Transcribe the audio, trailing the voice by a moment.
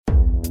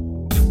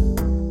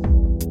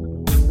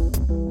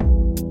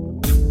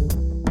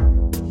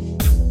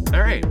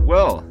right.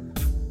 Well,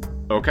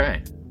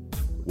 okay.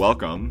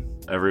 Welcome,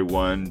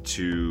 everyone,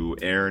 to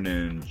Aaron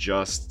and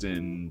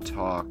Justin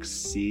Talk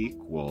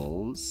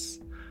Sequels.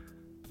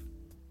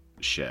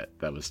 Shit,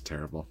 that was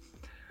terrible.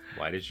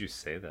 Why did you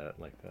say that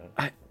like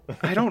that?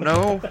 I don't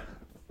know.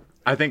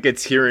 I think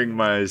it's hearing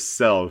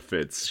myself.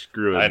 It's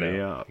screwing me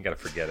up. You gotta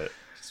forget it.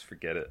 Just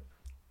forget it.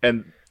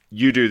 And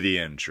you do the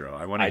intro.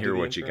 I want to hear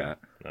what intro? you got.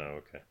 Oh,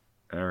 okay.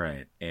 All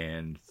right.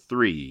 And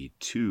 3,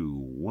 2,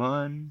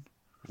 1.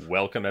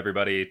 Welcome,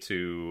 everybody,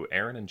 to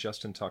Aaron and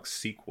Justin Talk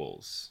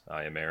Sequels.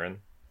 I am Aaron.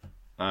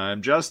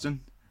 I'm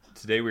Justin.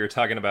 Today we are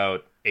talking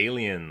about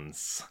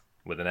Aliens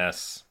with an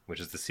S, which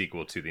is the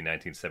sequel to the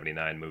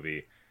 1979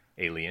 movie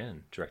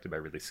Alien, directed by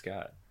Ridley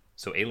Scott.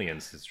 So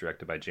Aliens is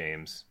directed by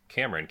James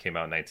Cameron, came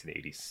out in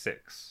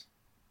 1986.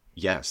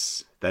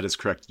 Yes, that is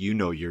correct. You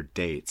know your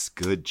dates.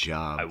 Good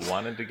job. I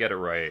wanted to get it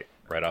right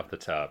off the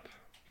top.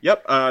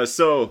 Yep.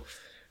 So,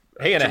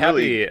 hey, and a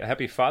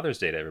happy Father's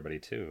Day to everybody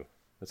too.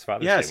 It's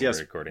Father's Day when we're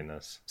recording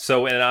this.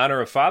 So, in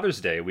honor of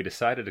Father's Day, we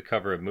decided to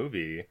cover a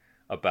movie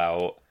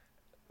about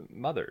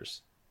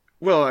mothers.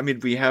 Well, I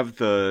mean, we have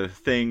the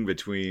thing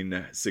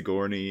between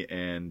Sigourney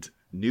and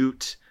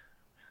Newt.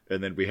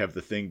 And then we have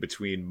the thing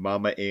between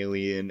Mama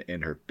Alien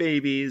and her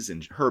babies,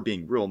 and her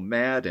being real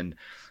mad. And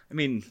I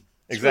mean,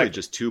 it's really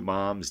just two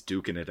moms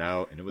duking it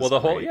out, and it was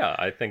great.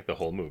 I think the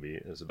whole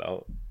movie is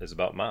about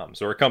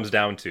moms, or it comes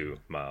down to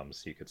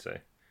moms, you could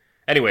say.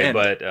 Anyway,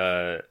 but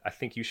I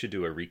think you should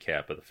do a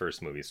recap of the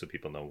first movie so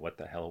people know what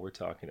the hell we're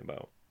talking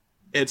about.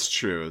 It's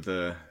true.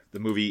 The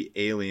movie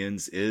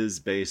Aliens is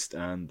based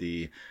on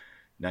the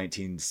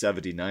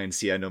 1979.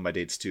 See, I know my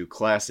dates too.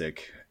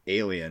 Classic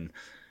Alien,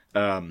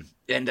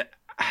 and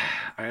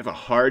I have a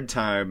hard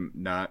time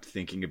not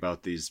thinking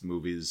about these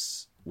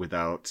movies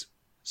without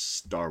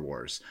Star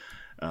Wars.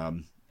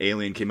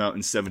 Alien came out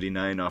in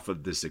 79 off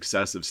of the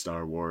success of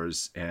Star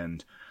Wars,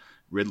 and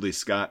Ridley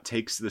Scott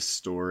takes this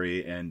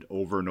story, and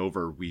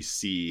over we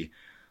see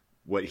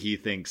what he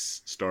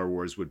thinks Star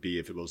Wars would be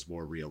if it was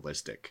more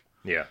realistic.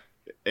 Yeah.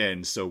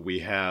 And so we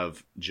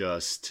have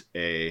just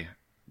a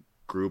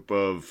group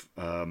of,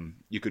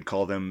 you could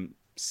call them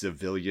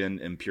civilian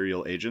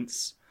Imperial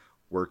agents,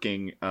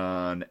 working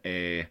on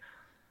a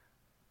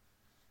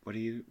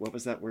what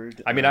was that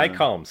word? I mean, I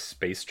call them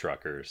space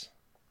truckers.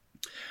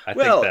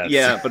 But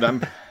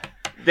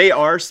they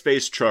are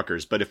space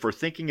truckers. But if we're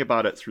thinking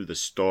about it through the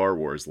Star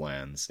Wars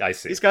lens, I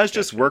see. These guys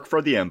just work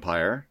for the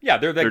Empire. Yeah,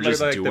 they're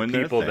just like doing the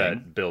people their thing.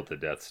 that built the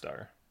Death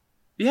Star.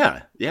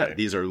 Yeah. Right.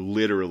 These are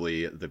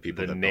literally the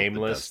people that nameless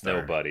built the Death Star.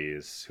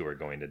 nobodies who are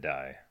going to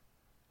die.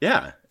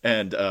 Yeah,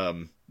 and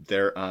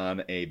they're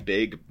on a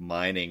big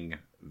mining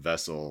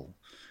vessel.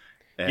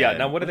 Yeah,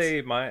 now what do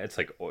they mine? It's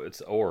like it's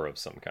ore of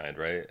some kind,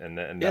 right? And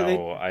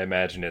I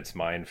imagine it's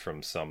mined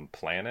from some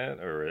planet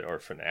or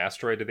from an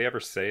asteroid. Did they ever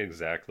say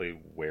exactly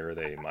where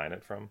they mine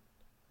it from?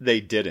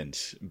 They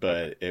didn't,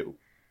 but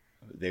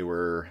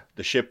the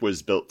ship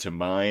was built to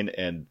mine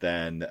and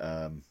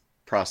then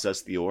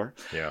process the ore.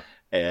 Yeah.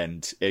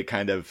 And it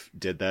kind of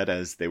did that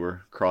as they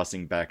were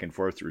crossing back and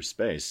forth through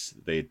space.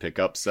 They'd pick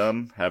up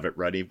some, have it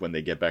ready when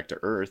they get back to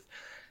Earth.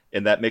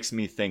 And that makes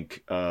me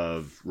think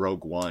of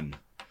Rogue One,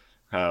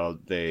 how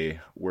they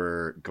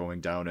were going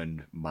down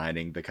and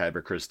mining the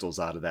kyber crystals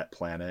out of that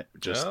planet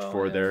just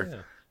for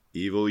their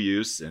evil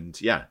use. And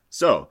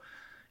so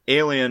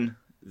Alien,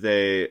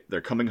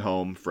 they're coming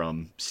home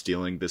from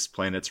stealing this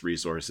planet's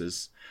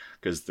resources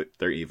because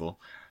they're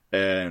evil.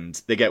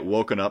 And they get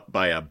woken up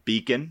by a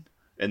beacon,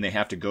 and they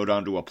have to go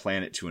down to a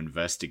planet to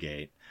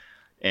investigate.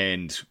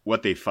 And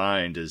what they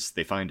find is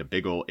they find a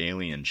big old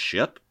alien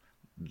ship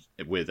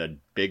with a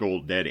big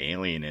old dead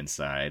alien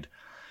inside.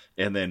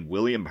 And then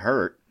William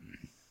Hurt.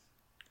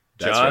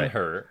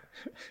 Hurt.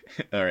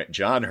 All right,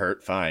 John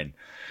Hurt, fine.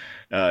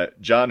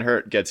 John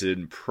Hurt gets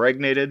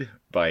impregnated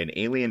by an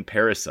alien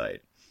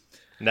parasite.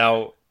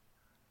 Now,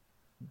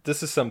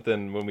 this is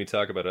something when we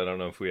talk about it, I don't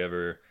know if we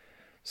ever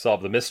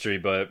solve the mystery,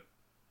 but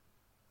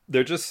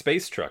they're just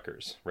space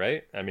truckers,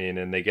 right? I mean,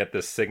 and they get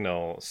this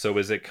signal. So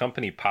is it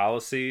company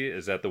policy?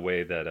 Is that the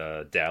way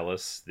that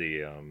Dallas,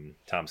 the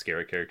Tom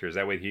Skerritt character, is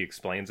that way he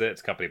explains it?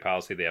 It's company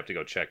policy. They have to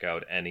go check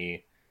out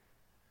any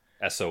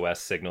SOS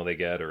signal they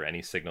get or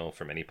any signal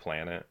from any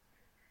planet.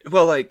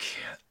 Well, like,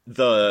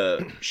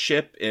 the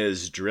ship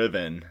is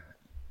driven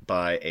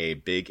by a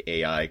big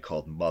AI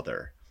called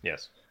Mother.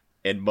 Yes.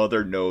 And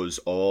Mother knows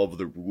all of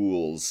the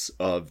rules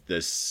of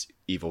this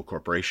evil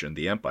corporation,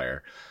 the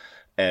Empire.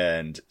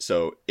 And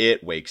so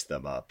it wakes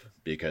them up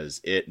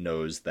because it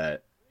knows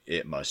that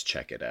it must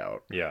check it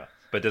out. Yeah.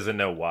 But does it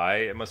know why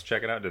it must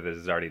check it out? Does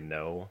it already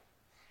know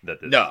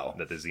that the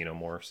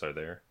xenomorphs are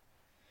there?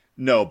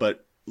 No,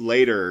 but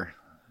later.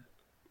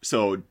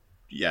 So,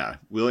 yeah,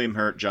 William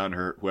Hurt, John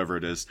Hurt, whoever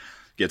it is,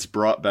 gets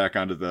brought back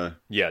onto the...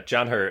 Yeah,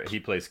 John Hurt, he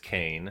plays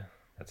Kane.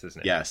 That's his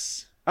name.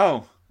 Yes.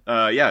 Oh,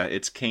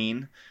 it's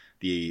Kane,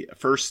 the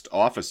first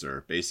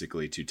officer,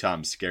 basically, to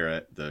Tom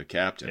Skerritt, the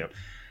captain.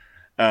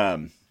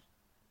 Yep.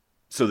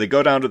 So they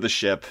go down to the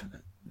ship.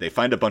 They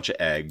find a bunch of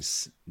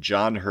eggs.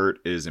 John Hurt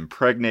is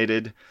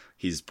impregnated.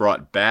 He's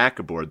brought back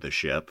aboard the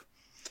ship.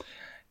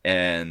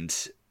 And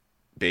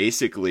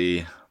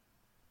basically,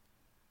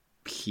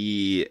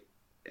 he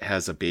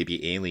has a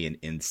baby alien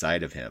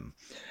inside of him.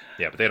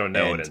 Yeah, but they don't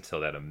know it And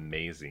until that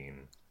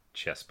amazing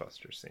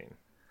chestbuster scene.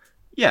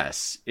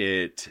 yes,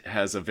 it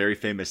has a very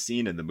famous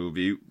scene in the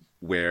movie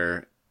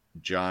where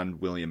John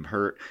William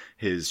Hurt,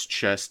 his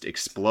chest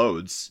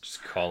explodes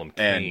Just call him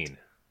and Kane.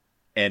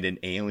 an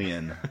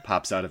alien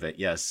pops out of it.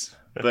 Yes.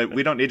 But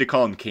we don't need to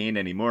call him Kane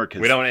anymore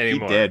because We don't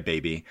anymore. he did,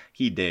 baby.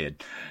 He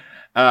did.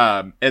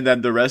 And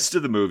then the rest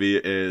of the movie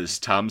is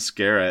Tom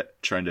Skerritt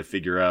trying to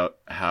figure out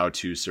how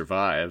to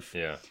survive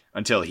Yeah.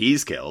 until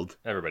he's killed.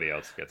 Everybody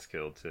else gets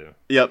killed too.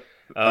 Yep.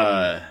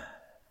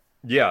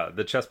 Yeah,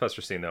 the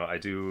chestbuster scene though, I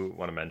do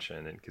want to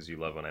mention, because you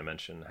love when I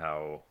mention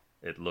how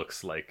it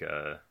looks like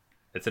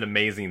it's an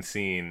amazing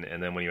scene,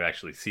 and then when you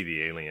actually see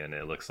the alien,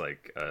 it looks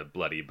like a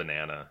bloody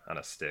banana on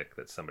a stick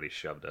that somebody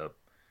shoved up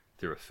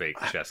through a fake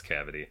chest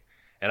cavity.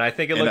 And I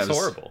think it looks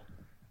horrible.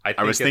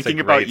 I was thinking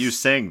about you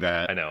saying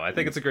that. I know. I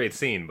think it's a great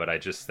scene, but I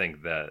just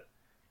think that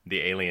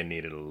the alien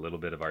needed a little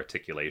bit of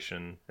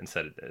articulation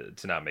instead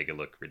to not make it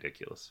look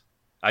ridiculous.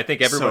 I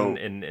think everyone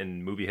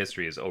in movie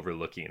history is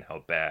overlooking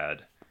how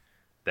bad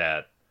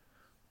that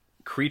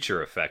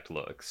creature effect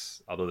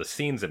looks, although the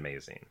scene's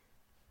amazing.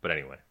 But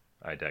anyway,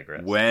 I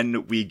digress.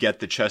 When we get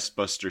the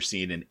chestbuster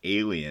scene in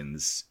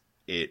Aliens,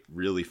 it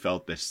really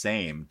felt the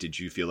same. Did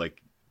you feel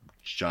like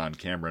John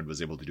Cameron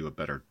was able to do a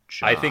better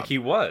job? I think he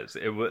was.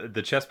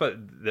 The chest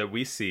that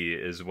we see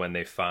is when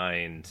they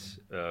find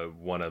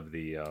one of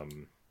the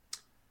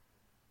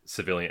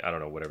civilian, I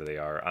don't know, whatever they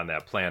are, on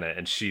that planet,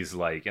 and she's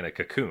like in a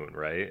cocoon,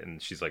 right? And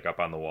she's like up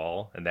on the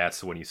wall, and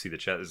that's when you see the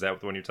chest. Is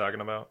that the one you're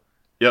talking about?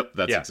 Yep,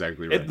 that's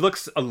exactly right. It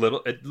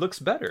looks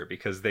better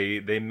because they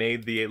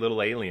made the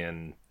little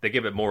alien. They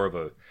give it more of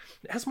a.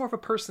 It has more of a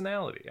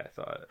personality. I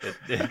thought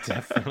it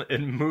definitely it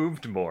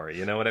moved more.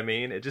 You know what I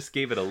mean? It just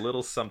gave it a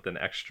little something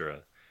extra,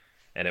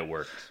 and it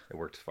worked. It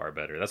worked far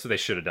better. That's what they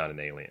should have done in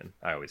Alien.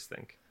 I always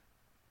think.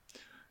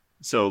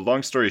 So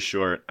long story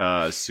short,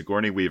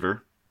 Sigourney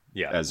Weaver,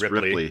 as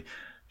Ripley,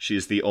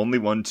 she's the only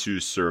one to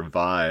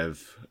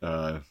survive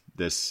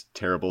this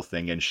terrible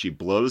thing, and she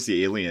blows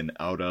the alien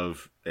out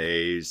of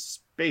a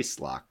space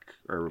lock,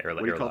 or what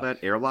do you call that?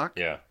 Airlock?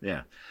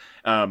 Yeah.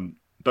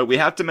 But we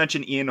have to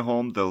mention Ian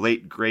Holm, the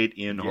late great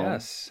Ian Holm.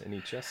 Yes, and he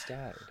just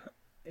died.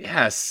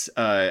 Yes,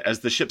 as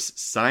the ship's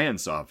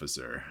science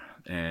officer,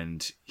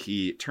 and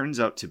he turns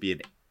out to be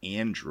an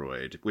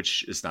android,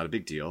 which is not a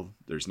big deal.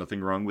 There's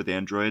nothing wrong with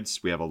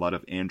androids. We have a lot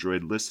of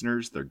android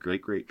listeners. They're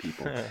great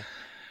people.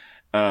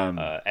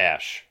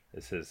 Ash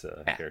is his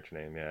character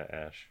name.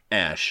 Yeah,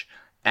 Ash.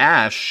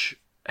 Ash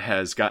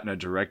has gotten a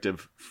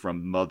directive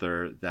from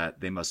Mother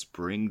that they must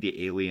bring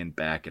the alien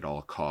back at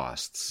all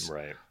costs.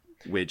 Right.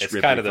 Which it's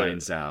Ripley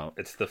finds out.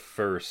 It's the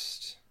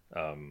first.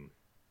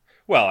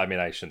 Well, I mean,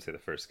 I shouldn't say the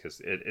first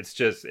because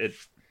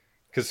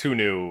because who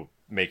knew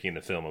making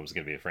the film was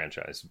going to be a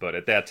franchise? But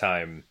at that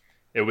time,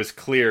 it was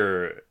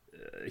clear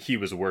he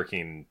was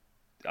working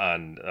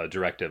on a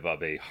directive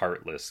of a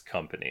heartless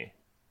company,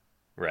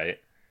 right?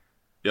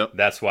 Yep.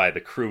 That's why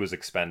the crew was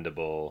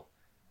expendable,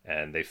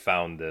 and they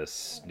found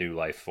this new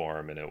life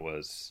form, and it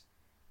was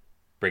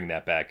bring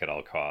that back at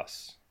all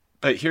costs.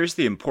 But here's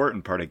the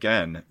important part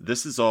again.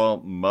 This is all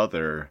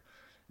Mother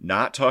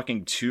not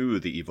talking to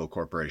the evil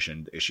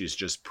corporation. She's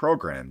just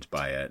programmed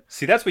by it.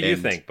 See, that's what you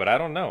think, but I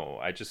don't know.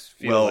 I just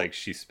feel like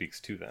she speaks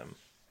to them.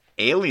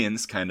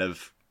 Aliens kind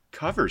of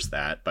covers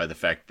that by the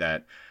fact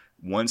that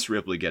once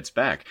Ripley gets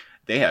back,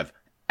 they have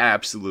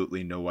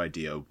absolutely no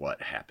idea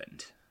what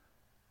happened.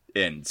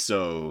 And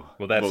so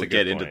we'll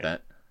get into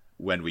that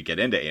when we get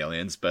into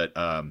Aliens, but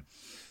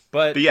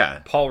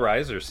yeah. Paul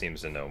Reiser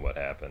seems to know what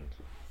happened.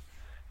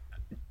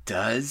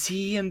 Does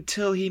he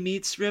until he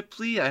meets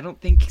Ripley? I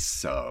don't think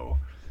so.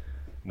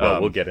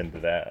 Well, we'll get into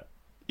that.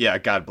 Yeah,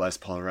 God bless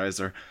Paul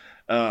Reiser.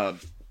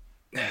 Do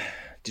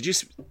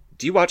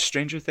you watch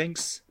Stranger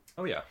Things?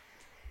 Oh yeah.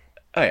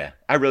 Oh yeah,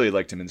 I really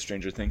liked him in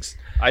Stranger Things.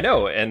 I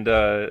know, and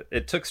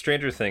it took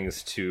Stranger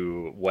Things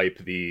to wipe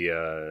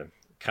the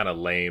kind of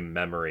lame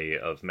memory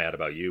of Mad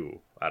About You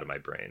out of my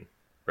brain,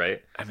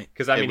 right? I mean,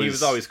 because he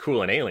was always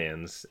cool in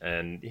Aliens,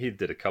 and he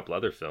did a couple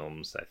other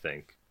films, I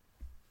think.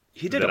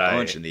 He did a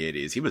bunch in the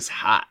 80s. He was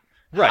hot.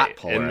 Right.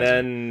 Hot, and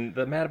then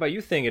the Mad About You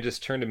thing, it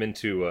just turned him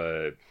into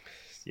a,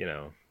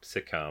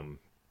 sitcom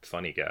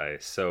funny guy.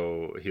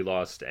 So he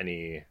lost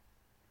any,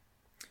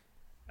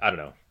 I don't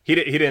know. He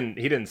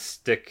didn't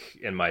stick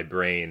in my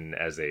brain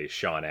as a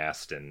Sean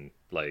Astin,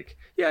 like,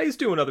 yeah, he's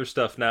doing other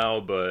stuff now,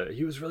 but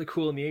he was really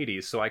cool in the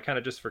 80s. So I kind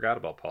of just forgot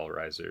about Paul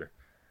Reiser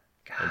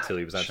until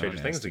he was on Stranger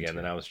Things again.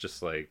 And I was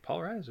just like, Paul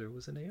Reiser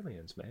was in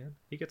Aliens, man.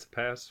 He gets a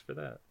pass for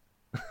that.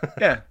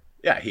 Yeah.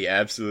 Yeah, he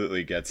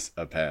absolutely gets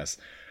a pass.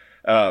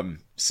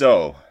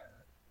 So,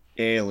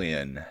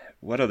 Alien.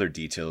 What other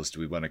details do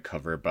we want to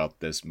cover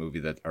about this movie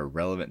that are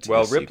relevant to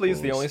the sequels?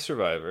 Ripley's the only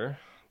survivor.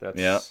 That's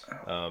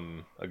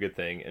a good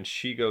thing. And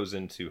she goes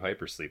into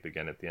hypersleep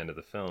again at the end of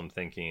the film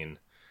thinking,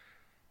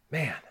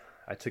 man,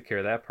 I took care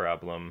of that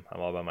problem.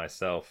 I'm all by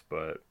myself.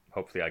 But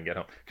hopefully I can get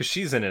home, because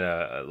she's in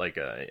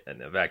an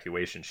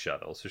evacuation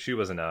shuttle, so she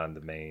wasn't on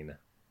the main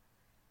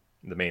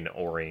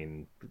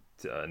Orion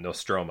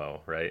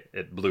Nostromo, right?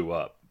 It blew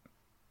up,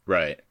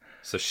 Right.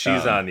 so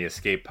she's on the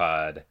escape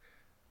pod,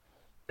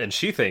 and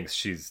she thinks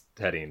she's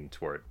heading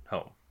toward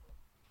home.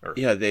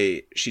 Yeah,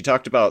 she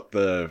talked about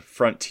the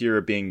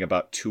frontier being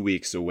about 2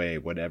 weeks away,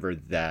 whatever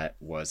that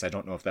was. I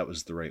don't know if that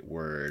was the right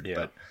word,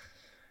 but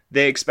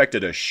they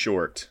expected a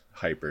short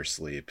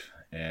hypersleep.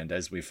 And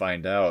as we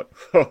find out,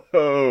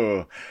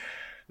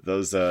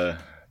 those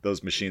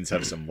machines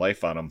have some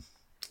life on them.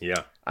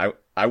 Yeah.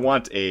 I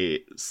want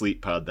a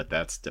sleep pod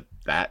that's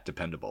that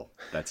dependable.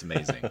 That's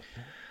amazing.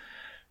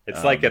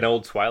 It's like an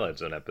old Twilight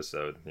Zone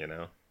episode, you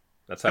know?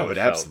 That's how it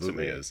felt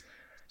absolutely to me. is.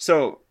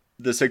 So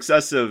the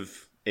success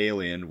of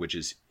Alien, which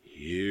is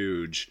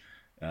huge,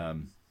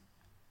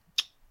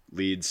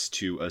 leads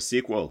to a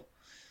sequel,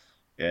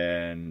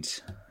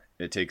 and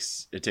it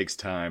takes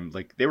time.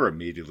 Like, they were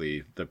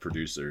immediately the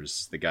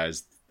producers, the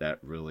guys that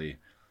really,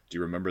 do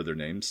you remember their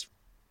names?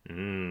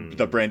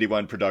 The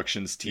Brandywine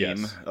Productions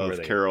team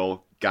of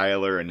Carol,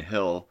 Geiler, and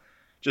Hill,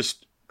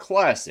 just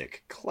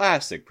classic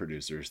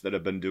producers that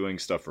have been doing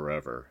stuff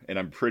forever, and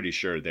I'm pretty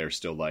sure they're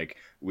still like,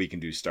 we can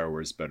do Star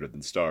Wars better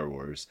than Star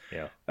Wars.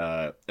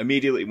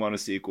 Immediately want a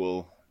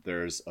sequel.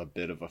 There's a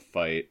bit of a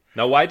fight.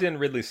 Now, why didn't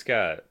Ridley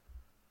Scott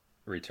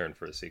return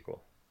for a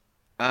sequel?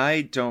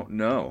 I don't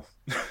know.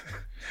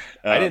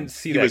 I didn't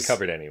see that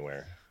covered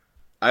anywhere.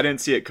 I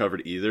didn't see it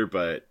covered either,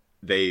 but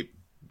they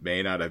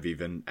may not have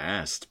even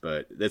asked,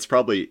 but it's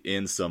probably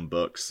in some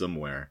book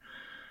somewhere,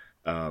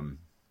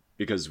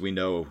 because we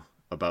know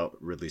about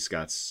Ridley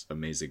Scott's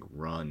amazing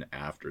run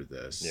after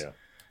this. Yeah,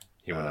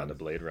 he went on to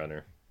Blade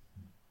Runner.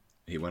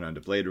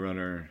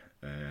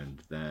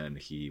 And then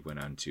he went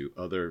on to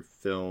other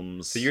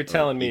films. So you're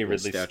telling me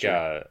Ridley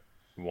Scott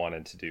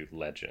wanted to do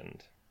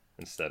Legend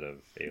instead of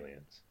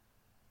Aliens?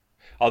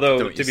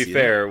 Although, to be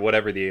fair,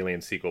 whatever the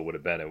Alien sequel would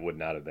have been, it would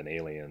not have been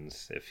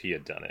Aliens if he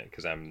had done it,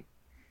 because I'm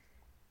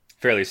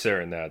fairly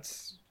certain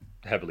that's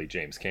heavily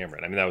James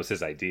Cameron. I mean, that was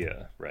his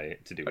idea,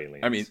 right, to do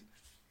Aliens. I mean,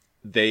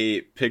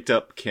 they picked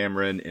up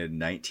Cameron in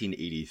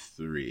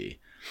 1983,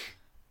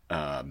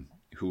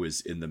 who was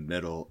in the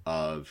middle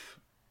of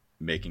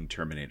making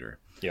Terminator.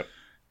 Yep.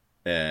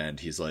 And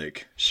he's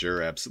like,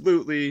 sure,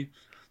 absolutely.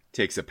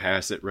 Takes a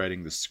pass at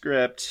writing the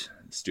script.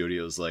 The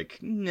studio's like,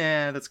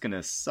 nah, that's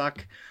gonna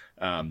suck.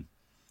 And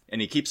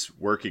he keeps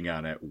working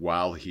on it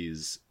while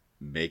he's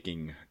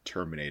making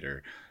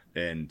Terminator.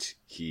 And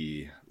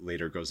he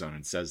later goes on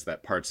and says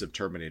that parts of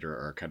Terminator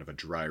are kind of a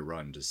dry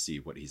run to see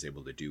what he's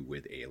able to do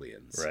with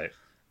aliens. Right.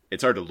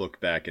 It's hard to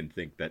look back and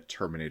think that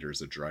Terminator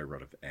is a dry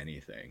run of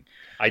anything.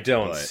 I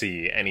don't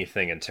see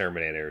anything in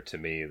Terminator to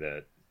me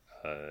that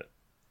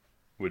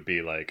would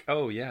be like,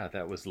 oh yeah,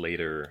 that was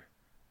later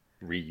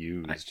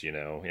reused, in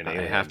Aliens.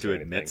 I have to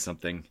admit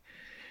something.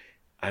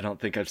 I don't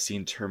think I've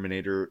seen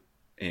Terminator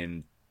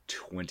in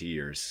 20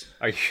 years.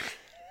 Are you...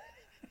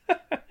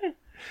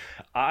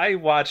 I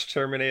watch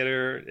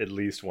Terminator at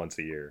least once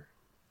a year.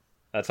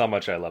 That's how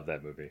much I love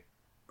that movie.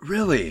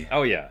 Really?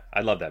 Oh yeah, I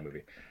love that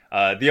movie.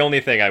 The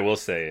only thing I will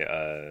say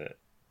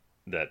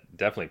that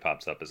definitely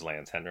pops up is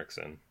Lance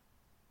Henriksen.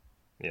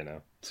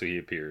 So he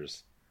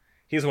appears.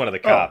 He's one of the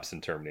cops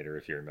in Terminator,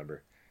 if you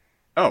remember.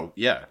 Oh,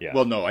 yeah.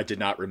 Well, no, I did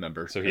not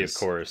remember. So he, of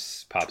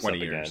course, pops up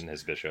again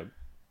as Bishop.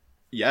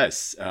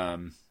 Yes.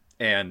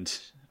 And,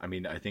 I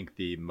mean, I think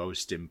the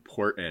most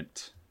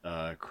important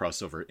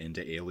crossover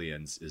into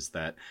Aliens is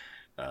that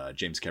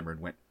James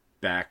Cameron went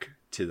back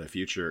to the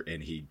future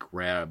and he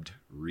grabbed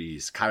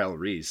Kyle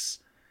Reese,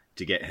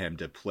 to get him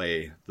to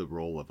play the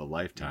role of a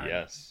lifetime.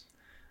 Yes.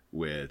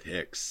 With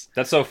Hicks.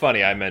 That's so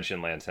funny. I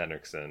mentioned Lance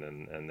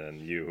Henriksen, and then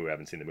you, who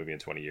haven't seen the movie in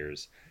 20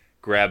 years,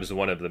 grabs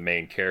one of the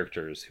main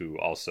characters who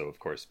also, of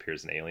course,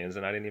 appears in Aliens,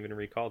 and I didn't even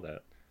recall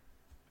that.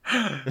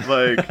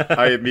 Like,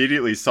 I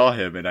immediately saw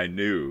him, and I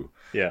knew.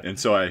 Yeah. And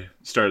so I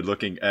started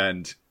looking,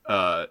 and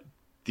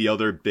the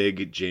other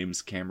big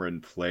James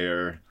Cameron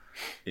player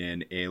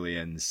in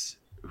Aliens,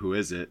 who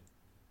is it?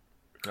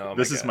 Oh,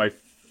 this is my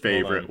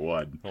favorite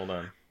one. Hold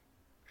on.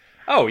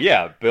 Oh,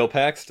 yeah, Bill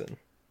Paxton.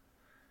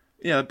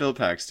 Yeah, Bill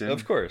Paxton.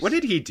 Of course. What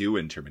did he do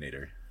in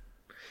Terminator?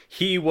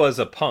 He was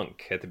a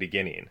punk at the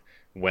beginning.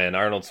 When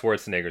Arnold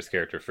Schwarzenegger's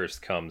character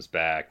first comes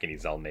back and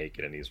he's all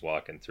naked and he's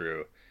walking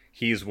through,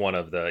 he's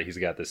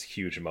got this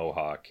huge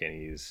mohawk and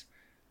he's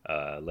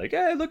like,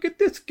 hey, look at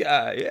this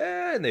guy.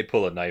 Yeah. And they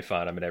pull a knife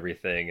on him and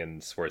everything.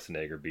 And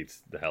Schwarzenegger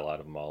beats the hell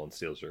out of them all and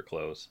steals their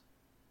clothes.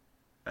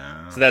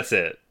 Oh. So that's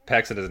it.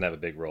 Paxton doesn't have a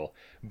big role.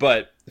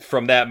 But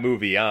from that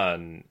movie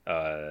on,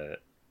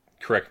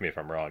 correct me if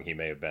I'm wrong, he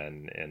may have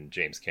been in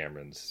James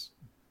Cameron's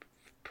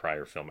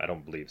prior film. I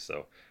don't believe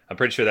so. I'm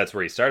pretty sure that's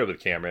where he started with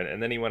Cameron,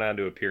 and then he went on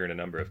to appear in a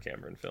number of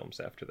Cameron films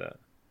after that.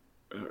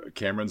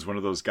 Cameron's one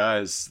of those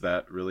guys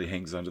that really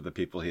hangs on to the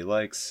people he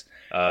likes.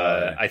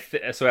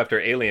 So after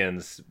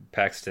Aliens,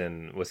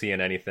 Paxton, was he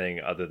in anything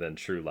other than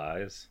True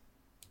Lies?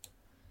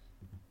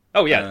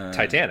 Oh yeah,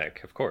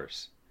 Titanic, of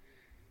course.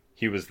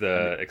 He was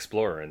the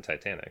explorer in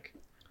Titanic.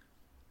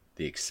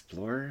 The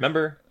Explorer?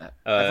 Remember?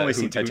 I've only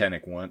seen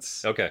Titanic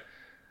once. Okay.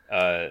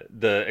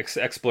 The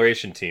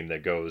exploration team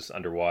that goes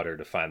underwater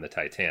to find the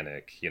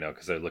Titanic,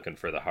 because they're looking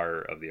for the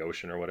heart of the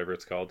ocean or whatever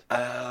it's called.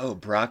 Oh,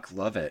 Brock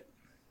Lovett.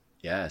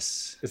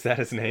 Yes. Is that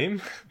his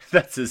name?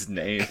 That's his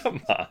name.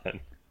 Come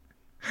on.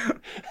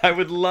 I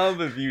would love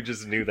if you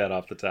just knew that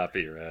off the top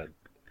of your head.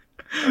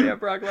 Oh yeah,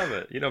 Brock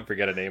Lovett. You don't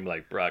forget a name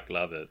like Brock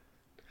Lovett.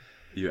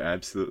 You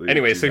absolutely.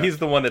 Anyway, do so not. he's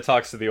the one that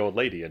talks to the old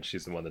lady, and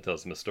she's the one that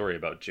tells him a story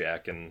about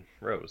Jack and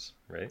Rose,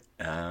 right?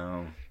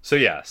 Oh. So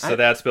yeah,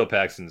 that's Bill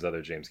Paxton's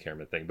other James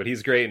Cameron thing. But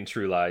he's great in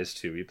True Lies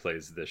too. He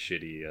plays the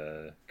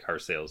shitty car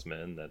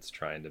salesman that's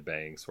trying to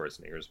bang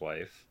Schwarzenegger's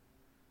wife.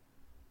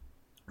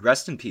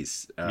 Rest in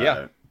peace.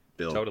 Yeah,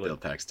 Bill totally. Bill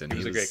Paxton. He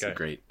was a great guy.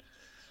 Great.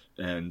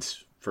 And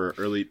for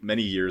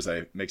many years,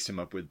 I mixed him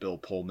up with Bill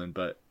Pullman,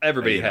 but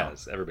everybody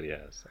has,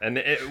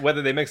 and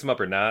whether they mix them up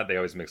or not, they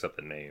always mix up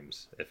the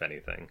names, if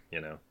anything,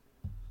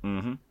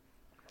 Mm-hmm.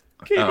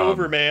 Game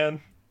over, man.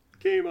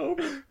 Game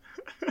over.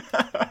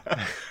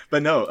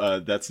 But no,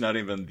 that's not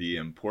even the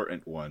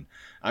important one.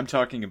 I'm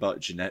talking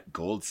about Jeanette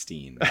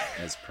Goldstein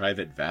as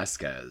Private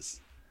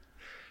Vasquez,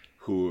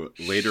 who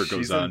later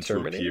goes on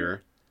to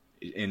appear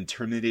in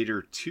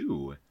Terminator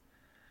 2.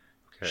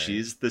 Okay.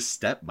 She's the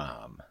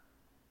stepmom.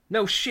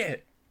 No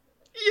shit.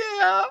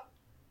 Yeah.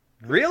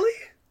 Really?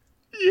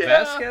 Yeah.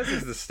 Vasquez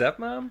is the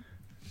stepmom?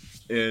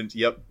 And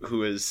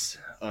who is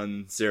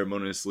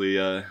unceremoniously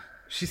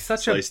she's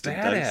such a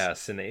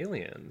badass in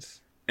Aliens.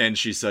 And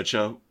she's such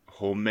a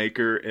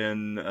homemaker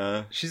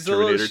in she's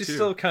Terminator 2. She's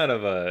still kind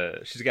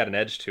of she's got an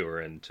edge to her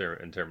in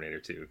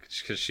Terminator 2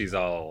 because she's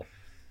all,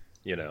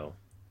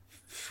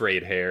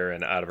 frayed hair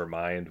and out of her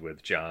mind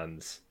with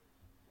John's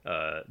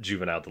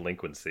juvenile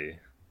delinquency.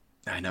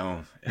 I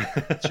know.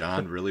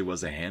 John really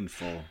was a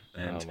handful.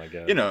 And, oh my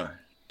God.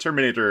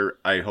 Terminator,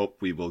 I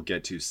hope we will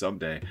get to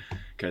someday.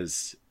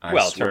 Because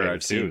Terminator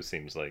 2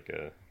 seems like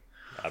a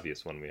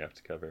obvious one we have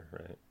to cover,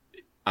 right?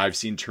 I've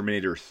seen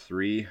Terminator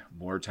 3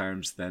 more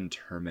times than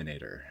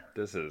Terminator.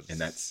 And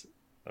that's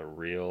a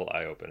real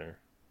eye-opener.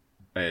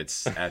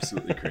 It's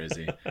absolutely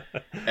crazy.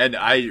 And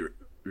I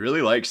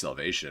really like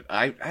Salvation.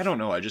 I don't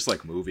know. I just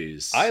like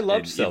movies. I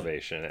love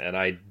Salvation, and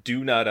I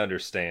do not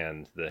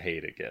understand the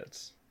hate it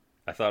gets.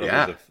 I thought it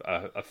was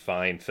a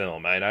fine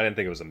film, and I didn't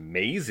think it was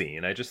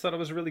amazing. I just thought it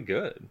was really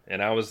good.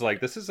 And I was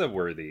like, this is a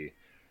worthy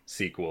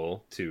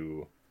sequel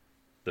to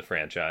the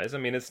franchise. I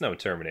mean, it's no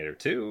Terminator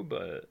 2,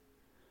 but...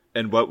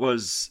 And what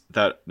was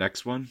that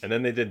next one? And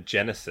then they did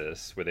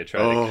Genesis, where they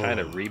tried to kind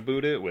of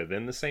reboot it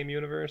within the same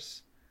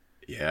universe.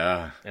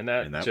 Yeah. And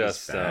that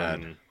just... was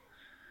bad.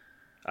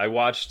 I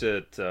watched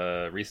it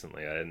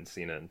recently. I hadn't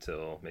seen it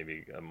until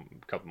maybe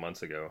a couple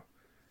months ago.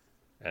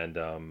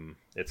 And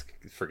it's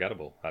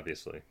forgettable,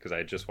 obviously, because I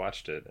had just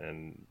watched it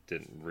and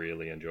didn't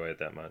really enjoy it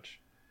that much.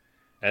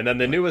 And then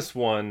the newest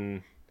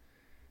one,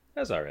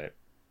 that's all right.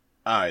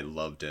 I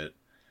loved it.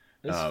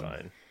 It's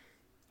fine.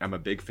 I'm a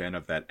big fan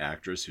of that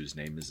actress whose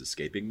name is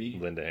escaping me.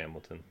 Linda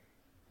Hamilton.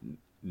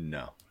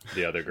 No.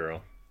 The other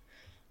girl.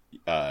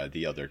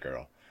 The other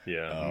girl.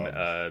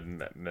 Yeah.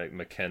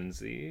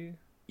 Mackenzie.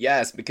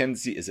 Yes,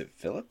 Mackenzie. Is it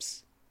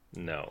Phillips?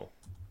 No.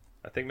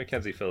 I think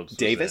Mackenzie Phillips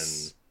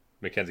Davis?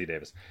 Mackenzie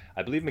Davis.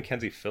 I believe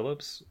Mackenzie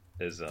Phillips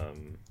is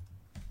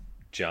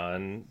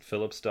John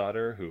Phillips'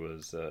 daughter, who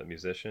was a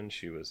musician.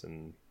 She was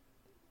in,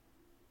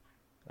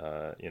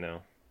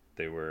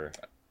 they were...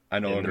 I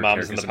know in the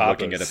Mamas and the Papas.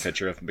 I'm looking at a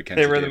picture of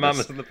Mackenzie They were Davis. the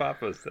Mamas and the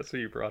Papas. That's who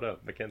you brought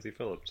up, Mackenzie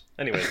Phillips.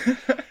 Anyway,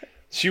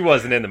 she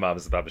wasn't in the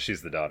Mamas and the Papas.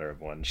 She's the daughter of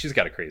one. She's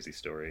got a crazy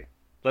story.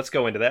 Let's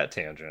go into that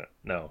tangent.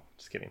 No,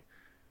 just kidding.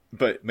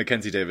 But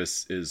Mackenzie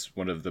Davis is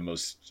one of the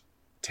most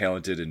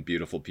talented and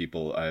beautiful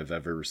people I've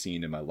ever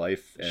seen in my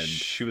life. And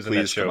she was in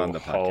that show, on the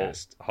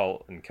podcast.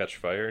 Halt and Catch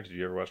Fire. Did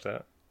you ever watch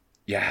that?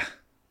 Yeah.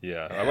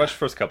 I watched the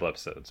first couple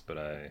episodes, but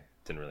I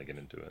didn't really get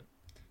into it.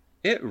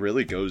 It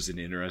really goes in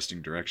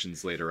interesting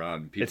directions later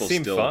on. It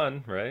seemed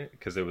fun, right?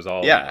 Because it was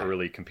all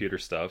early computer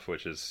stuff,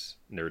 which is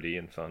nerdy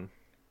and fun.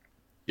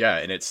 Yeah,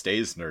 and it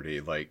stays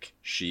nerdy. Like,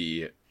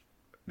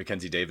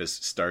 Mackenzie Davis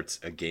starts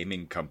a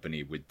gaming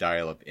company with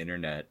dial-up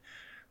internet.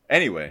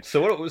 Anyway.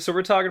 So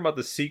we're talking about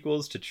the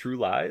sequels to True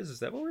Lies? Is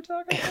that what we're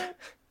talking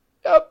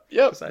about?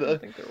 Yep. I didn't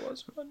think there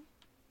was one.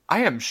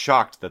 I am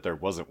shocked that there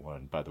wasn't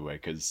one, by the way,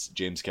 because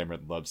James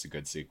Cameron loves a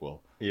good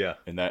sequel. Yeah.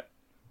 And that,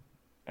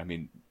 I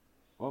mean...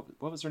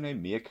 What was her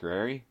name? Mia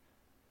Carrere?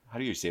 How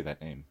do you say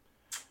that name?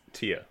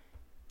 Tia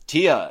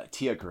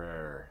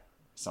Carrere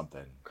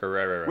something.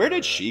 Carrere. Where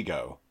did she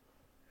go?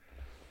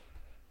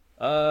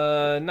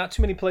 Not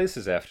too many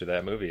places after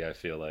that movie, I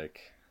feel like.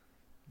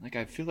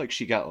 I feel like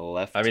she got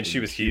left. I mean, she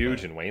was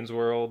huge in Wayne's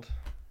World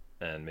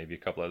and maybe a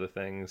couple other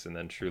things, and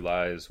then True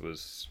Lies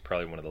was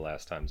probably one of the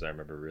last times I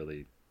remember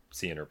really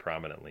seeing her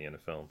prominently in a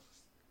film.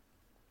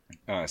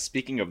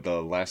 Speaking of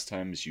the last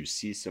times you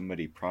see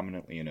somebody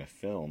prominently in a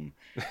film,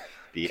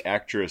 the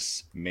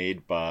actress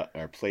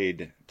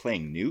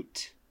playing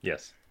Newt.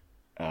 Yes.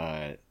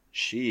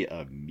 She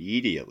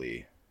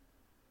immediately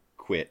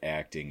quit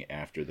acting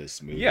after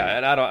this movie. Yeah,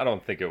 and I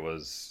don't think it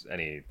was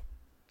any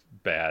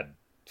bad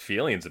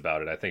feelings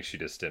about it. I think she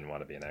just didn't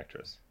want to be an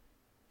actress.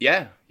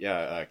 Yeah.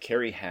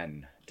 Carrie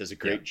Henn does a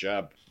great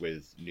job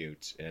with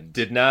Newt, and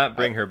did not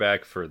bring her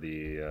back for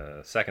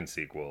the second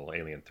sequel,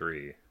 Alien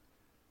 3,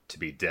 to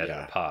be dead in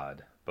a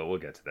pod. But we'll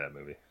get to that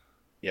movie.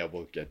 Yeah,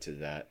 we'll get to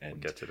that. And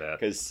we'll get to that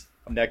because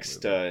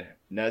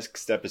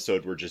next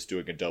episode we're just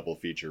doing a double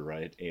feature,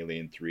 right?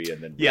 Alien 3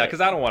 and then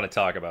because I don't want to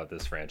talk about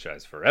this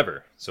franchise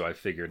forever. So I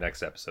figure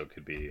next episode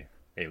could be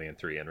Alien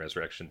 3 and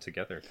Resurrection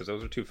together, because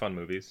those are two fun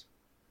movies.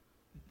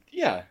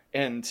 Yeah,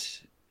 and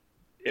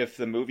if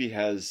the movie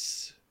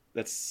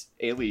that's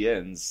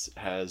Aliens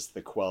has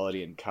the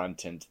quality and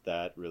content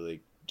that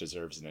really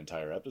deserves an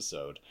entire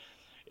episode,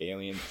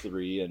 Alien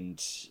 3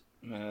 and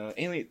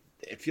Alien,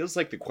 it feels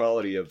like the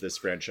quality of this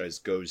franchise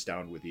goes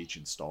down with each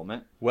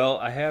installment. Well,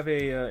 I have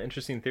a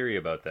interesting theory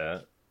about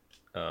that.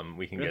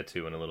 We can get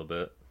to in a little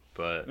bit,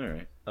 but all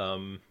right.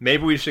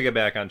 Maybe we should get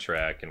back on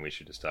track and we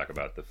should just talk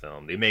about the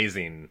film, the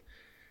amazing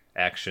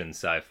action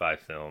sci-fi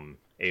film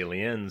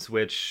Aliens.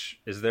 Which,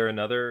 is there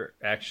another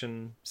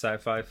action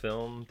sci-fi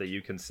film that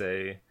you can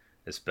say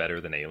is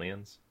better than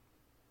Aliens?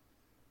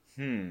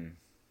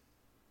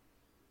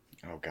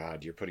 Oh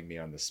God, you're putting me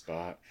on the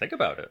spot. Think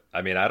about it.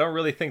 I mean, I don't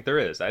really think there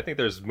is. I think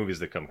there's movies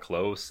that come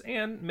close,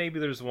 and maybe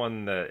there's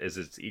one that is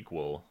its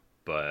equal.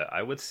 But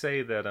I would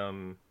say that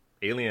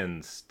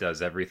Aliens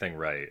does everything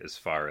right as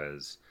far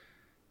as,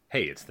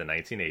 hey, it's the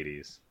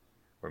 1980s.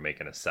 We're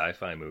making a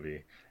sci-fi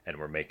movie, and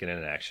we're making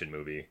an action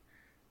movie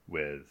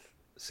with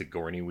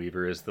Sigourney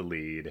Weaver as the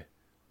lead.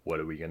 What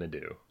are we going to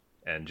do?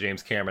 And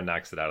James Cameron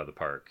knocks it out of the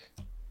park.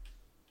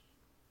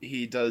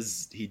 He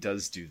does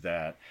do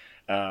that.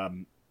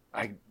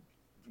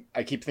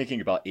 I keep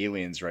thinking about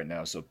Aliens right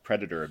now, so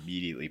Predator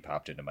immediately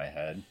popped into my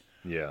head.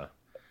 Yeah.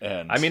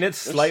 And I mean, it's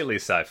slightly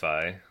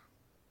sci-fi,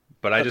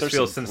 but I just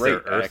feel since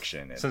they're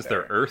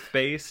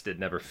Earth-based, it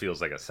never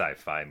feels like a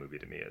sci-fi movie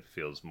to me. It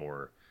feels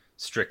more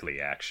strictly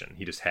action.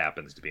 He just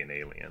happens to be an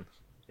alien,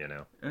 you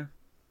know?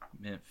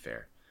 Yeah,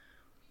 fair.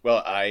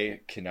 Well, I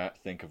cannot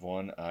think of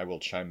one. I will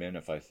chime in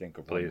if I think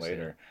of one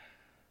later.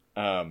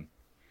 Yeah.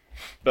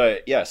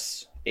 But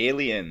yes,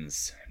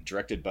 Aliens,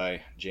 directed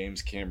by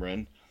James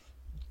Cameron,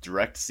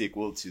 direct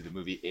sequel to the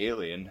movie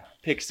Alien,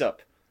 picks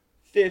up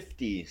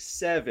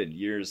 57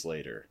 years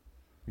later.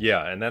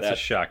 Yeah, and that's a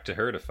shock to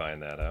her to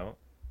find that out.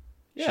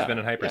 Yeah, she's been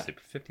in hypersleep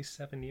for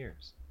 57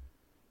 years.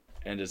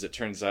 And as it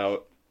turns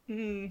out,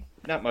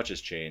 not much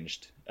has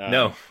changed.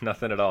 No,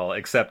 nothing at all,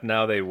 except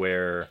now they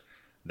wear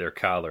their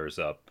collars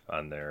up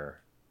on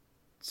their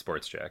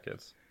sports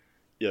jackets.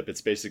 Yep,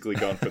 it's basically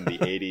gone from the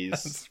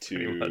 80s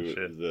to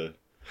the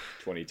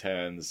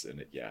 2010s,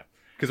 and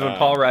because when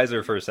Paul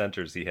Reiser first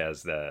enters, he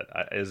has that.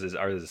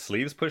 Are his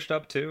sleeves pushed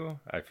up too?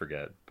 I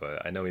forget,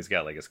 but I know he's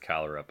got like his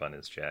collar up on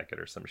his jacket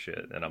or some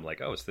shit, and I'm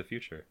like, oh, it's the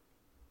future.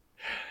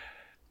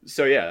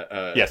 So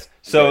yes.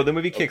 So the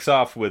movie kicks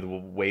off with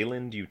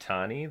Weyland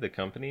Yutani, the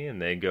company,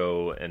 and they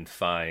go and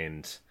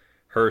find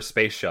her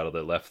space shuttle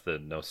that left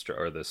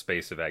the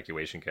space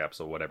evacuation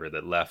capsule, whatever,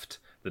 that left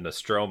the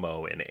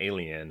Nostromo in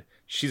Alien.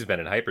 She's been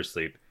in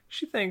hypersleep.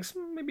 She thinks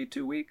maybe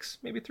 2 weeks,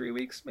 maybe 3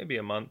 weeks, maybe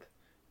a month.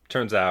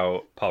 Turns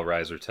out, Paul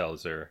Reiser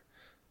tells her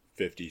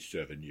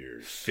 57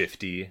 years.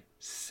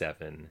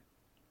 57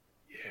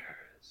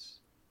 years.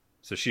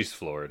 So she's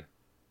floored.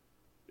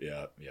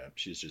 Yeah.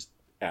 She's just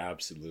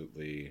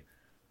absolutely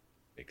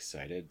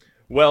excited.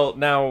 Well,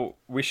 now,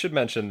 we should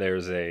mention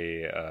there's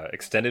a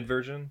extended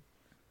version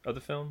of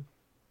the film.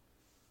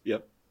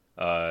 Yep.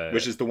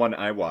 Which is the one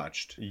I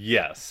watched.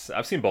 Yes.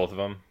 I've seen both of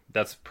them.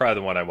 That's probably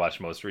the one I watched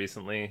most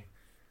recently.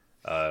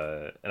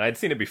 And I'd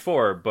seen it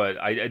before, but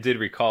I did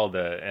recall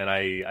that, and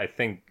I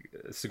think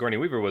Sigourney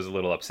Weaver was a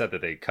little upset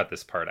that they cut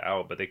this part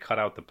out, but they cut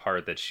out the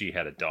part that she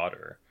had a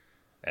daughter.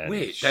 And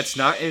wait, that's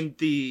not in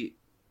the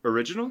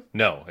original?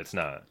 No, it's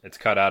not. It's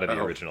cut out of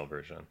the original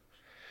version.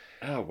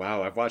 Oh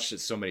wow, I've watched it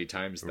so many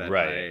times that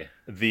I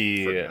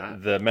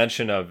the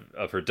mention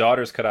of her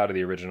daughter's cut out of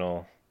the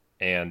original,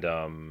 and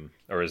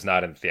or is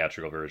not in the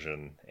theatrical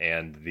version,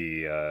 and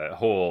the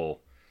whole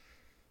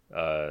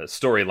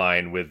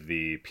storyline with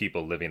the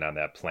people living on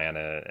that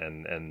planet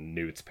and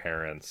Newt's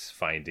parents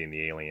finding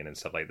the alien and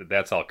stuff like that,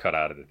 that's all cut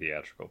out of the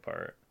theatrical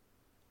part.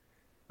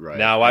 Right.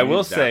 Now, I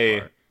will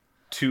say,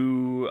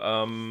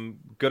 to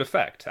good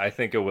effect. I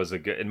think it was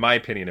in my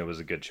opinion, it was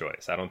a good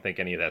choice. I don't think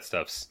any of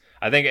that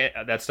I think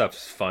that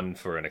stuff's fun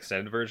for an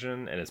extended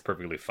version, and it's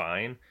perfectly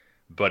fine,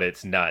 but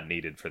it's not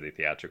needed for the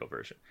theatrical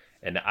version.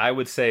 And I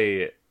would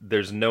say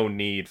there's no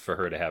need for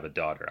her to have a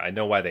daughter. I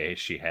know why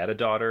she had a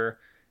daughter,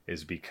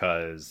 is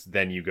because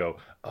then you go,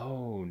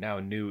 oh, now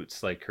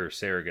Newt's like her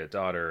surrogate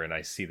daughter, and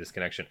I see this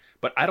connection.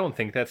 But I don't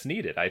think that's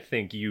needed. I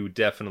think you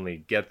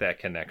definitely get that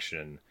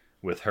connection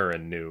with her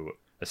and Newt,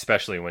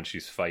 especially when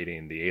she's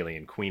fighting the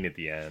alien queen at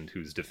the end,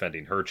 who's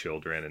defending her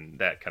children and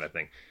that kind of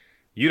thing.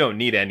 You don't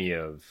need any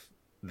of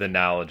the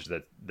knowledge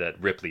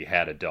that Ripley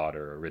had a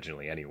daughter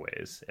originally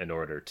anyways in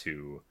order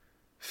to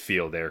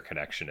feel their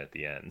connection at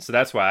the end. So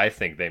that's why I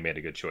think they made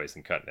a good choice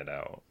in cutting it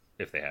out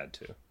if they had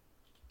to.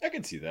 I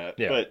can see that.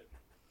 Yeah. But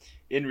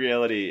in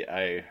reality,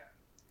 I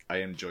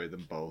enjoy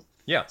them both.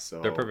 Yeah, they're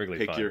So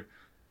perfectly fine.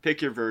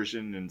 pick your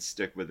version and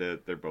stick with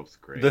it. They're both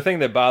great. The thing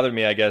that bothered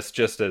me, I guess,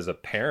 just as a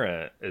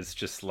parent, is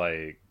just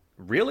like,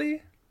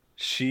 really?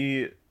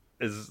 She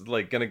is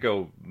like gonna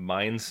go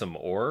mine some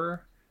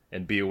ore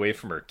and be away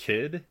from her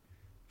kid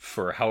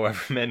for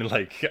however many,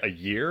 like a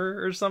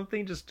year or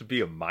something, just to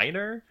be a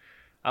miner?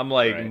 I'm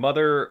like, Right.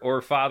 mother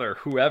or father,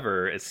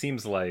 whoever, it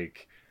seems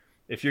like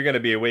if you're gonna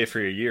be away for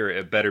a year,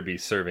 it better be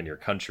serving your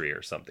country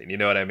or something. You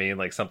know what I mean?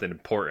 Like something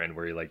important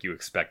where you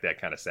expect that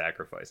kind of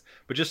sacrifice.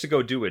 But just to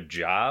go do a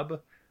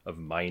job of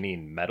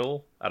mining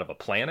metal out of a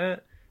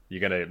planet,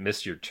 you're gonna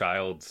miss your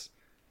child's,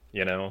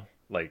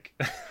 like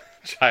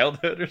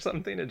childhood or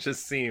something. It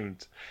just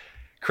seemed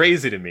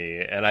crazy to me,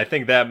 and I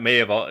think that may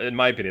have, in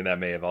my opinion, that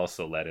may have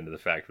also led into the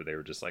fact where they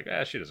were just like,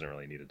 she doesn't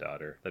really need a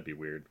daughter. That'd be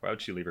weird. Why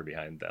would she leave her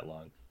behind that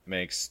long?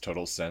 Makes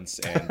total sense.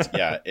 And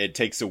yeah, it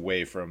takes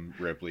away from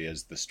Ripley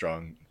as the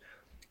strong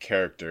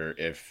character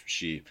if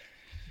she.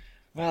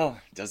 Well,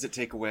 does it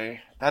take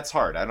away? That's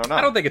hard. I don't know.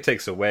 I don't think it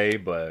takes away,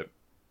 but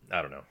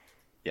I don't know.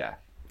 Yeah.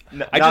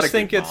 I just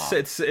think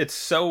it's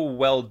so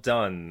well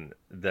done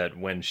that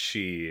when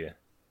she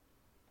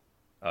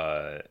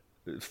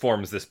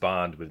forms this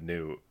bond with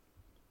Newt,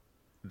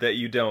 that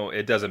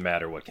it doesn't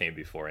matter what came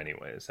before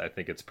anyways. I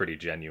think it's pretty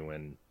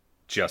genuine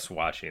just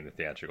watching the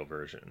theatrical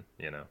version,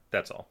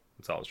 That's all.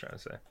 That's all I was trying to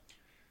say.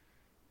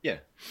 Yeah.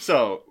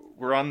 So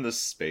we're on this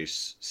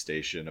space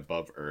station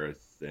above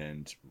Earth,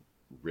 and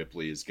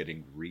Ripley is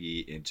getting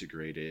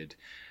reintegrated.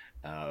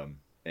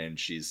 And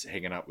she's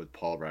hanging out with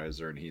Paul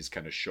Reiser, and he's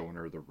kind of showing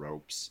her the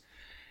ropes.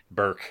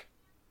 Burke.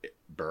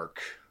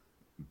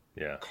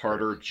 Yeah.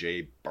 Carter Burke.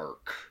 J.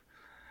 Burke.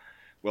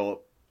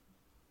 Well,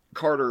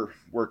 Carter,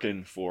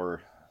 working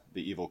for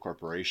the evil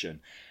corporation,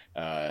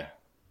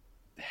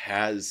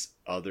 has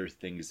other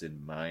things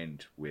in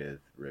mind with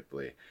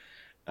Ripley.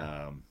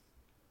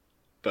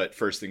 But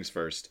first things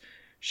first,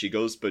 she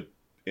goes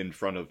in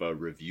front of a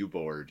review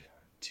board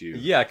to...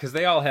 Yeah, because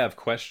they all have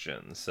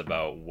questions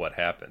about what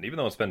happened. Even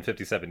though it's been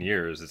 57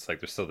 years, it's like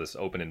there's still this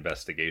open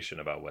investigation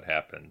about what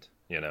happened,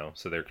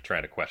 So they're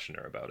trying to question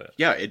her about it.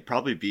 Yeah, it'd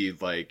probably be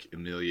like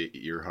Amelia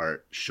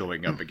Earhart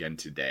showing up again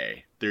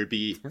today. There'd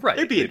be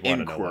an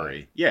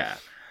inquiry. Yeah.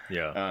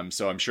 Yeah.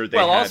 So I'm sure they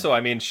also,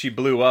 I mean, she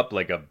blew up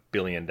like $1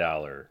 billion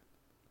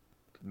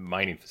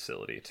mining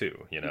facility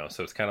too,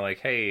 so it's kind of like,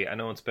 hey, I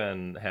know it's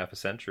been half a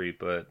century,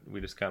 but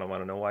we just kind of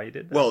want to know why you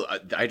did that. Well,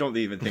 I don't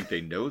even think they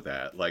know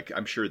that. Like,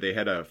 I'm sure they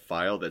had a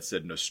file that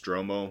said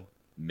Nostromo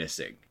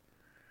missing,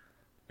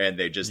 and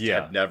they just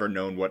have never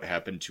known what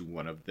happened to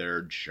one of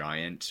their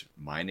giant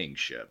mining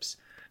ships.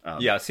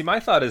 See,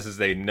 my thought is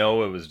they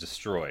know it was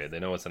destroyed,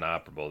 they know it's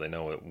inoperable, they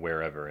know it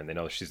wherever, and they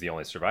know she's the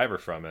only survivor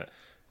from it.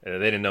 They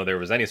didn't know there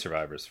was any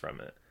survivors from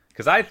it,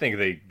 because I think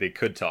they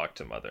could talk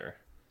to Mother.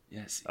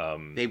 Yes,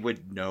 they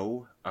would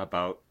know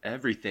about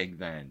everything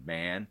then,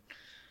 man.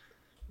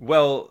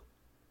 Well,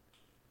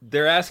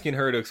 they're asking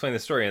her to explain the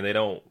story, and they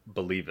don't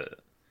believe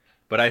it.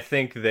 But I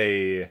think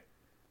I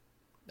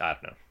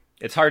don't know.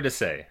 It's hard to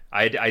say.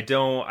 I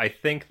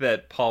think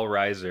that Paul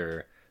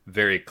Reiser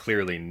very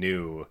clearly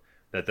knew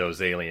that those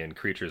alien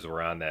creatures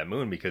were on that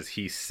moon because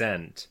he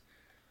sent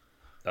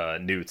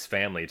Newt's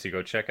family to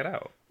go check it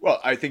out. Well,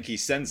 I think he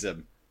sends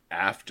them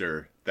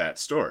after that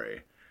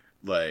story.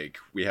 Like,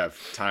 we have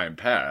time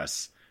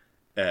pass,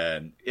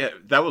 and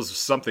that was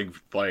something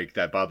like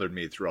that bothered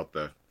me throughout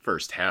the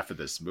first half of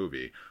this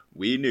movie.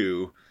 We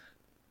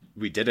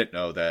didn't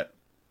know that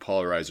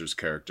Paul Reiser's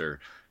character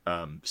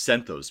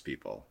sent those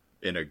people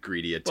in a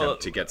greedy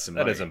attempt to get some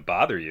money. That doesn't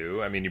bother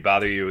you. I mean,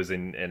 bother you as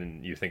in,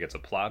 and you think it's a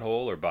plot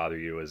hole, or bother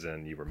you as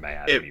in you were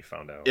mad when you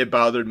found out? It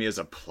bothered me as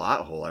a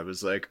plot hole. I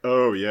was like,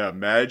 oh yeah,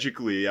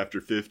 magically after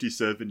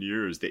 57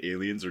 years, the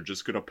aliens are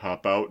just gonna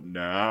pop out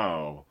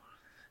now.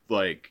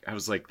 Like, I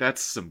was like,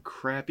 that's some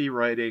crappy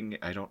writing.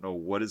 I don't know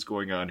what is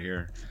going on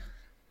here.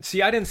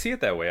 See, I didn't see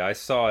it that way. I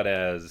saw it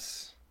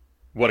as,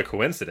 what a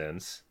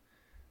coincidence.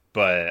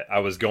 But I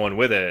was going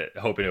with it,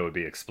 hoping it would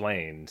be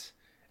explained.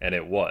 And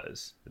it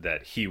was.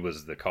 That he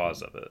was the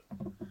cause of it.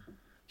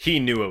 He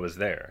knew it was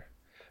there.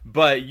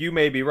 But you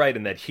may be right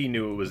in that he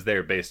knew it was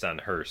there based on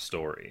her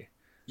story.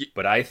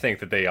 But I think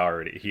that he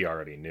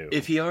already knew.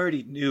 If he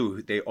already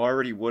knew, they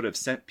already would have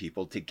sent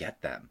people to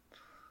get them.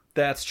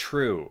 That's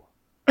true.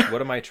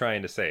 What am I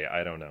trying to say?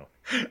 I don't know.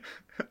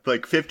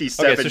 Like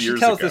 57 years ago. So she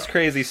tells this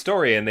crazy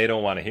story and they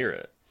don't want to hear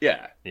it.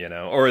 Yeah.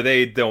 Or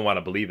they don't want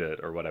to believe it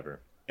or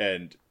whatever.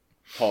 And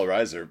Paul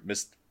Reiser,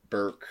 Miss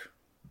Burke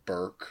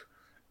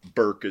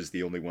Burke is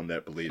the only one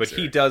that believes her.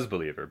 But he does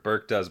believe her.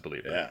 Burke does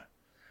believe her. Yeah.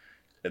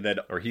 And then...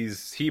 Or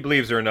he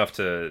believes her enough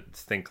to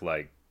think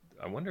like,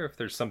 I wonder if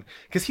there's some...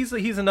 Because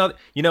he's another...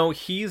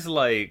 he's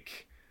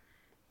like...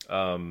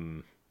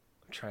 I'm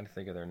trying to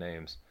think of their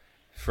names.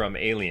 From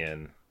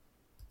Alien...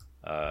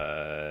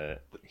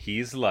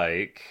 he's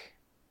like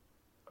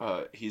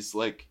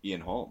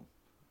Ian Holm.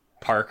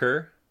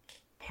 Parker.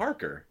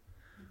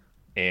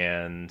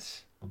 And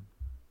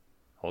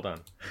hold on.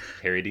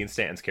 Harry Dean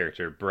Stanton's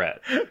character, Brett.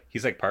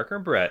 He's like Parker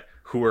and Brett,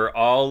 who are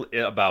all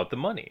about the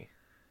money.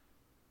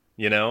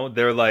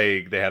 They're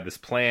like, they have this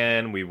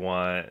plan. We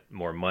want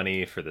more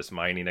money for this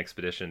mining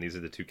expedition. These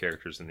are the two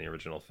characters in the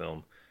original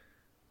film.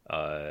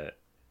 Uh,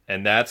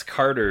 and that's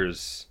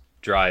Carter's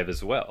drive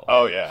as well.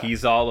 Oh yeah.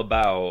 He's all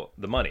about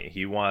the money.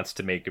 He wants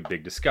to make a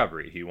big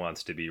discovery. He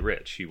wants to be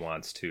rich. He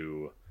wants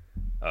to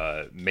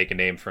make a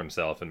name for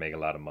himself and make a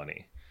lot of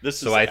money.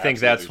 So I think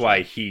that's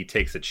why he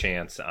takes a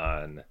chance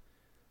on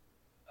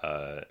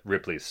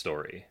Ripley's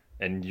story.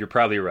 And you're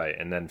probably right.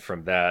 And then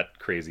from that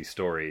crazy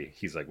story,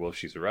 he's like, well, if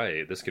she's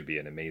right, this could be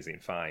an amazing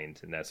find.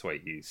 And that's why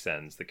he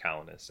sends the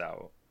colonists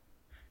out.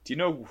 Do you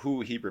know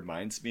who he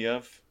reminds me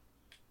of?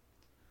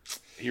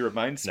 He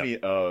reminds me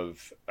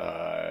of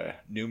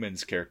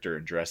Newman's character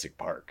in Jurassic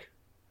Park.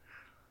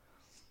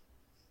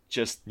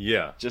 Just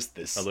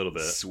this a little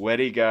bit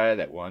sweaty guy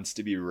that wants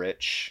to be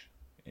rich,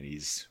 and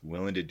he's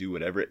willing to do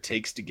whatever it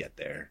takes to get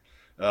there.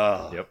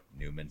 Oh, yep.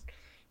 Newman.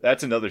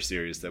 That's another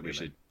series that we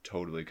should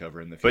totally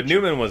cover in the future. But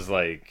Newman was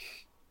like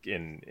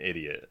an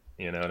idiot,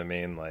 you know what I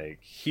mean? Like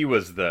he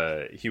was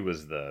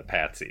the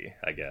patsy,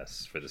 I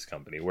guess, for this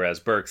company. Whereas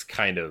Burke's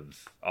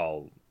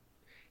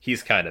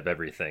he's kind of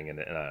everything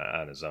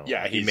on his own.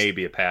 Yeah, he may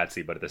be a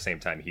patsy, but at the same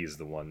time, he's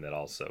the one that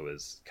also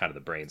is kind of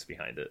the brains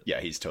behind it.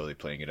 Yeah, he's totally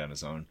playing it on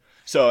his own.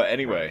 So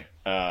anyway,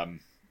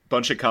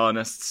 bunch of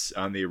colonists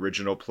on the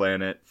original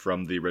planet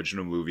from the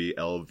original movie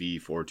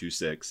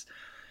LV-426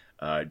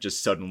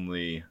 just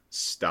suddenly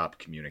stop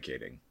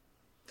communicating.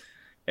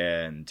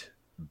 And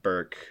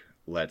Burke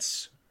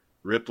lets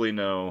Ripley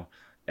know,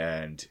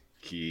 and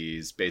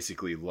he's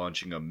basically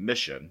launching a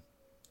mission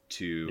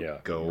to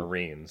go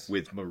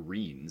with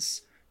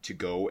Marines to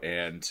go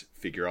and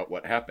figure out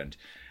what happened.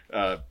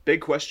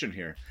 Big question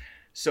here.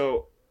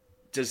 So,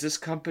 does this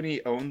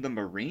company own the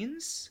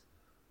Marines?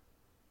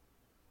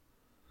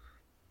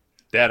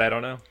 That I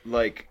don't know.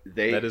 Like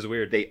that is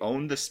weird. They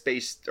own the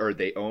space, or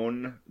they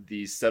own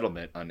the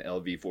settlement on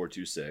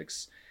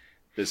LV-426.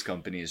 This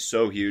company is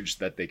so huge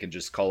that they can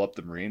just call up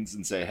the Marines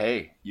and say,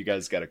 "Hey, you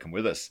guys got to come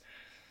with us."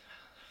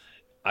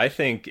 I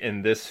think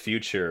in this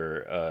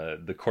future,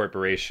 the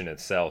corporation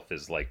itself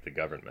is like the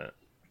government.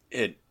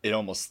 It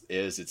almost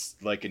is. It's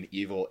like an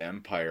evil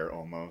empire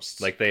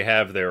almost. Like they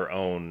have their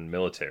own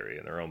military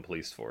and their own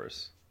police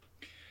force.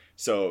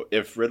 So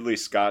if Ridley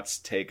Scott's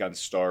take on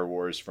Star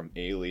Wars from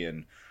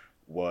Alien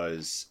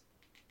was,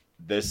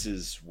 this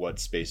is what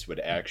space would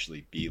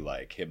actually be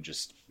like, him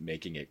just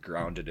making it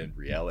grounded in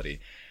reality,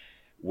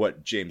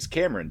 what James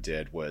Cameron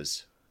did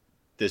was,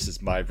 this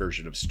is my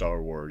version of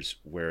Star Wars,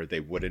 where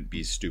they wouldn't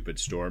be stupid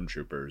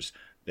stormtroopers,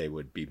 they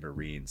would be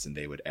Marines, and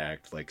they would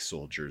act like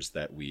soldiers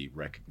that we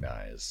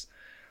recognize.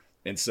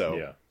 And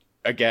so,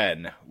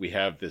 again, we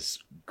have this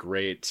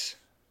great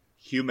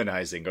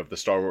humanizing of the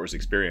Star Wars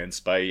experience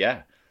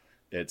by,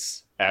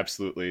 it's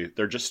absolutely,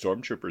 they're just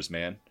stormtroopers,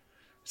 man.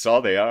 That's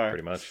all they are.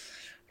 Pretty much.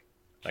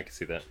 I can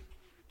see that.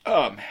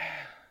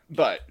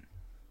 But,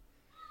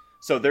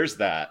 so there's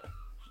that.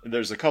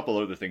 There's a couple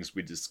other things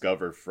we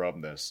discover from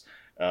this.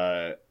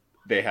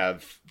 They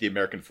have the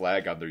American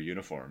flag on their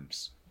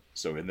uniforms.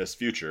 So in this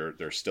future,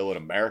 they're still in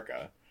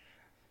America.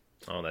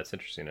 Oh, that's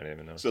interesting. I didn't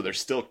even know. So they're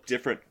still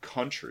different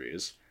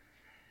countries.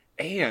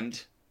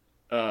 And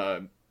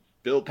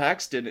Bill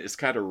Paxton is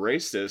kind of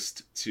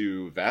racist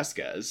to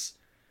Vasquez.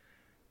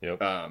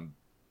 Yep.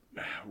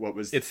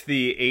 It's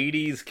the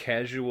 80s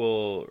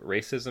casual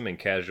racism and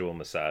casual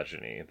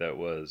misogyny that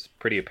was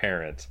pretty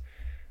apparent,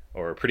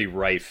 or pretty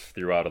rife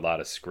throughout a lot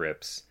of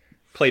scripts.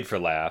 Played for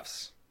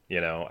laughs,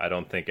 I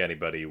don't think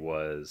anybody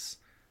was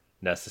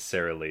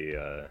necessarily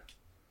I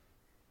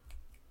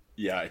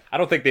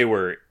don't think they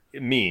were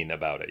mean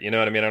about it, you know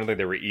what I mean? I don't think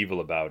they were evil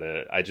about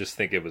it. I just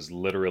think it was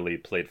literally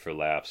played for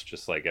laughs,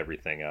 just like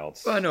everything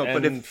else. Well, no,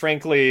 but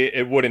frankly,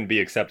 it wouldn't be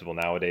acceptable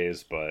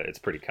nowadays, but it's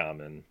pretty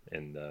common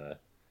in the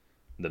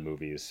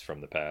movies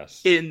from the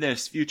past. In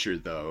this future,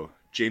 though,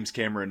 James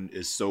Cameron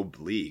is so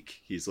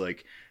bleak. He's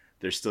like,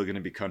 there's still going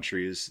to be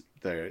countries,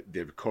 the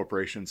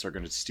corporations are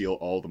going to steal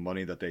all the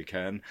money that they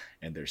can,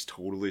 and there's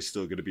totally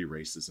still going to be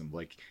racism.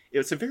 Like,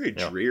 it's a very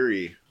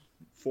dreary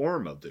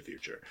form of the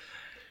future.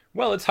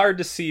 Well, it's hard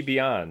to see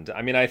beyond.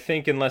 I mean, I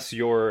think unless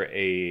you're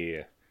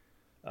a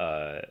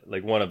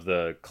like one of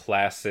the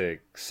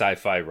classic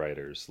sci-fi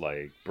writers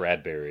like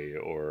Bradbury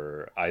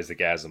or Isaac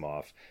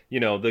Asimov,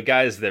 the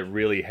guys that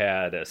really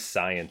had a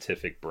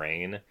scientific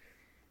brain,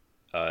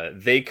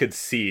 they could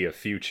see a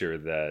future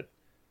that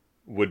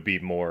would be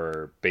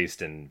more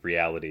based in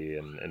reality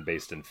and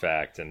based in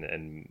fact,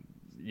 and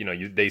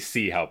they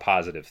see how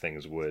positive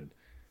things would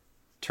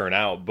turn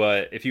out.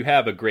 But if you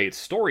have a great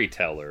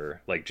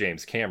storyteller like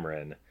James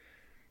Cameron,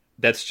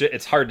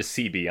 it's hard to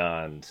see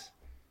beyond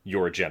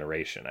your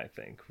generation. I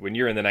think when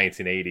you're in the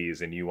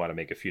 1980s and you want to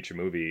make a future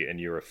movie and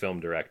you're a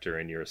film director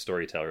and you're a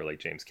storyteller like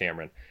James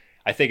Cameron,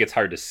 I think it's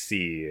hard to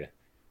see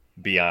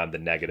beyond the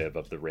negative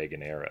of the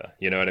Reagan era.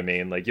 You know what I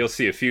mean? Like, you'll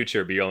see a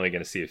future, but you're only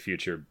going to see a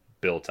future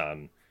built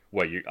on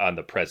on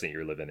the present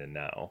you're living in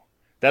now.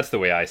 That's the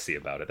way I see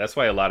about it. That's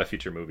why a lot of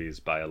future movies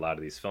by a lot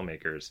of these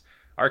filmmakers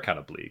are kind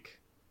of bleak.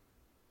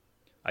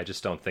 I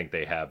just don't think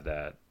they have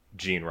that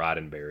Gene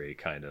Roddenberry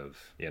kind of,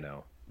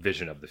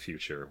 vision of the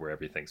future where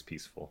everything's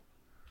peaceful.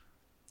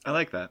 I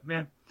like that,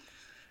 man.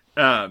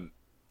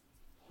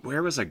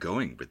 Where was I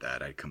going with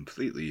that? I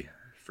completely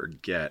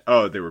forget.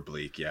 Oh, they were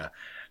bleak, yeah.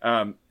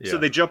 So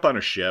they jump on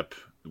a ship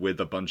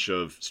with a bunch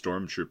of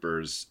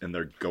stormtroopers, and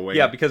they're going...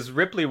 Yeah, because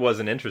Ripley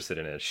wasn't interested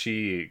in it.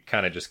 She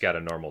kind of just got a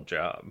normal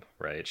job,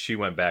 right? She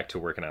went back to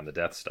working on the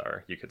Death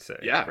Star, you could say,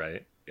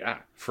 right? Yeah.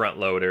 Front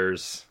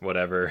loaders,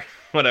 whatever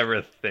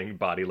thing,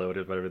 body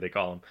loaded, whatever they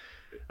call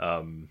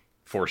them.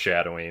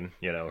 Foreshadowing,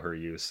 her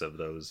use of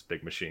those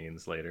big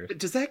machines later.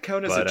 Does that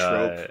count as a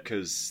trope?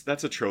 Because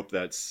that's a trope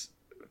that's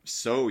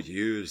so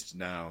used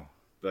now,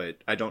 but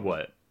I don't...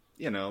 What?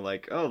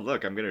 Like, oh,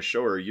 look, I'm going to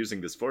show her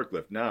using this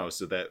forklift now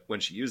so that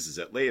when she uses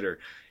it later,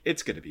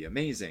 it's going to be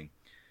amazing.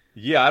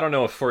 Yeah, I don't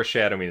know if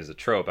foreshadowing is a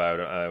trope.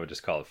 I would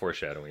just call it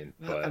foreshadowing.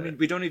 Well, but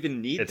we don't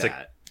even need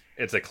that.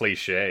 It's a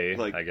cliche,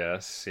 I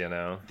guess,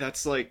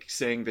 That's like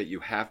saying that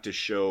you have to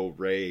show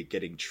Rey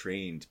getting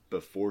trained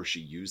before she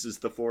uses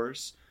the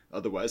Force.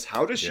 Otherwise,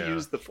 how does she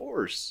use the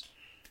Force?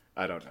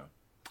 I don't know.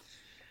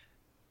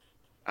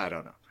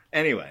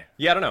 Anyway.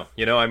 Yeah, I don't know.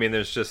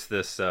 There's just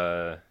this,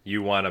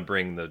 you want to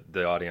bring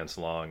the audience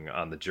along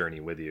on the journey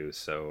with you,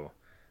 so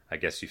I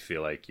guess you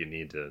feel like you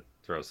need to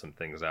throw some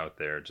things out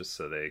there just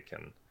so they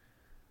can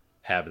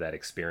have that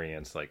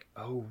experience like,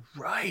 oh,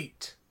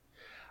 right.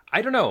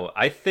 I don't know.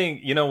 I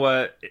think, you know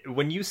what?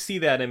 When you see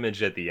that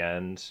image at the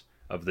end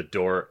of the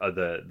door,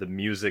 the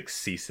music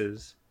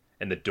ceases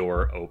and the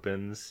door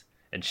opens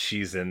and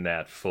she's in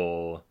that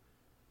full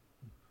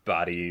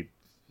body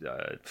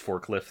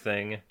forklift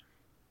thing,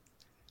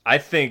 I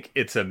think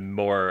it's a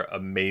more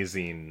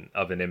amazing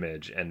of an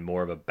image and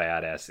more of a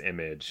badass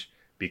image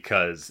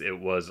because it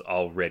was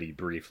already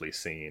briefly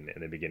seen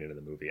in the beginning of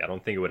the movie. I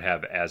don't think it would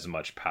have as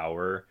much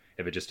power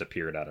if it just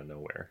appeared out of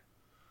nowhere.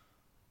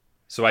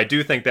 So I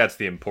do think that's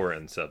the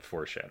importance of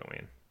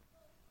foreshadowing.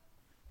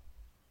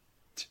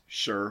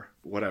 Sure,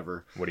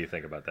 whatever. What do you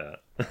think about that?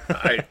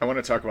 I want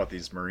to talk about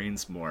these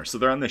Marines more. So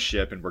they're on the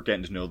ship and we're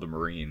getting to know the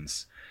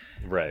Marines.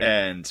 Right.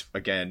 And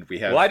again, we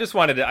have... Well, I just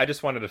wanted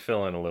to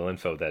fill in a little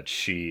info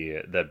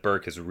that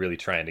Burke is really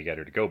trying to get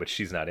her to go, but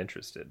she's not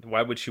interested.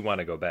 Why would she want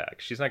to go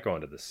back? She's not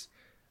going to this.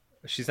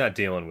 She's not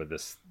dealing with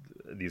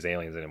these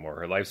aliens anymore.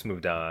 Her life's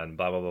moved on,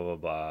 blah, blah, blah, blah,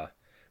 blah.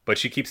 But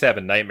she keeps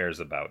having nightmares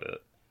about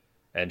it.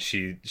 And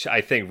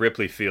I think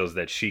Ripley feels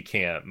that she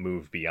can't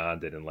move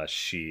beyond it unless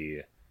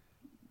she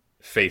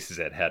faces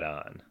it head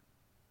on.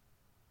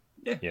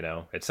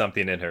 Yeah. It's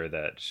something in her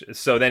that...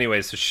 So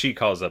she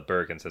calls up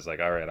Burke and says, like,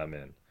 all right, I'm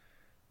in.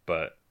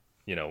 But,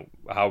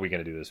 how are we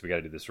going to do this? We got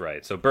to do this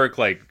right. So Burke,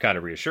 kind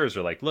of reassures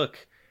her, like,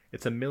 look,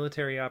 it's a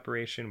military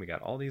operation. We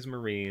got all these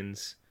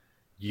Marines.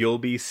 You'll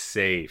be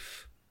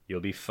safe. You'll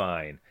be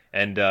fine.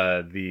 And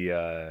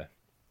the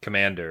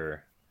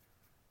commander,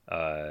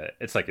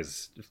 it's like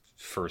his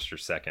first or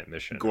second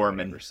mission.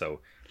 Gorman.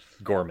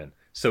 Gorman.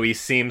 So he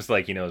seems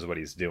like he knows what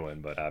he's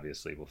doing, but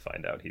obviously we'll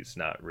find out he's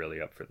not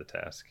really up for the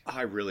task.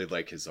 I really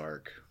like his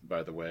arc,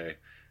 by the way.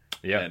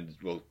 Yeah. And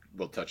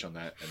we'll touch on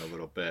that in a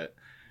little bit.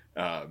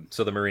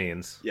 So the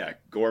Marines. Yeah,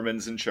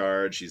 Gorman's in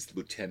charge. He's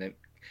lieutenant.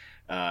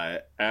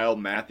 Al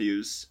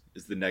Matthews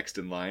is the next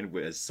in line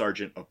with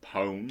Sergeant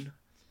Apone.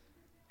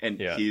 And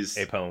he's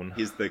Apone.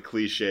 He's the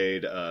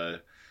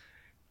cliched,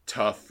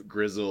 tough,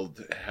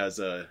 grizzled, has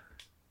a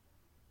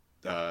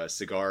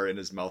cigar in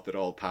his mouth at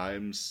all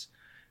times.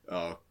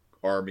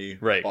 Army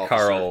right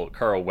officer.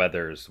 Carl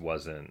Weathers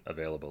wasn't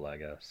available, I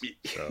guess,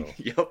 so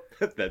yep,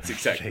 that's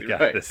exactly they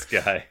got right.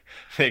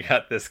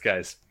 This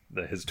guy's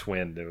his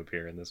twin to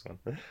appear in this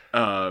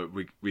one.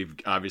 We've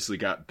obviously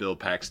got Bill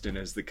Paxton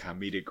as the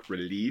comedic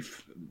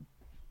relief,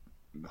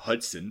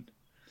 Hudson,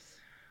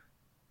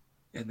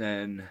 and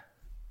then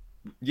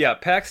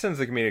Paxton's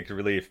the comedic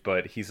relief,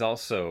 but he's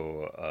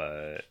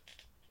also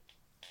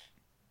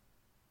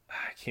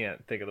I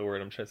can't think of the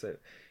word I'm trying to say.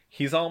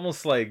 He's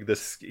almost like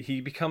this.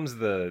 He becomes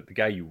the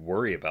guy you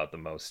worry about the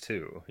most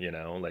too.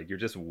 Like you're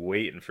just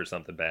waiting for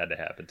something bad to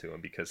happen to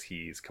him because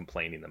he's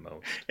complaining the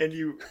most. And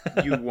you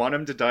want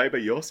him to die,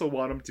 but you also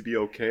want him to be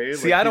okay.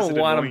 See, I don't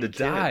want him to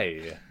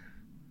die.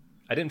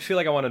 I didn't feel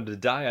like I wanted him to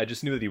die. I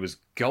just knew that he was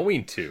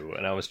going to,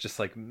 and I was just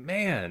like,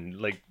 man,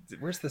 like,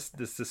 where's this?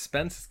 The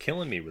suspense is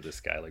killing me with this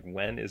guy. Like,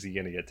 when is he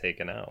gonna get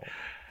taken out?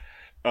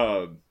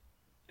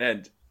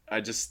 And I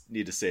just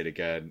need to say it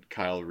again.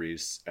 Kyle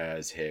Reese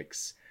as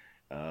Hicks.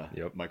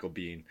 Michael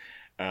Biehn.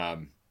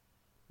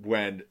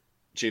 When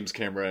James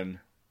Cameron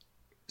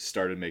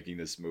started making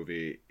this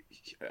movie,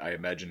 I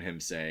imagine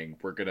him saying,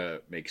 we're going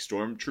to make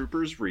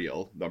stormtroopers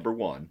real, number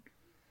one,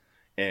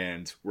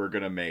 and we're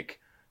going to make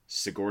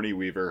Sigourney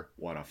Weaver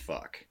want to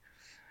fuck.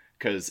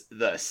 Because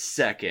the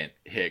second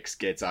Hicks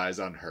gets eyes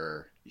on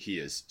her, he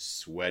is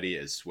sweaty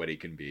as sweaty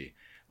can be.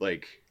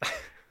 Like,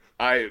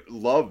 I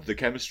love the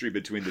chemistry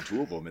between the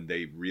two of them, and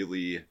they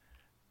really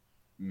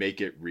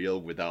make it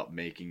real without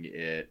making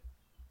it,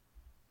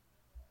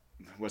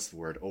 what's the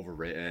word,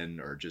 overwritten,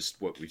 or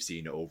just what we've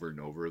seen over and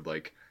over.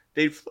 Like,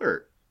 they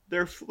flirt.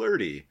 They're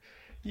flirty.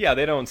 Yeah,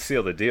 they don't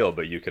seal the deal,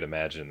 but you could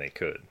imagine they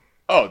could.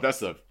 Oh, that's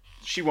the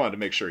she wanted to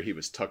make sure he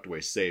was tucked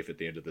away safe at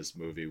the end of this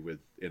movie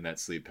in that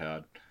sleep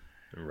pad.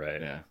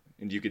 Right. Yeah.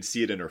 And you could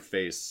see it in her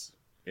face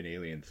in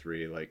Alien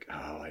 3, like,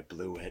 oh, I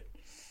blew it.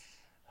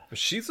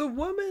 She's a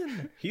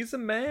woman. He's a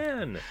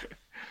man.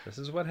 This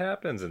is what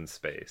happens in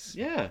space.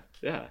 Yeah,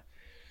 yeah.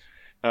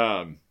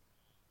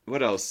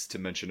 What else to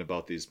mention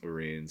about these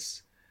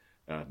Marines?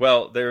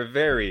 Well, they're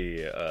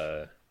very,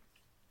 in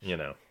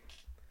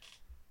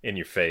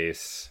your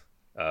face,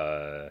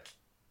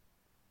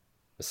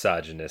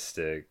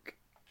 misogynistic,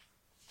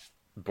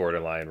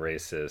 borderline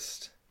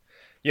racist.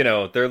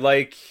 They're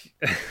like,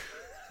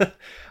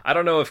 I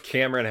don't know if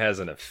Cameron has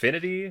an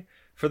affinity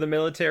for the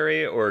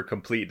military or a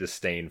complete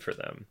disdain for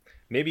them.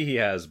 Maybe he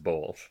has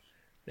both.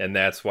 And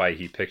that's why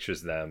he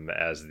pictures them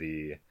as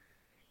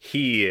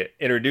he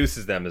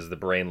introduces them as the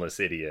brainless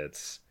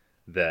idiots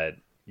that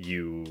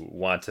you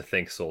want to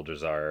think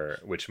soldiers are,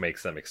 which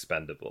makes them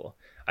expendable.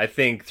 I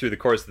think through the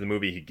course of the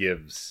movie, he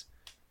gives,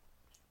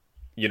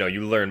 you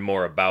learn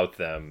more about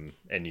them,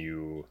 and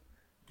you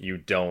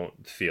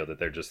don't feel that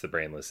they're just the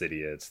brainless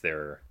idiots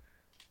they're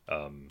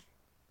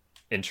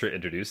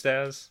introduced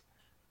as,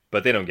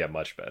 but they don't get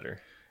much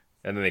better.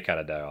 And then they kind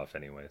of die off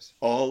anyways.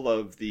 All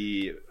of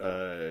the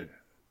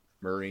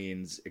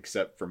Marines,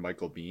 except for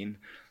Michael Biehn,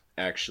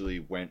 actually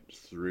went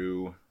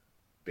through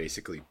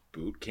basically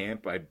boot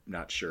camp. I'm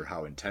not sure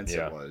how intense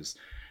it was,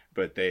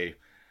 but they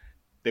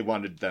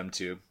wanted them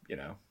to,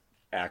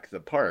 act the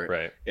part.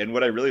 Right. And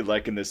what I really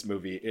like in this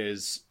movie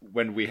is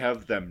when we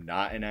have them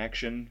not in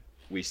action,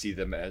 we see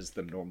them as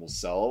them normal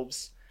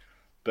selves.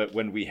 But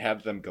when we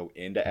have them go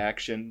into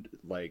action,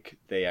 like,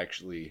 they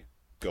actually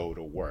go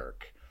to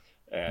work.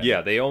 And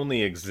yeah, they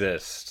only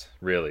exist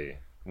really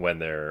when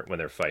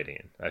they're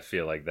fighting. I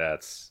feel like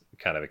that's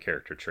kind of a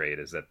character trait,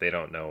 is that they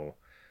don't know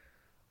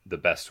the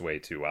best way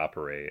to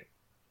operate,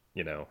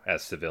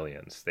 as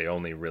civilians. They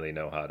only really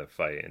know how to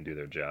fight and do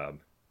their job.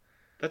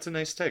 That's a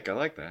nice take. I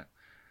like that.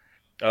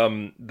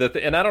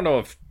 And I don't know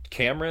if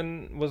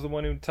Cameron was the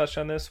one who touched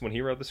on this when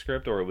he wrote the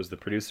script, or it was the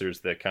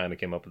producers that kind of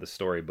came up with the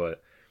story,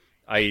 but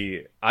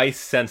I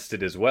sensed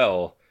it as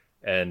well.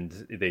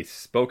 And they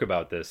spoke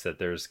about this, that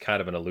there's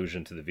kind of an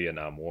allusion to the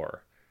Vietnam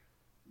War.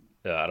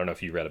 I don't know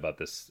if you read about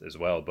this as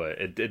well, but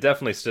it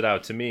definitely stood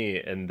out to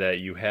me in that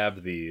you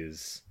have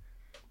these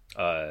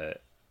badass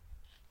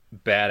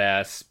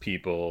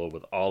people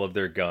with all of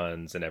their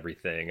guns and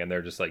everything, and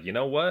they're just like, you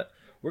know what?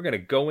 We're going to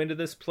go into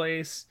this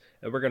place,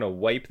 and we're going to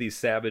wipe these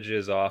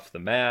savages off the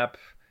map.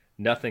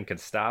 Nothing can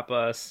stop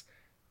us.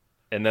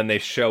 And then they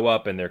show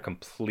up and they're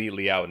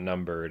completely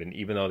outnumbered. And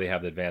even though they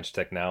have the advanced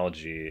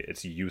technology,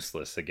 it's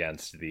useless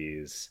against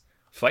these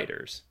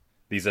fighters.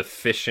 These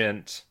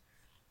efficient,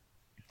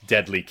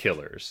 deadly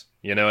killers.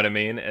 You know what I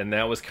mean? And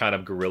that was kind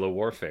of guerrilla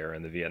warfare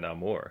in the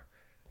Vietnam War.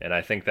 And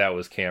I think that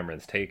was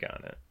Cameron's take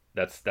on it.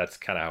 That's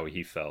kind of how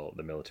he felt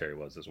the military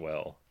was as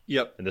well.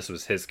 Yep. And this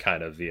was his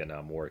kind of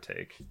Vietnam War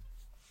take.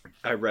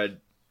 I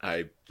read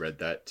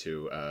that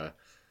too.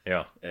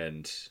 Yeah,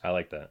 and I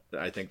like that.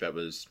 I think that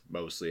was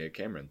mostly a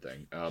Cameron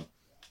thing.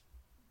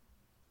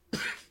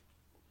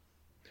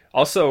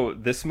 Also,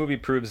 this movie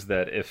proves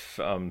that if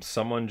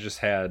someone just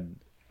had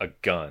a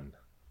gun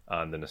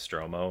on the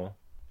Nostromo,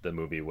 the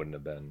movie wouldn't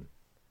have been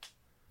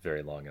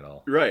very long at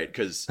all. Right,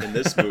 because in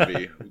this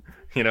movie,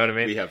 you know what I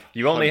mean? We have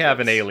you only have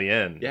an hundreds.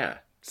 alien. Yeah,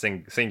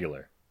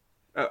 singular.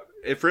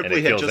 If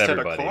Ripley had just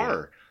everybody. had a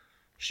car,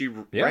 she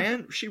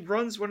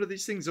runs one of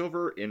these things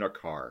over in a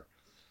car.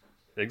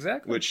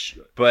 Exactly. Which,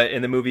 but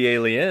in the movie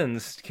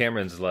Aliens,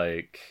 Cameron's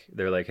like,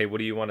 they're like, hey, what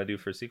do you want to do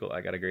for a sequel?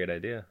 I got a great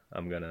idea.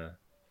 I'm gonna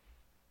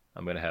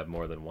have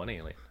more than one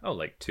alien. Oh,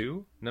 like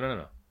two?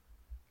 No.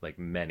 Like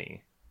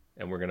many.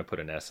 And we're gonna put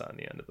an S on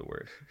the end of the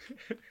word.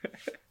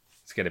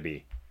 It's gonna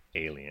be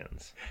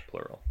aliens,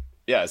 plural.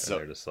 Yeah, and so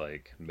they're just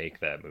like, make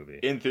that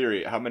movie. In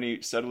theory, how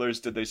many settlers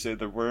did they say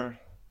there were?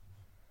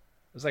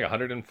 It was like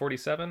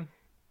 147.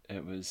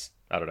 It was,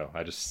 I don't know.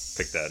 I just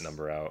picked that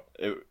number out.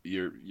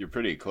 You're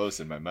pretty close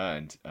in my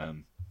mind.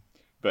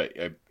 But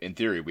in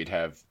theory, we'd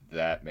have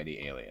that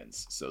many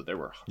aliens. So there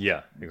were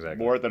exactly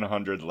more than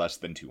 100, less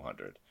than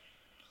 200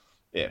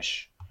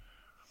 ish.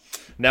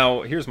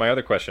 Now, here's my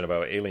other question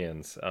about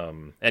aliens,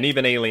 and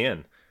even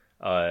Alien.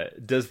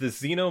 Does the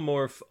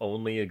xenomorph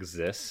only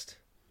exist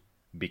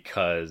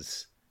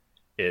because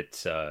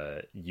it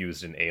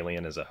used an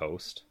alien as a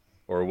host,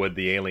 or would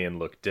the alien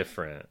look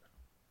different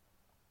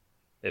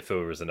if it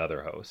was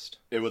another host?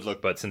 It would look,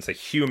 but since a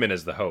human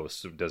is the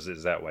host,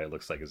 is that why it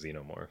looks like a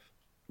xenomorph?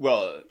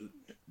 Well,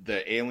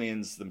 the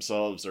aliens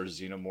themselves are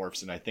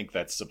xenomorphs, and I think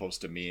that's supposed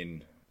to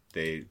mean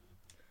they.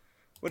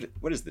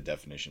 What is the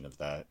definition of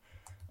that?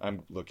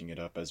 I'm looking it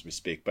up as we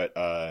speak, but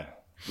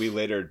we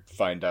later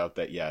find out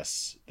that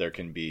yes, there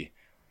can be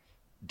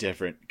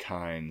different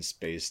kinds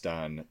based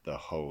on the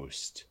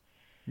host.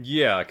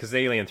 Yeah, because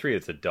Alien 3,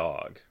 it's a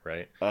dog,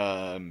 right?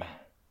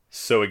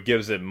 So it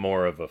gives it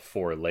more of a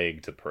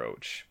four-legged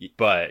approach.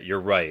 But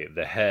you're right,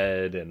 the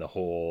head and the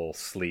whole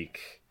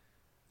sleek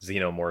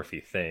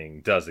xenomorphy thing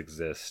does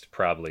exist,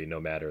 probably no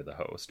matter the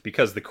host.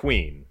 Because the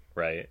queen,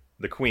 right?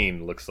 The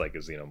queen looks like a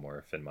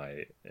xenomorph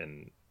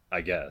in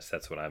I guess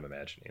that's what I'm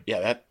imagining.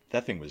 Yeah,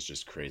 that thing was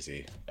just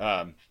crazy.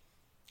 And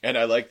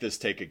I like this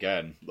take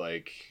again.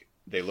 Like,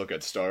 they look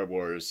at Star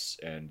Wars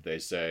and they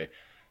say,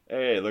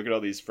 hey, look at all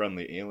these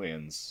friendly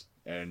aliens.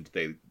 And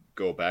they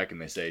go back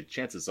and they say,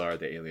 chances are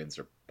the aliens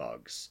are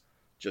bugs.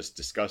 Just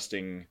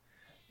disgusting,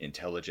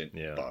 intelligent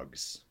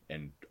bugs.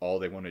 And all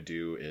they want to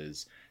do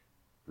is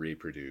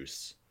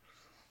reproduce.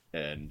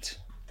 And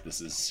this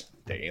is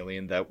the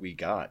alien that we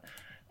got.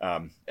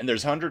 And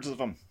there's hundreds of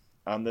them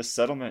on this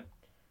settlement.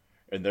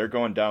 And they're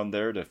going down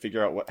there to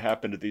figure out what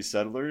happened to these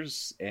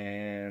settlers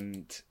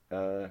and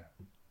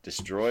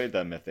destroy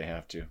them if they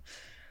have to.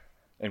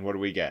 And what do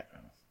we get?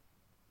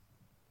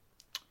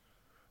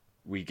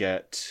 We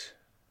get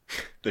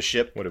the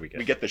ship. What do we get?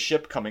 We get the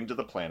ship coming to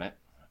the planet,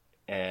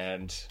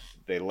 and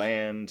they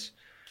land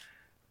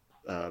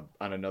on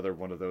another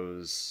one of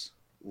those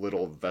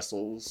little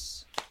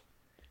vessels,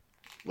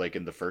 like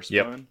in the first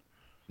one.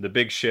 The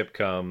big ship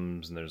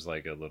comes, and there's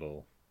like a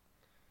little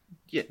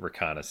yeah.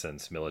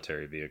 reconnaissance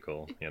military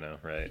vehicle, you know,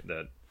 right?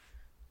 That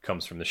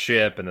comes from the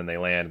ship, and then they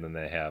land, and then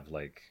they have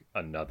like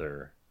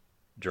another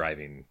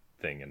driving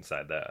thing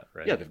inside that,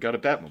 right? Yeah, they've got a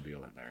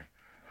Batmobile in there.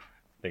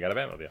 They got a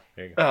Batmobile.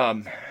 There you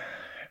go.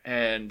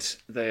 And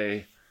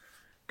they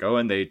go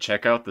and they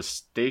check out the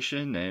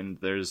station, and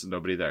there's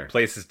nobody there.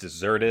 Place is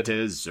deserted.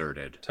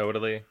 Deserted.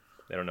 Totally.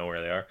 They don't know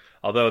where they are.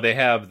 Although they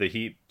have the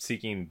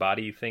heat-seeking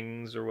body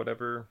things or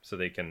whatever, so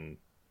they can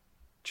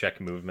check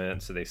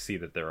movement, so they see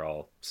that they're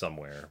all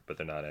somewhere, but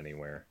they're not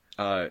anywhere.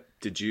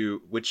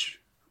 Which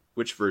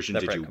version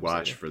did you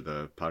watch for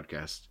the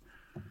podcast?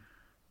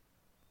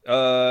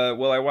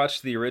 Well, I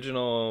watched the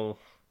original,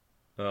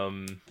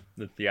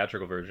 the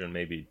theatrical version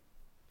maybe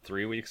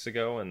 3 weeks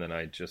ago, and then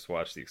I just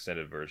watched the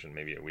extended version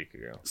maybe a week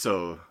ago.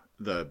 So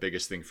the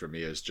biggest thing for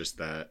me is just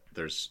that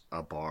there's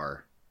a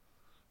bar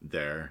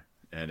there,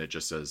 and it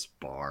just says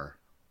bar.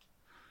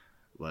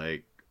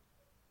 Like,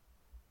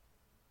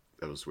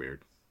 that was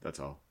weird. That's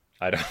all.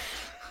 I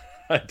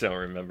don't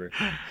remember.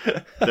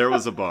 There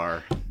was a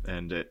bar,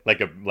 and it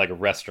like a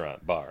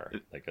restaurant bar,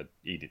 like a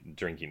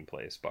drinking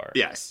place bar.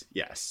 Yes.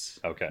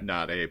 Okay.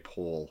 Not a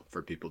pole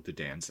for people to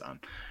dance on.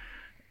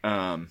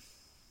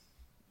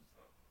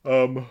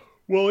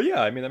 Well,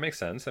 yeah. I mean, that makes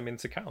sense. I mean,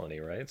 it's a colony,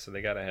 right? So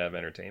they got to have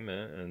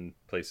entertainment and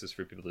places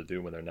for people to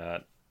do when they're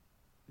not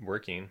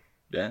working.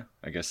 Yeah,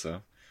 I guess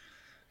so.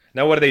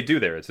 Now, what do they do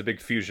there? It's a big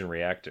fusion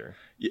reactor.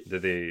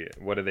 Yeah.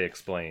 What do they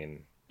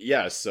explain?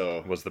 Yeah,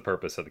 so was the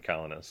purpose of the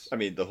colonists? I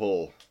mean,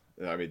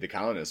 the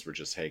colonists were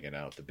just hanging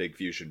out. The big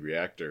fusion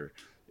reactor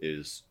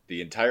is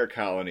the entire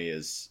colony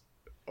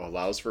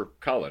allows for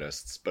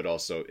colonists, but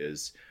also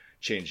is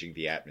changing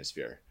the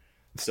atmosphere.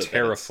 It's so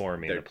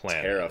terraforming the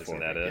planet. Terraforming, isn't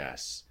that it?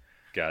 Yes.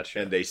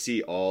 Gotcha. And they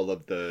see all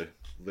of the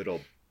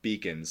little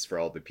beacons for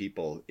all the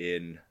people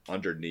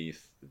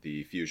underneath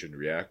the fusion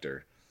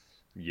reactor.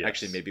 Yes.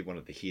 Actually, maybe one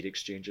of the heat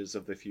exchanges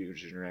of the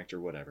fusion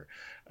reactor, whatever.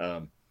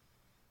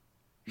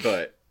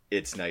 But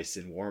it's nice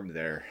and warm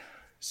there.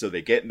 So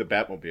they get in the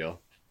Batmobile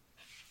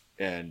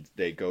and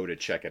they go to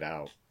check it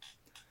out.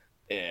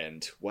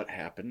 And what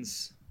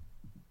happens?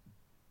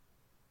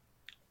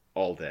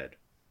 All dead.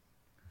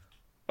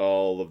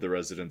 All of the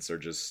residents are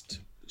just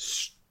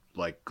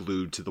like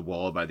glued to the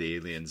wall by the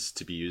aliens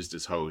to be used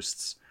as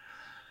hosts.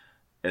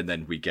 And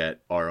then we get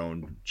our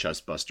own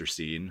chestbuster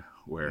scene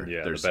where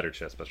there's a better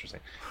chestbuster scene.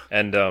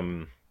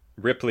 And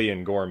Ripley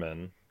and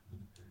Gorman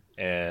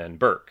and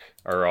Burke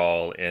are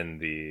all in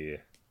the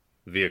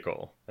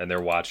vehicle, and they're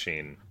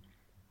watching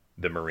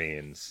the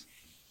Marines'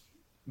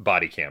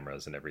 body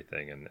cameras and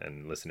everything,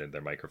 and listening to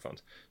their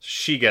microphones.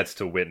 She gets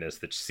to witness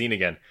the scene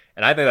again,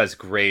 and I think that's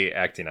great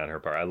acting on her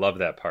part. I love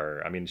that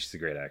part. I mean, she's a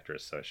great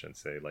actress, so I shouldn't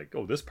say like,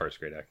 oh, this part's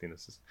great acting.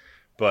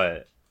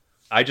 But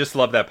I just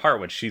love that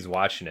part when she's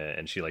watching it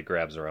and she like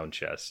grabs her own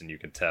chest, and you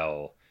can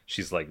tell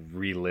she's like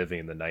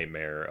reliving the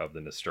nightmare of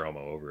the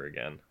Nostromo over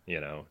again. You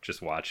know,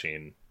 just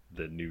watching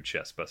the new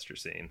chestbuster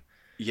scene.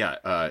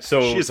 Yeah.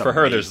 So for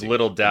her, there's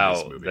little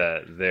doubt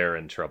that they're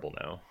in trouble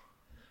now.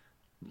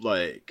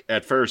 Like,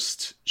 at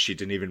first, she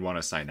didn't even want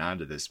to sign on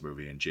to this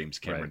movie, and James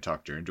Cameron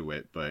talked her into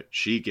it, but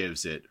she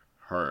gives it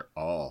her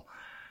all.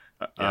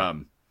 Yeah.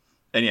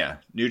 And yeah,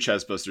 new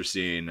chestbuster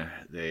scene.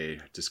 They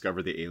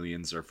discover the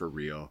aliens are for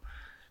real.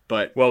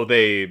 But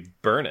they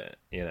burn it,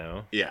 you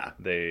know? Yeah.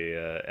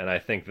 They and I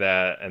think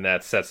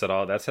that sets it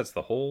all. That sets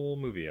the whole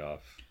movie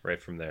off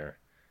right from there.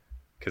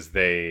 Because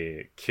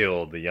they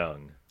killed the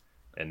young.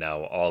 And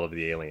now all of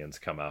the aliens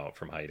come out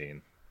from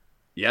hiding.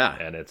 Yeah.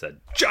 And it's a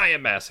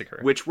giant massacre.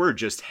 Which were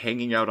just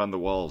hanging out on the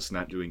walls,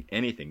 not doing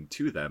anything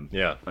to them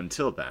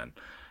until then.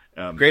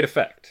 Great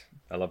effect.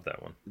 I love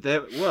that one.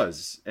 That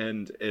was.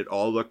 And it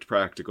all looked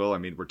practical. I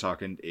mean, we're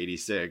talking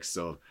 86,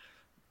 so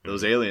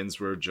those aliens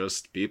were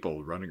just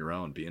people running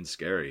around being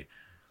scary.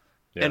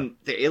 Yeah. And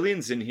the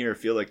aliens in here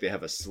feel like they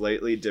have a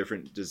slightly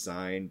different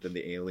design than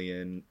the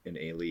alien in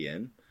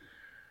Alien.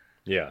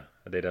 Yeah,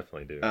 they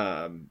definitely do.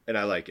 And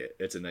I like it.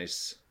 It's a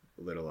nice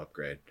little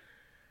upgrade.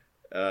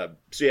 So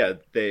yeah,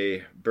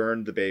 they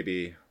burn the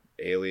baby.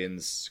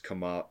 Aliens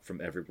come up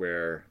from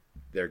everywhere.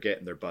 They're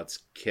getting their butts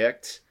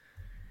kicked.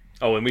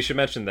 Oh, and we should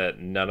mention that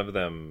none of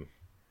them,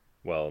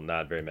 well,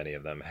 not very many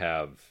of them,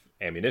 have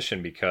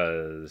ammunition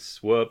because,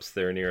 whoops,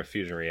 they're near a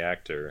fusion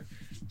reactor,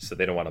 so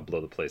they don't want to blow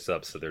the place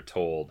up. So they're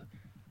told,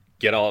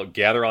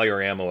 gather all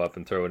your ammo up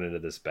and throw it into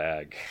this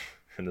bag,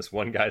 and this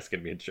one guy's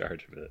gonna be in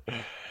charge of it.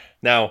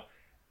 Now,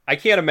 I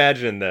can't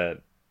imagine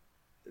that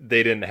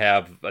they didn't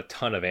have a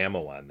ton of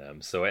ammo on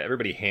them, so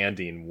everybody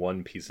handing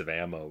one piece of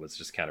ammo was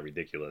just kind of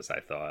ridiculous. I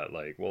thought,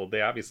 like, well,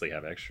 they obviously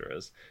have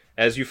extras,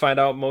 as you find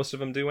out most of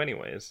them do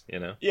anyways, you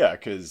know. Yeah,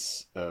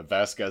 because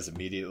Vasquez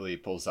immediately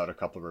pulls out a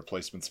couple of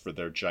replacements for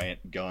their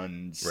giant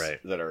guns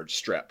that are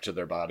strapped to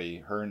their body.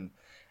 Her and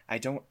I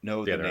don't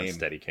know the name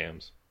steady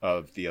cams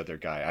of the other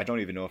guy. I don't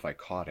even know if I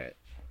caught it.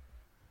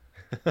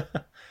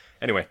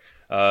 Anyway,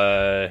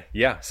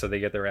 so they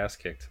get their ass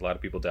kicked. A lot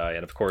of people die,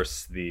 and of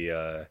course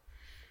the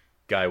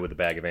guy with the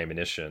bag of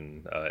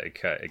ammunition,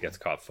 it gets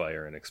caught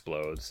fire and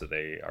explodes, so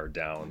they are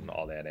down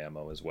all that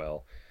ammo as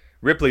well.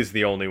 Ripley's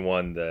the only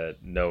one that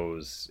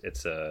knows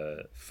it's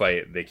a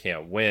fight they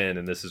can't win,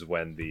 and this is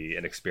when the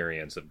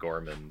inexperience of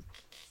Gorman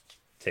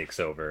takes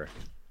over.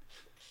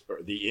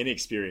 Or the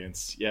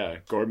inexperience, yeah.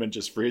 Gorman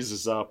just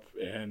freezes up,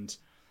 and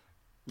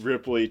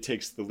Ripley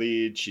takes the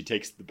lead. She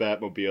takes the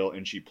Batmobile,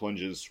 and she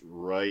plunges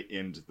right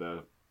into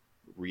the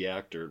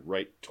reactor,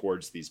 right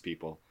towards these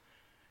people.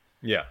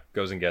 Yeah,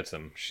 goes and gets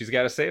them. She's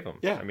got to save them.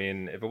 Yeah. I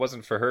mean, if it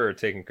wasn't for her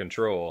taking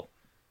control,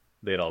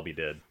 they'd all be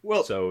dead.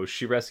 Well, so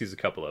she rescues a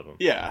couple of them.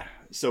 Yeah.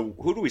 So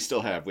who do we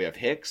still have? We have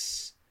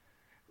Hicks.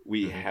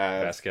 We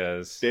have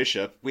Vasquez.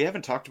 Bishop. We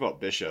haven't talked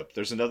about Bishop.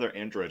 There's another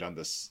android on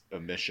this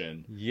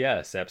mission.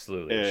 Yes,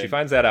 absolutely. She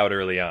finds that out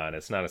early on.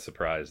 It's not a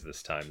surprise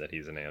this time that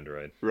he's an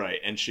android. Right,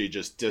 and she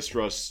just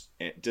distrusts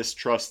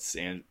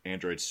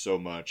androids so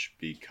much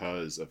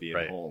because of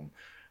Ian Holm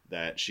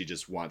that she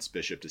just wants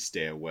Bishop to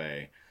stay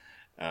away.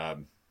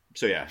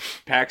 So yeah,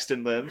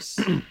 Paxton lives.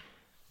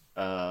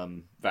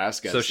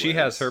 Vasquez. So she lives.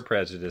 has her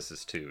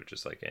prejudices too,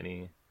 just like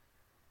any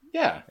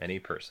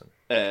person.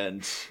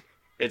 And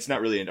it's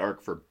not really an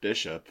arc for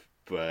Bishop,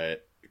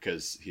 but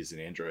because he's an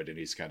android and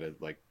he's kind of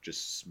like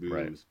just smooth.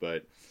 Right.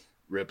 But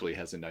Ripley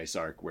has a nice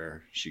arc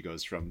where she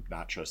goes from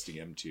not trusting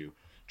him to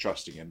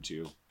trusting him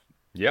to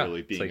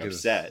really being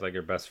upset. It's like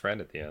your best friend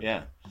at the end.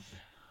 Yeah.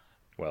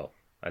 Well,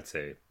 I'd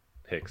say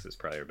Hicks is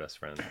probably your best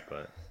friend,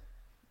 but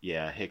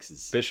yeah, Hicks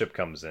is... Bishop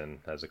comes in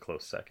as a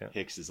close second.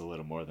 Hicks is a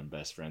little more than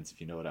best friends, if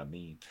you know what I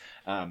mean.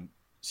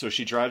 So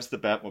she drives the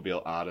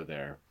Batmobile out of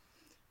there,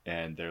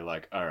 and they're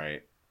like, all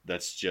right,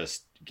 let's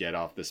just get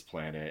off this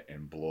planet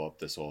and blow up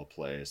this whole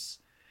place.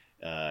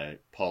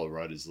 Paul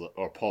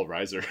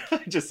Reiser.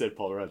 I just said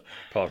Paul Rudd.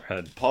 Paul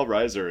Rudd. Paul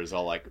Reiser is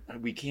all like,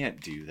 we can't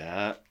do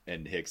that.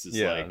 And Hicks is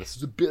like... this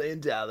is $1 billion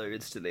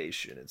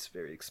installation. It's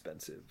very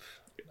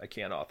expensive. I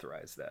can't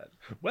authorize that.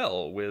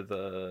 Well, with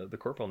the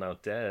corporal now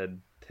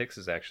dead, Hicks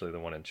is actually the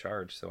one in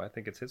charge, so I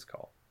think it's his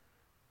call.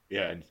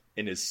 Yeah, and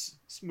in his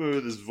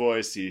smoothest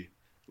voice, he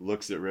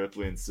looks at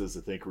Ripley and says,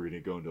 I think we're going to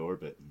go into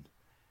orbit and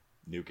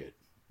nuke it.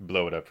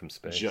 Blow it up from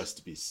space. Just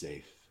to be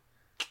safe.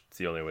 It's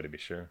the only way to be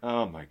sure.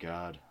 Oh, my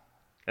God.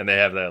 And they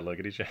have that look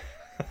at each other.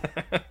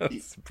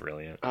 It's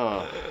brilliant.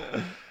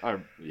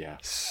 Yeah.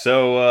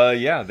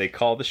 So, they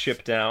call the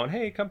ship down.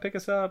 Hey, come pick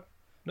us up.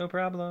 No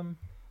problem.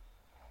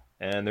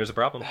 And there's a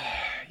problem.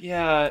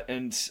 Yeah,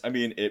 and I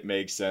mean, it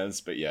makes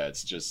sense, but yeah,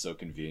 it's just so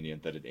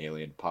convenient that an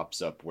alien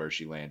pops up where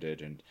she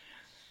landed and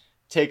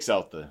takes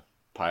out the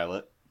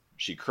pilot.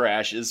 She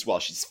crashes while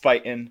she's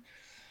fighting.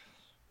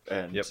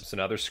 And yep, so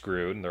now they're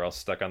screwed, and they're all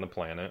stuck on the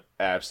planet.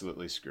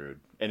 Absolutely screwed.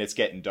 And it's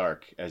getting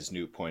dark, as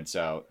Newt points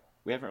out.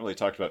 We haven't really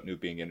talked about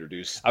Newt being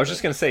introduced. I was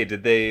just going to say,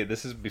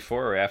 this is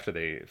before or after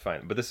they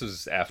find... But this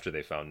was after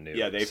they found Newt.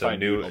 Yeah, they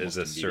find Newt is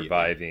a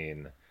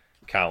surviving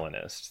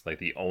colonist, like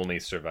the only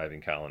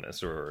surviving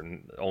colonist, or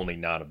only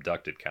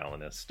non-abducted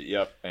colonist.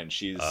 Yep, and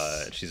she's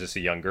just a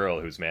young girl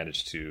who's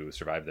managed to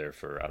survive there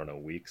for, I don't know,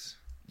 weeks?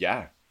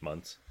 Yeah.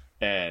 Months.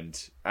 And,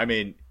 I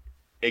mean,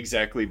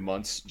 exactly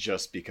months,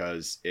 just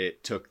because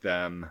it took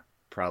them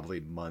probably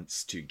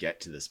months to get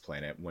to this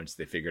planet once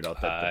they figured out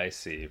that... I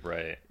see,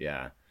 right.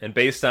 Yeah. And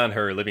based on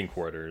her living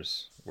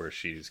quarters, where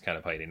she's kind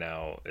of hiding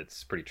out,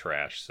 it's pretty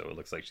trash, so it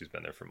looks like she's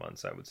been there for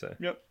months, I would say.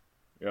 Yep.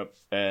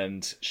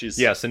 And she's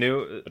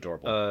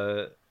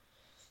adorable.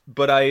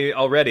 But I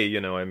already,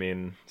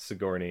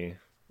 Sigourney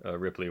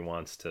Ripley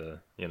wants to,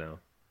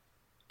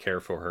 care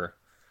for her.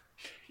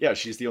 Yeah,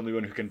 she's the only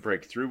one who can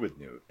break through with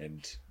Newt.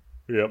 And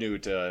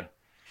Newt...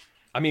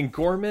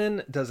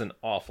 Gorman does an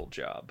awful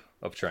job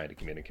of trying to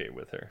communicate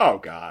with her. Oh,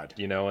 God.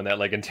 In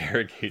that,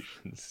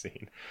 interrogation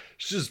scene.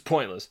 She's just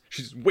pointless.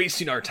 She's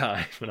wasting our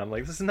time. And I'm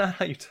like, this is not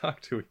how you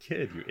talk to a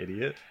kid, you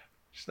idiot.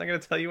 She's not going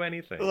to tell you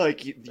anything.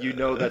 Like,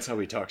 that's how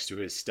he talks to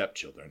his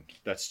stepchildren.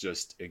 That's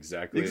just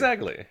exactly...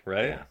 Exactly,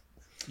 right? Yeah.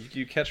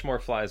 You catch more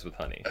flies with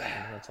honey.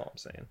 That's all I'm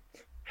saying.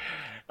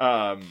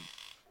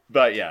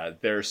 But yeah,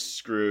 they're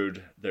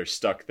screwed. They're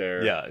stuck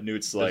there. Yeah,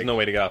 Newt's there's no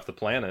way to get off the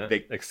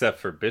planet except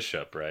for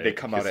Bishop, right? They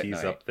come out at night.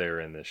 He's night. Up there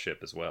in the ship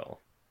as well.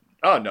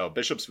 Oh, no,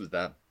 Bishop's with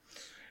them.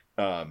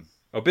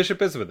 Oh,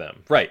 Bishop is with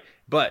them, right?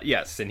 But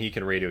yes, and he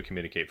can radio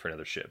communicate for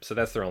another ship. So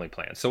that's their only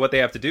plan. So what they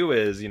have to do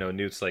is,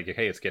 Newt's like,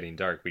 hey, it's getting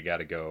dark. We got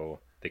to go.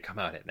 They come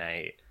out at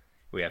night.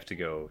 We have to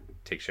go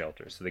take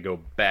shelter. So they go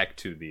back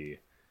to the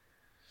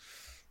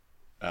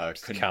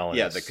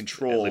colonists, the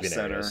control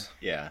center. Areas.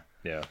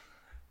 Yeah.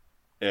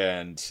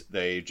 And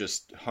they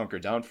just hunker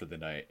down for the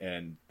night.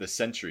 And the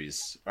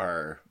sentries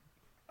are...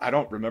 I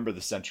don't remember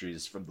the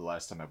sentries from the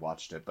last time I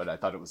watched it, but I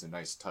thought it was a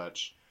nice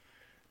touch.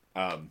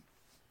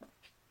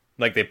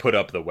 Like they put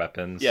up the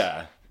weapons.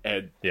 Yeah.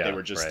 And they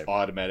were just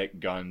automatic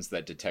guns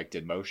that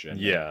detected motion.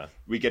 Yeah. And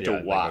we get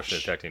to watch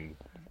detecting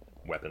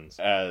weapons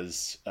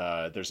as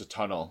there's a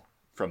tunnel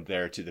from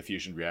there to the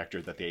fusion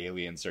reactor that the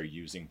aliens are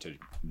using to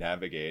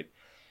navigate.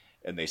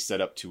 And they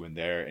set up two in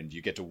there, and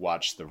you get to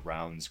watch the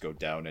rounds go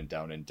down and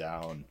down and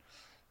down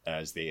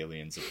as the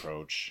aliens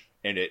approach.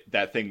 And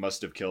that thing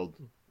must have killed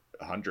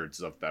hundreds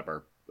of them,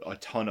 or a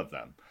ton of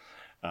them.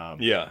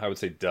 I would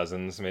say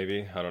dozens,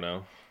 maybe. I don't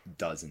know.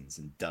 Dozens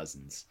and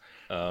dozens.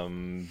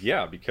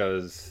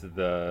 Because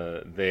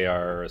they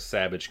are a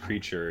savage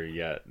creature,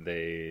 yet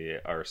they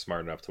are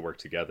smart enough to work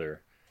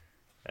together.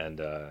 And,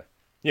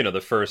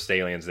 the first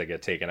aliens that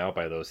get taken out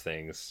by those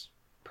things,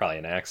 probably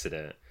an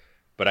accident.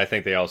 But I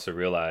think they also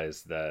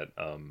realize that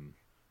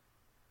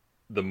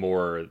the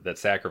more that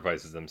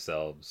sacrifices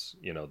themselves,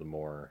 the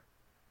more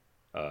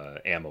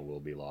ammo will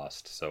be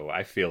lost. So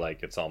I feel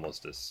like it's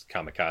almost a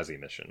kamikaze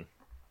mission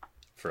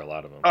for a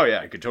lot of them. Oh yeah,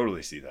 I could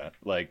totally see that.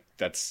 Like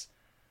that's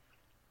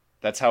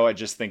how I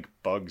just think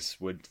bugs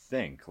would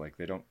think. Like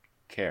they don't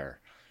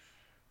care.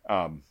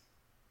 But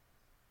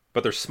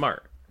they're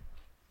smart.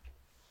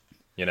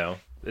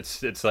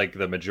 It's like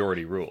the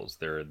majority rules.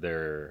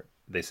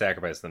 They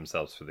sacrifice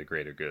themselves for the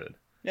greater good.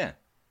 Yeah.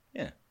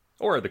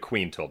 Or the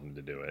queen told them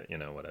to do it,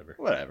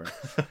 whatever.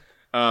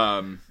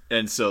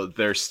 And so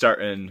they're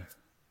starting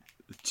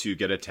to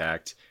get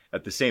attacked.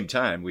 At the same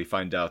time, we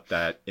find out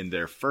that in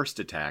their first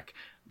attack,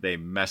 they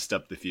messed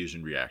up the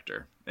fusion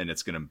reactor. And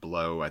it's going to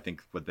blow, I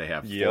think, they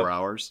have 4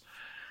 hours?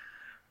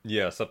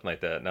 Yeah, something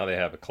like that. Now they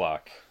have a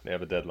clock. They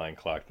have a deadline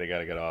clock. They got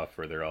to get off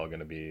or they're all going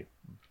to be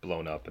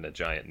blown up in a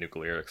giant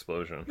nuclear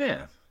explosion.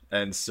 Yeah.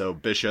 And so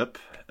Bishop,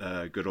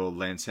 good old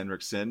Lance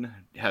Henriksen,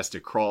 has to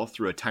crawl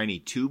through a tiny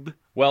tube.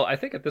 Well, I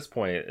think at this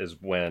point is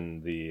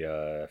when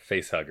the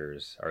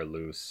facehuggers are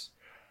loose.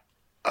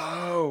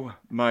 Oh,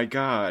 my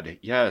God.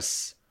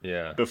 Yes.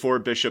 Yeah. Before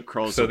Bishop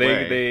crawls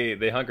away. So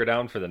they hunker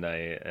down for the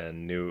night,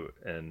 and Newt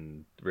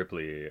and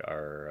Ripley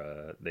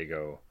they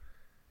go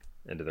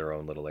into their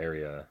own little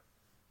area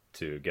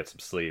to get some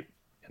sleep,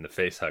 and the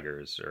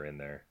facehuggers are in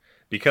there.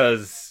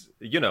 Because,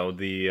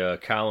 the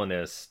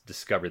colonists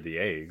discovered the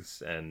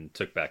eggs and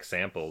took back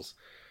samples.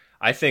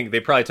 I think they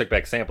probably took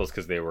back samples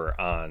because they were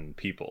on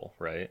people,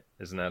 right?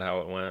 Isn't that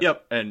how it went?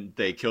 Yep, and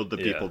they killed the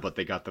people, but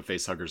they got the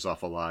facehuggers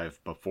off alive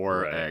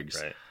before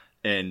eggs. Right.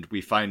 And we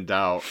find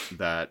out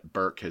that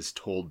Burke has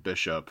told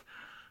Bishop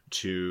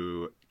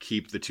to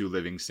keep the 2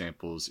 living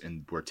samples,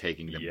 and we're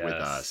taking them with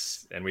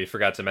us. And we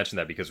forgot to mention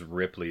that because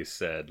Ripley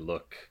said,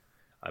 look,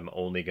 I'm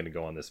only going to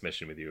go on this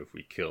mission with you if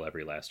we kill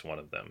every last one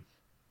of them.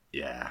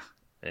 Yeah.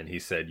 And he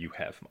said, you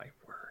have my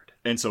word.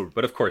 And so,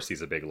 but of course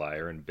he's a big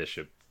liar, and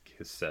Bishop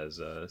says,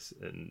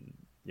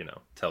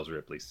 tells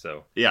Ripley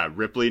so. Yeah,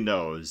 Ripley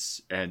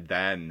knows, and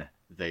then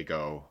they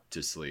go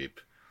to sleep.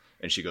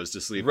 And she goes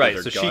to sleep right,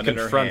 with her so gun in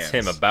her hands. She confronts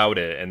him about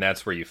it, and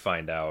that's where you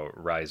find out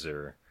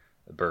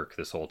Burke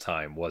this whole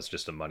time was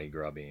just a money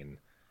grubbing,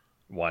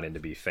 wanting to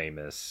be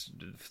famous.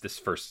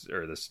 This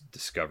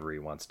discovery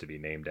wants to be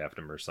named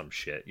after him or some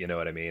shit. You know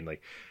what I mean?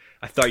 Like,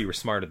 I thought you were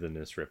smarter than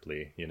this,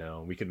 Ripley.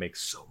 We could make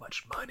so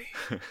much money.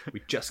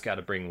 We just got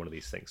to bring one of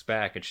these things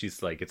back. And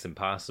she's like, it's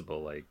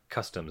impossible. Like,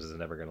 customs is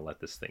never going to let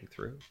this thing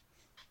through.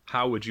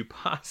 How would you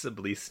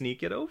possibly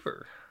sneak it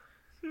over?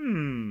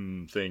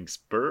 Thanks,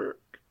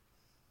 Burke.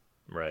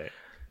 Right.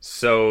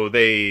 So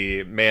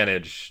they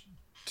manage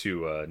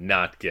to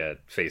not get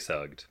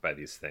face-hugged by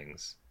these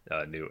things,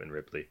 Newt and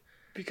Ripley.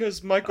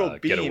 Because Michael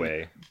Biehn get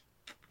away.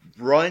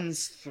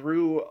 Runs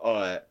through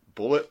a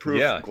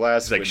bulletproof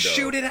glass window. He's like,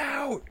 shoot it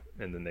out!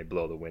 And then they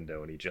blow the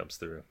window and he jumps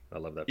through. I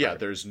love that part. Yeah,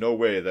 there's no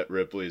way that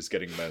Ripley is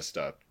getting messed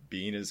up.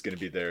 Biehn is going to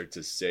be there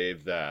to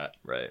save that.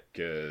 Right.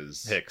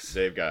 Because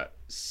they've got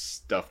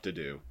stuff to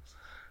do.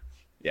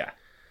 Yeah.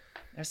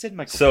 I said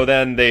Michael. So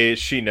then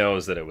she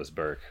knows that it was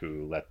Burke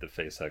who let the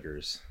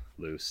facehuggers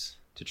loose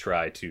to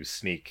try to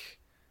sneak.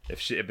 If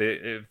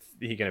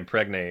he can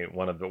impregnate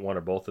one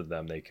or both of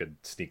them, they could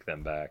sneak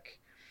them back.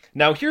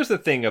 Now, here's the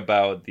thing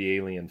about the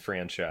Alien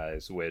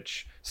franchise,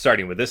 which,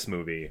 starting with this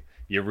movie,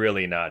 you're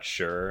really not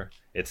sure.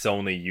 It's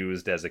only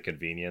used as a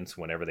convenience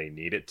whenever they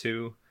need it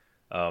to.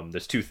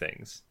 There's 2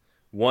 things.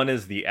 One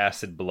is the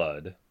acid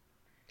blood.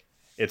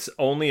 It's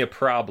only a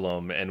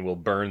problem and will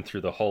burn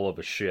through the hull of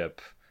a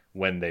ship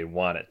when they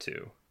want it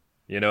to.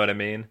 You know what I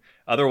mean?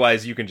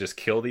 Otherwise, you can just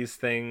kill these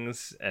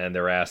things and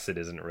their acid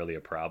isn't really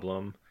a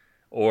problem.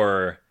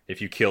 Or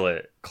if you kill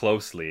it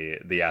closely,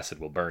 the acid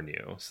will burn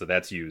you. So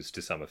that's used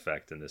to some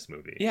effect in this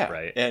movie. Yeah,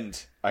 right.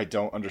 And I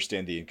don't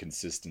understand the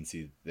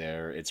inconsistency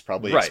there. It's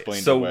probably Right.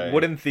 explained So away.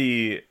 wouldn't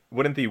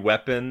the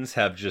weapons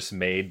have just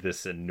made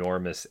this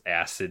enormous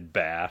acid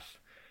bath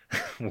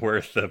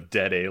worth of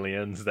dead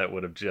aliens that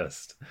would have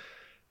just,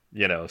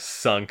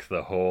 sunk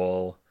the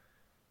whole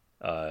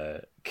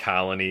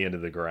colony into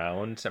the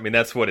ground? I mean,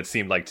 that's what it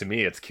seemed like to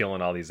me. It's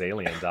killing all these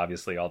aliens.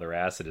 Obviously, all their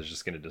acid is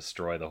just going to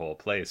destroy the whole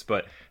place,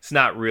 but it's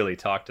not really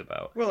talked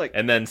about. Well,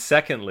 and then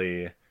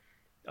secondly,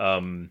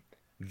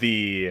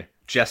 the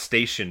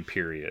gestation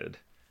period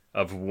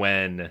of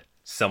when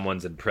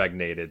someone's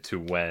impregnated to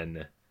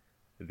when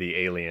the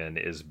alien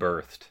is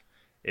birthed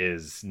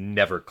is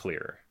never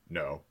clear.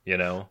 No.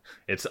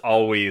 It's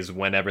always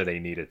whenever they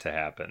need it to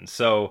happen.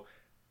 So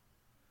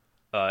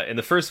in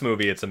the first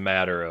movie, it's a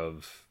matter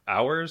of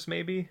hours,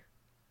 maybe?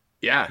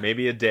 Yeah.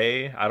 Maybe a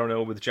day. I don't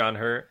know, with John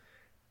Hurt.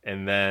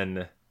 And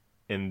then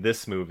in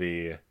this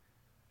movie,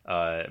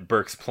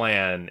 Burke's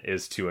plan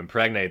is to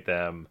impregnate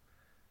them.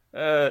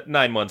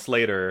 9 months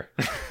later,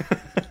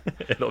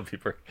 it'll be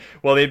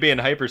well, they'd be in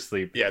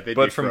hypersleep. Yeah, they'd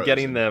but be from frozen.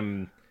 Getting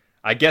them,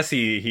 I guess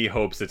he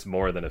hopes it's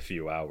more than a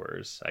few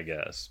hours, I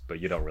guess, but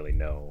you don't really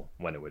know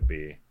when it would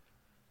be.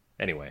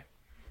 Anyway,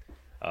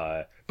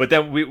 but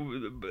then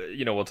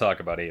we'll talk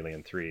about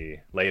Alien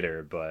 3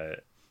 later,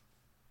 but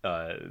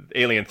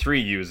Alien 3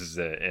 uses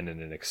it in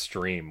an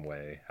extreme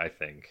way, I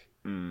think,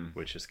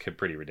 which is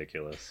pretty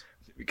ridiculous.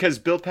 Because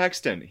Bill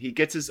Paxton, he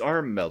gets his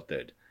arm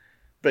melted.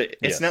 But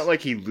it's not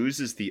like he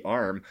loses the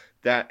arm.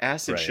 That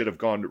acid should have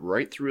gone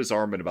right through his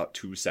arm in about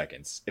 2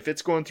 seconds. If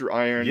it's going through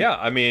iron... Yeah,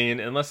 I mean,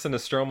 unless the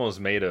Nostromo is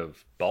made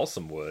of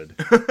balsam wood,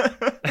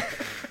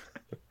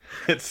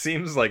 it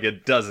seems like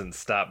it doesn't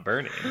stop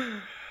burning.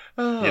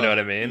 You know what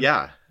I mean?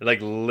 Yeah.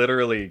 It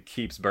literally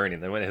keeps burning.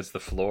 Then when it hits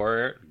the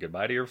floor,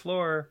 goodbye to your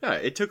floor. Yeah,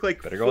 it took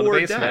better go in the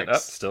basement.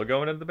 Still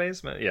going into the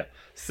basement. Yeah.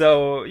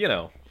 So,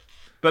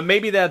 but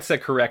maybe that's a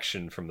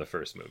correction from the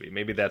first movie.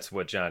 Maybe that's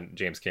what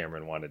James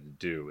Cameron wanted to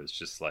do, is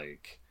just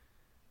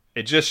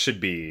it just should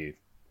be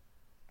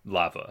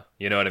lava.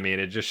 You know what I mean?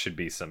 It just should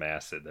be some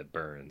acid that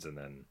burns, and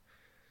then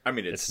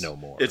it's no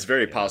more. It's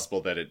very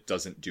possible that it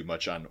doesn't do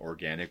much on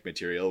organic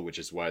material, which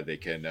is why they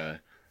can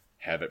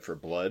have it for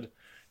blood,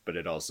 but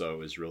it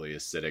also is really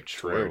acidic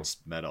towards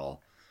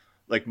metal.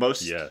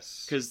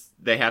 Because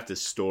they have to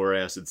store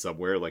acid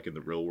somewhere, in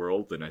the real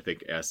world, and I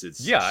think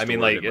acid's I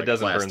mean, it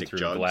doesn't burn through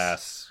jugs.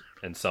 Glass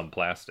and some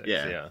plastics.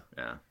 Yeah.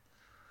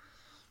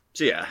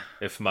 So yeah,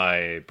 if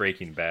my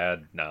Breaking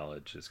Bad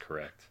knowledge is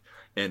correct,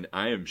 and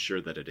I am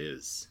sure that it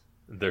is,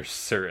 there's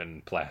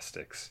certain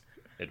plastics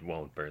it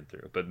won't burn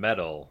through, but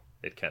metal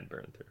it can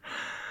burn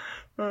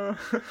through.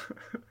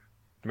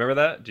 Remember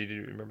that? Do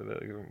you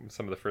remember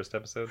some of the first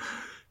episodes?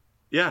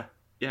 Yeah.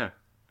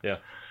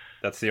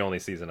 That's the only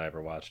season I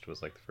ever watched, was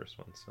the first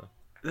one. So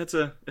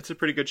it's a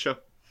pretty good show.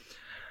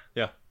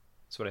 Yeah,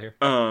 that's what I hear.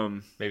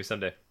 Maybe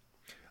someday.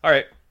 All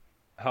right.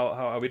 How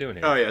are we doing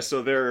here? Oh yeah,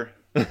 so they're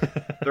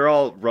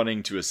all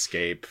running to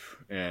escape,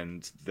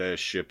 and the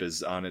ship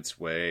is on its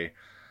way,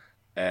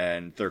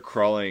 and they're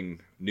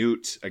crawling.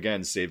 Newt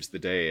again saves the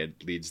day.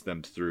 It leads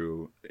them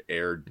through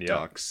air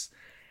ducts.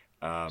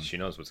 She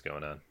knows what's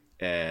going on,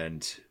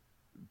 and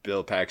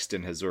Bill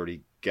Paxton has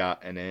already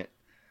gotten it,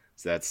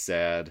 so that's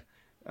sad.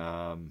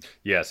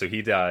 So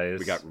he dies.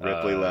 We got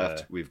Ripley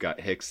left. We've got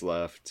Hicks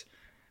left.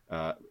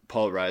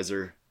 Paul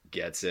Reiser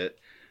gets it.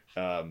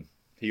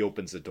 He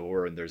opens the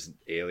door, and there's an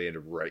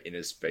alien right in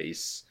his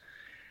face.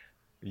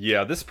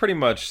 Yeah, this pretty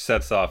much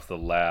sets off the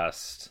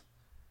last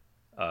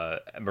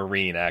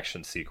Marine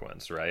action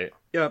sequence, right?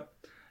 Yep.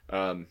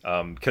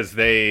 Because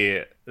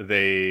they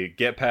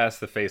get past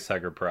the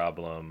facehugger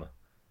problem.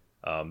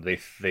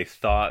 They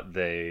thought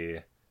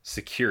they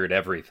secured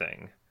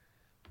everything,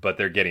 but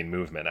they're getting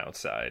movement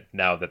outside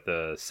now that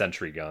the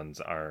sentry guns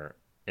aren't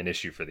an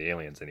issue for the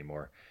aliens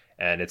anymore.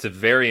 And it's a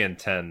very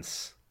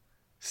intense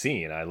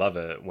scene. I love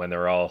it when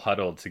they're all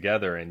huddled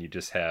together, and you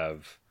just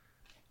have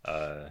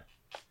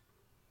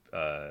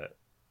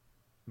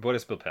what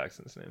is Bill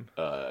Paxton's name?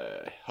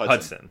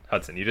 Hudson.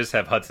 You just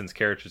have Hudson's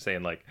character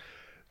saying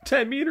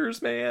 10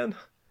 meters, man.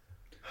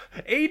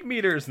 8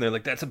 meters. And they're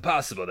like, that's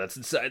impossible. That's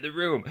inside the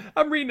room.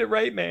 I'm reading it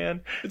right,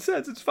 man. It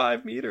says it's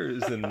 5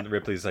 meters. And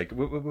Ripley's like,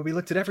 we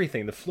looked at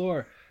everything. The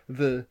floor,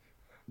 the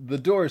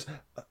doors.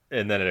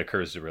 And then it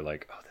occurs to her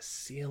the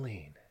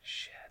ceiling.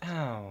 Shit.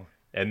 Oh.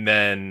 And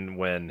then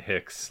when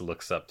Hicks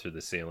looks up through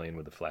the ceiling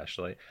with the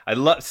flashlight,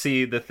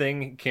 see, the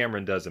thing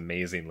Cameron does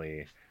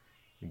amazingly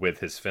with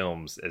his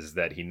films is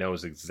that he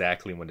knows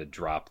exactly when to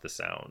drop the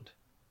sound.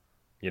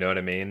 You know what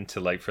I mean?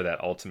 For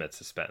that ultimate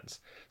suspense.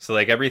 So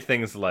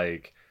everything's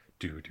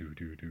do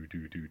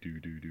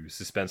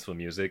suspenseful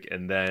music,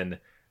 and then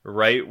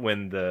right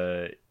when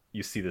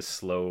you see the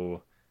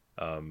slow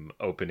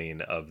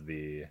opening of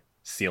the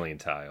ceiling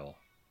tile,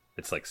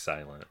 it's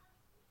silent.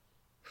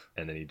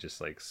 And then he just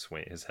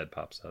his head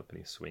pops up and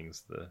he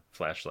swings the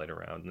flashlight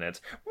around, and that's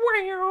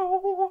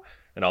wow,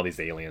 and all these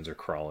aliens are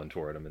crawling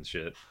toward him and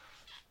shit.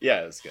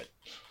 Yeah, it's good.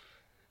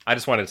 I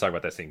just wanted to talk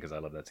about that scene because I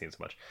love that scene so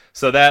much.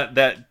 So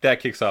that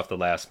kicks off the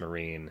last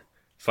Marine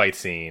fight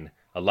scene.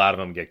 A lot of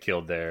them get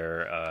killed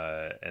there,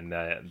 and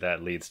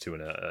that leads to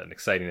an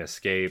exciting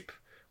escape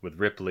with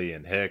Ripley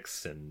and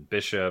Hicks and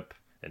Bishop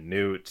and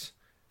Newt.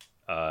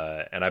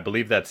 And I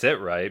believe that's it,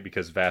 right?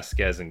 Because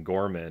Vasquez and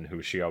Gorman,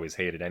 who she always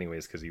hated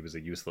anyways because he was a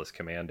useless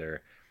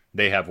commander,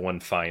 they have one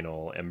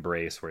final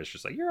embrace where it's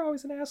just like, "You're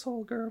always an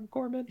asshole,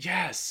 Gorman."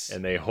 Yes.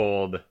 And they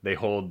hold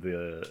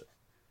the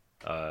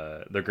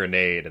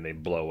grenade and they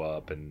blow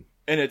up, and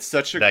it's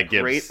such a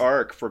great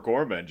arc for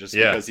Gorman, just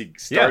because he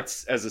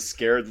starts as a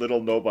scared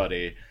little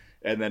nobody,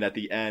 and then at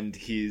the end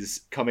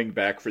he's coming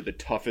back for the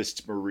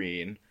toughest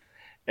Marine,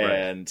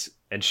 and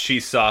she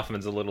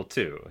softens a little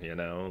too,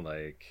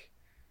 like.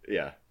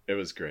 Yeah, it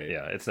was great.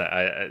 Yeah, it's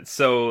not.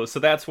 So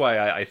that's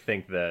why I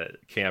think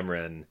that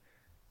Cameron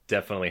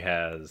definitely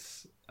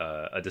has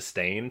a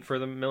disdain for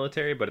the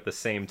military, but at the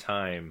same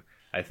time,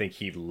 I think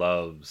he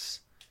loves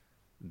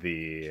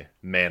the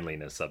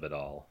manliness of it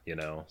all.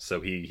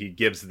 So he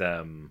gives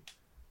them.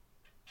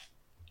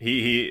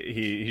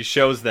 He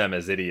shows them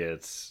as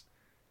idiots,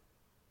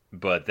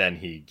 but then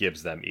he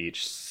gives them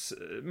each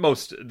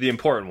the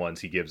important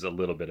ones. He gives a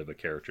little bit of a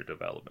character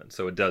development,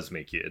 so it does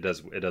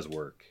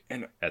work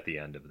at the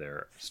end of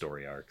their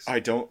story arcs. I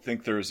don't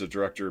think there's a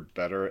director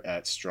better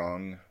at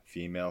strong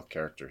female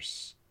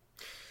characters.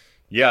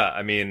 Yeah,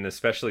 I mean,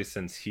 especially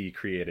since he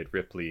created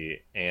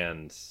Ripley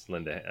and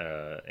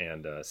Linda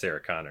and Sarah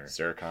Connor.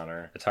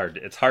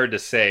 It's hard to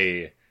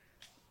say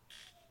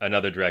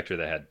another director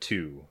that had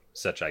two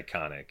such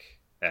iconic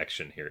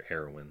action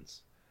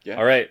heroines. Yeah.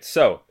 All right,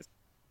 so.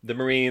 The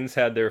Marines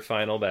had their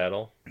final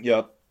battle.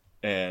 Yep.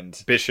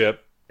 And Bishop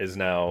is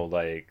now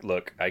like,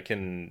 look, I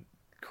can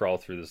crawl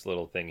through this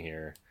little thing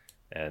here,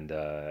 and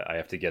I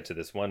have to get to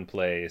this one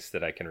place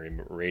that I can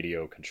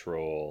radio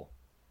control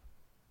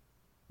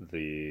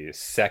the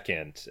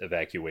second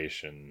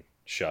evacuation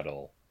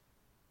shuttle.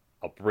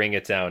 I'll bring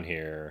it down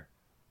here.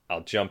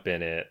 I'll jump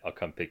in it. I'll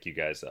come pick you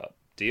guys up.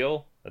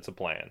 Deal? That's a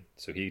plan.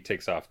 So he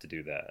takes off to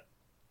do that.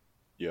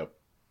 Yep.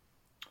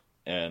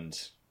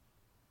 And...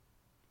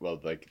 well,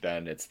 like,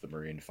 then it's the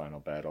Marine final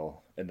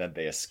battle, and then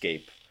they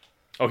escape.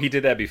 Oh, he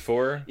did that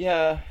before?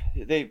 Yeah,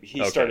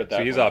 he started that.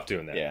 So he's off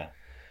doing that. Yeah.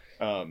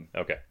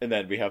 Okay. And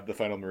then we have the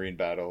final Marine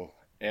battle,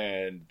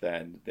 and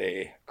then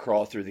they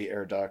crawl through the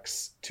air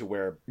ducts to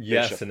where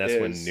Bishop and that's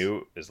when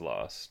Newt is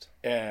lost.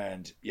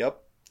 And,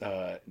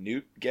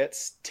 Newt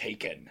gets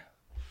taken.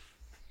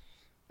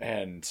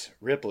 And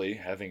Ripley,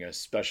 having a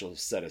special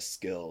set of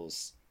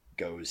skills,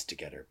 goes to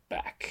get her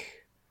back.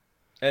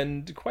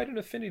 And quite an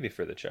affinity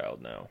for the child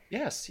now.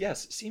 Yes.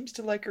 Seems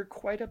to like her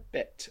quite a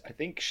bit. I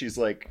think she's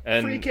like,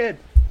 free kid.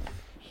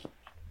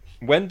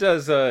 When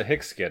does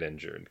Hicks get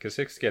injured? Because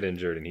Hicks get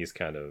injured and he's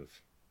kind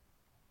of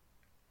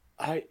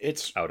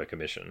it's out of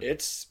commission.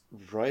 It's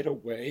right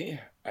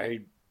away.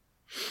 I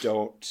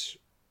don't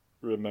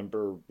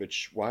remember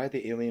why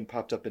the alien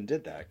popped up and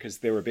did that. Because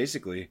they were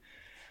basically,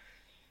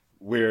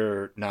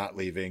 we're not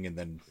leaving. And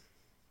then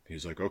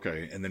he's like,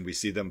 okay. And then we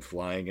see them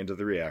flying into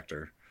the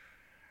reactor.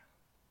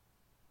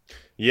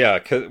 Yeah,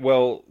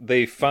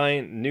 they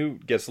find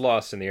Newt gets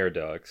lost in the air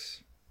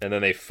ducts, and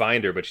then they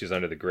find her, but she's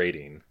under the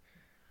grating,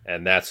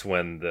 and that's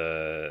when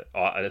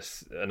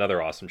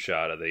another awesome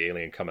shot of the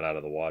alien coming out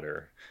of the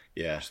water.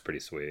 Yeah, which is pretty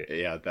sweet.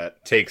 Yeah,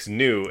 that takes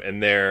Newt,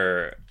 and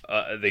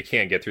they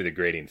can't get through the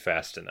grating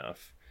fast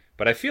enough.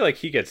 But I feel like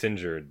he gets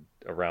injured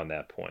around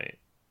that point.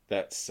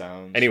 That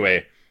sounds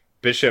anyway.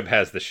 Bishop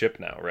has the ship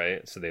now,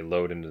 right? So they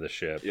load into the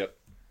ship. Yep.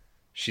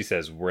 She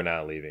says, "We're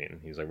not leaving."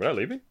 He's like, "We're not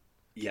leaving."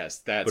 Yes,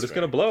 that's but it's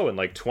going to blow in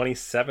like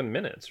 27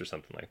 minutes or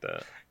something like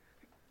that.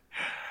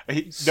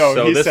 He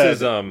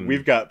said,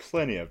 we've got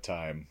plenty of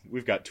time.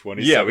 We've got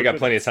 27 Yeah, we got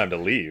plenty of time to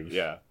leave.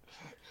 Yeah.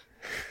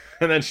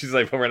 And then she's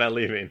like, well, we're not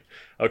leaving.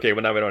 Okay,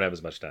 well, now we don't have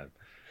as much time.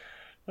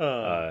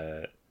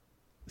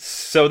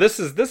 So this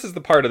is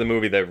the part of the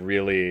movie that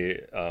really,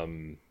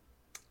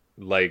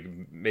 like,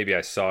 maybe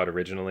I saw it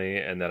originally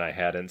and then I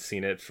hadn't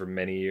seen it for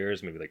many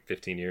years, maybe like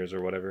 15 years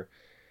or whatever,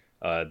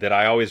 that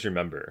I always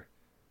remember.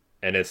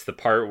 And it's the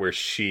part where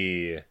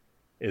she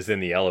is in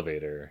the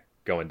elevator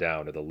going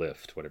down, or the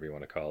lift, whatever you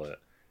want to call it,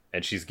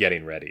 and she's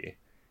getting ready.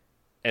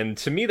 And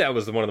to me, that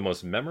was one of the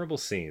most memorable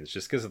scenes,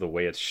 just because of the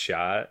way it's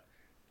shot,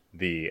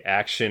 the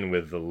action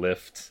with the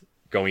lift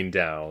going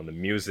down, the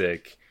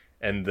music,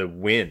 and the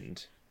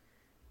wind.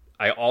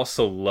 I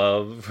also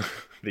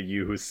love the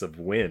use of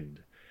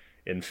wind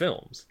in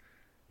films.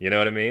 You know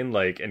what I mean?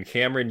 Like, and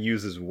Cameron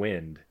uses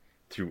wind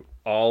through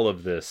all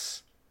of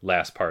this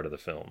last part of the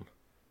film,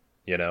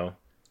 you know?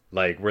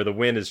 Like, where the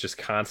wind is just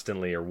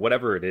constantly, or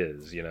whatever it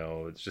is, you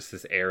know, it's just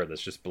this air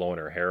that's just blowing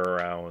her hair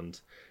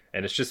around.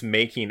 And it's just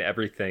making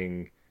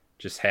everything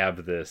just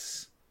have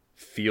this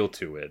feel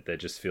to it that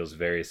just feels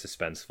very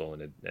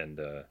suspenseful and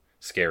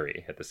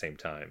scary at the same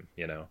time,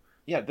 you know?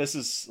 Yeah, this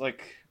is,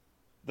 like,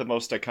 the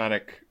most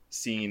iconic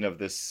scene of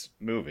this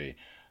movie.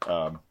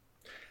 I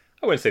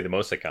wouldn't say the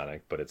most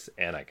iconic, but it's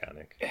an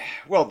iconic.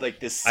 Well, like,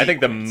 this sequence. I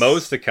think the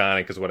most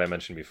iconic is what I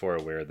mentioned before,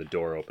 where the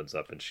door opens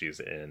up and she's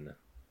in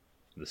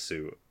the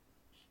suit.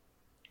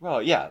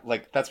 Well, yeah,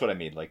 like that's what I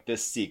mean. Like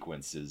this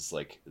sequence is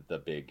like the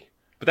big.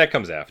 But that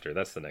comes after.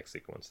 That's the next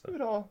sequence, though.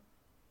 It all.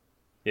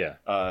 Yeah,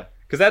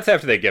 because that's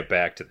after they get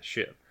back to the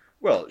ship.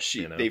 Well,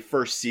 they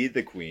first see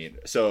the queen,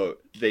 so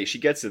she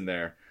gets in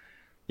there.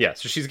 Yeah,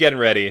 so she's getting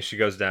ready. She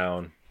goes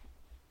down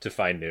to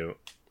find Newt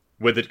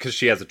with it because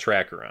she has a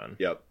tracker on.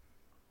 Yep.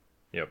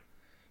 Yep.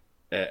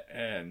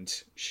 And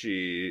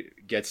she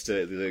gets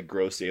to the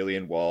gross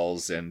alien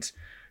walls, and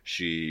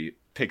she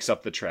picks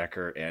up the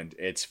tracker, and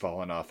it's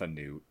fallen off a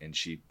Newt, and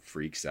she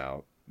freaks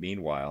out.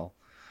 Meanwhile,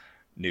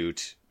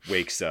 Newt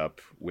wakes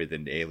up with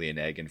an alien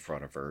egg in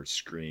front of her,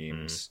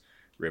 screams.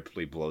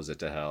 Ripley blows it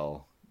to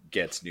hell,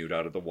 gets Newt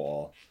out of the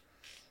wall.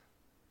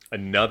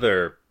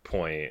 Another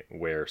point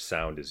where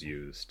sound is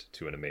used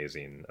to an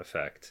amazing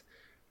effect,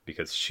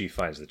 because she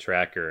finds the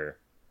tracker,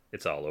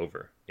 it's all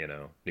over,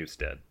 Newt's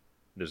dead.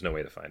 There's no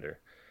way to find her.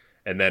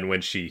 And then when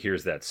she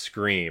hears that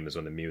scream is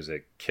when the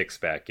music kicks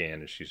back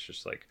in, and she's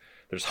just like,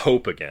 there's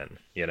hope again,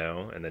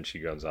 and then she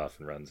goes off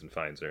and runs and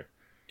finds her.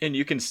 And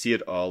you can see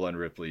it all on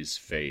Ripley's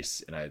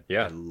face, and I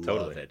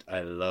love it. I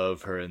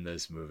love her in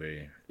this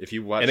movie. If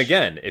you watch, and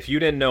again, if you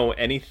didn't know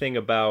anything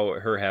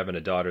about her having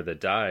a daughter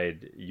that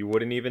died, you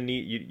wouldn't even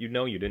need you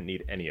didn't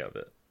need any of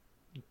it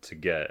to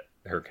get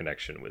her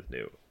connection with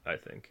Newt. I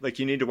think like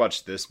you need to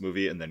watch this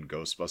movie and then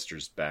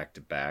Ghostbusters back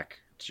to back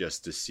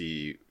just to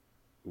see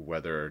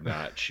whether or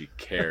not she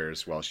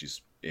cares while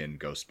she's in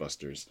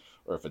Ghostbusters,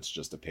 or if it's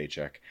just a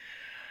paycheck.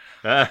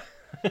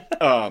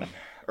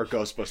 Or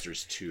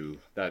Ghostbusters 2.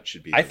 That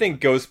should be. I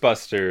think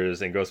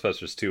Ghostbusters and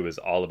Ghostbusters 2 is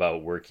all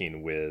about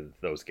working with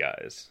those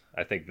guys.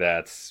 I think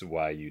that's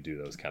why you do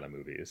those kind of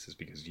movies, is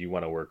because you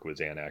want to work with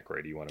Dan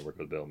Aykroyd, you want to work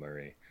with Bill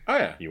Murray. Oh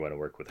yeah. You want to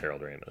work with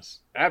Harold Ramis.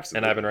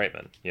 Absolutely. And Ivan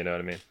Reitman. You know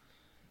what I mean?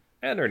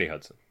 And Ernie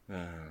Hudson.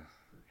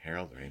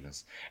 Harold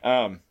Ramis.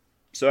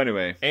 So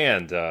anyway.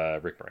 And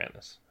Rick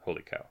Moranis.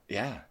 Holy cow.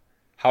 Yeah.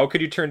 How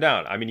could you turn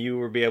down? I mean, you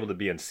will be able to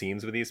be in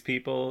scenes with these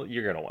people.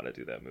 You're going to want to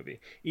do that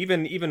movie.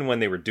 Even when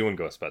they were doing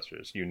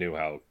Ghostbusters, you knew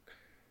how...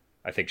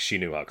 I think she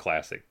knew how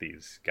classic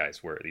these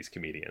guys were, these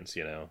comedians,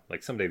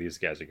 Like, someday these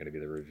guys are going to be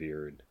the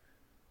revered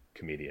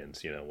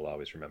comedians, we'll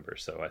always remember.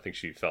 So I think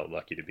she felt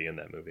lucky to be in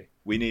that movie.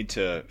 We need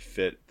to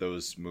fit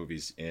those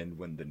movies in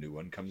when the new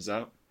one comes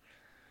out.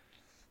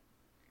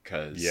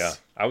 Yeah,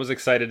 I was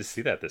excited to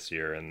see that this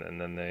year, and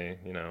then they,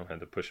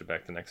 had to push it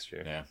back to next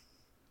year. Yeah.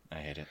 I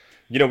hate it.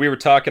 We were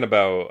talking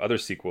about other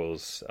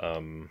sequels,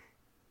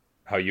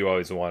 how you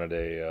always wanted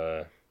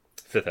a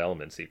Fifth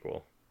Element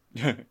sequel.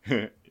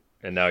 And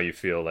now you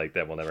feel like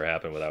that will never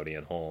happen without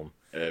Ian Holm.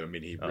 I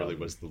mean, he really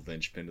was the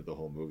linchpin of the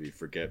whole movie.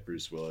 Forget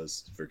Bruce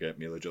Willis. Forget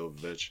Mila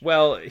Jovovich.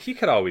 Well, he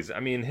could always...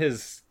 I mean,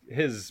 his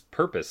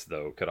purpose,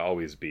 though, could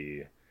always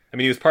be... I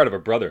mean, he was part of a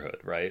brotherhood,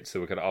 right?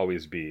 So it could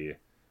always be,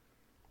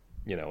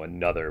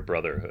 another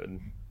brotherhood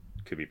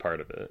could be part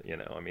of it,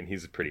 I mean,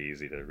 he's pretty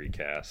easy to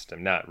recast.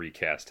 And not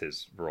recast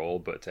his role,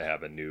 but to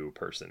have a new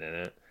person in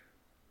it.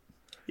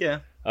 Yeah.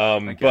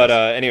 But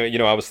anyway,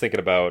 I was thinking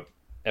about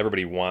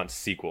everybody wants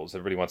sequels.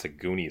 Everybody wants a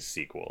Goonies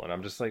sequel. And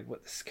I'm just like,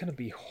 what? This is going to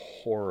be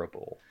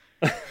horrible.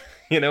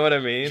 You know what I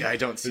mean? Yeah, I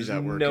don't see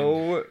that working.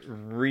 No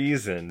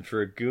reason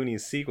for a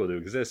Goonies sequel to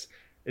exist.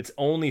 It's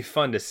only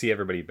fun to see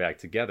everybody back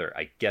together.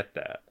 I get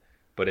that.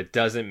 But it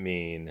doesn't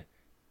mean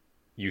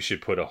you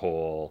should put a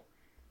whole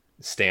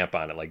stamp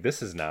on it. Like,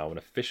 this is now an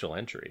official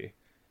entry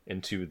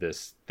into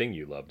this thing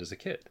you loved as a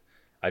kid.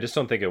 I just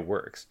don't think it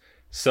works.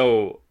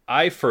 So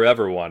I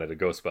forever wanted a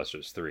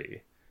Ghostbusters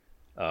 3.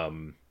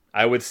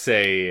 I would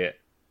say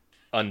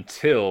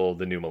until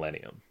the new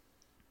millennium.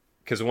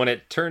 Because when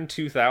it turned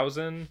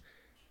 2000,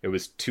 it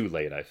was too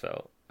late, I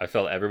felt. I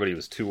felt everybody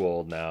was too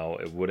old now.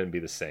 It wouldn't be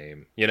the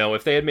same.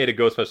 If they had made a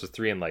Ghostbusters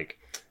 3 in, like,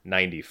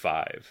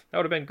 95, that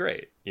would have been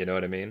great. You know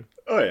what I mean?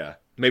 Oh, yeah.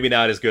 Maybe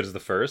not as good as the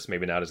first,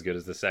 maybe not as good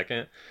as the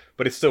second,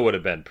 but it still would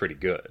have been pretty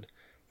good.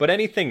 But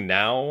anything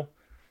now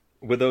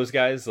with those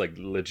guys, like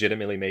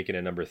legitimately making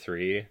a number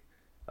 3,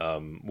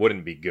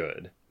 wouldn't be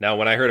good. Now,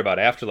 when I heard about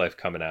Afterlife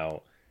coming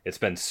out, it's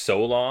been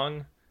so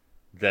long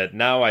that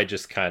now I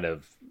just kind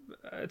of,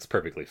 it's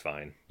perfectly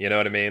fine. You know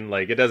what I mean?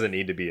 Like, it doesn't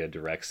need to be a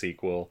direct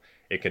sequel.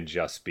 It can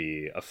just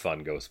be a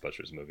fun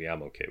Ghostbusters movie.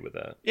 I'm okay with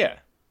that. Yeah.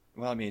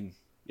 Well, I mean,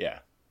 yeah.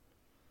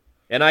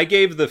 And I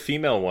gave the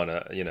female one,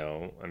 I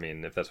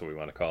mean, if that's what we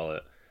want to call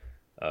it,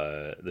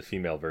 the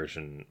female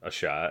version a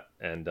shot.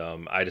 And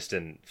I just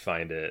didn't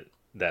find it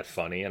that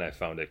funny, and I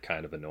found it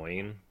kind of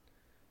annoying.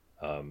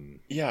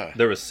 Yeah.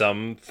 There was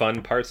some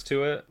fun parts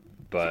to it,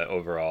 but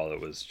overall it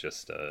was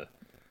just a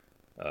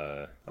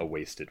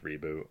wasted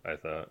reboot, I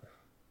thought.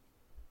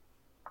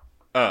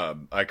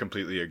 I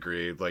completely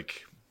agree.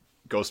 Like,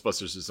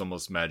 Ghostbusters is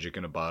almost magic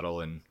in a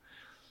bottle, and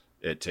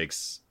it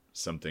takes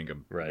something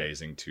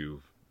amazing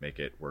to make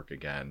it work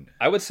again.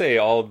 I would say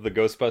all of the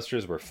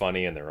Ghostbusters were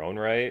funny in their own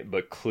right,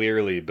 but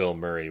clearly Bill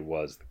Murray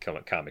was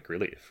the comic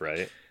relief,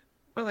 right?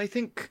 Well, I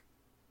think...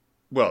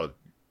 Well,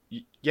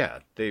 yeah,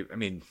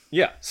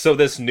 Yeah, so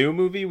this new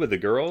movie with the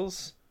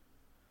girls,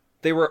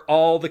 they were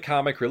all the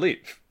comic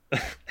relief.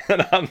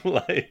 And I'm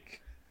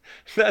like,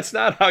 That's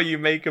not how you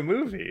make a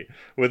movie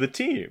with a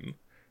team.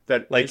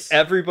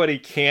 Everybody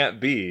can't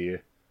be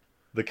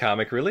the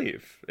comic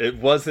relief. It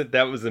wasn't.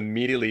 That was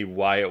immediately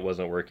why it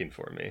wasn't working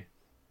for me.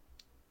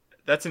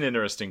 That's an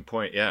interesting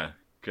point, yeah,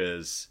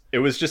 because it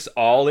was just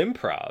all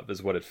improv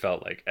is what it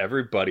felt like.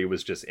 Everybody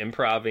was just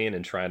improving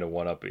and trying to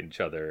one-up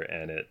each other,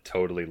 and it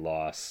totally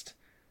lost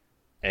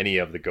any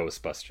of the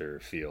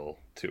Ghostbuster feel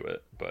to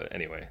it. But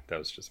anyway, that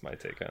was just my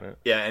take on it.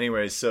 Yeah,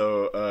 anyway,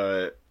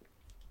 so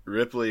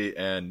Ripley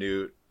and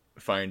Newt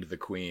find the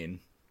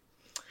queen,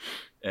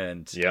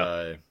 and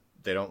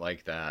they don't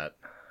like that.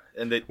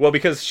 And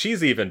because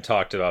she's even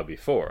talked about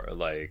before,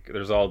 like,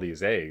 there's all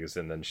these eggs,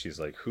 and then she's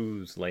like,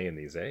 who's laying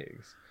these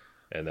eggs?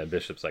 And then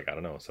Bishop's like, I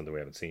don't know, something we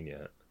haven't seen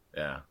yet.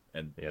 Yeah,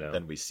 and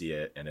then we see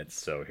it, and it's...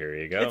 So here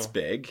you go. It's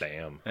big.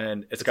 Damn.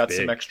 And it's got big.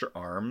 Some extra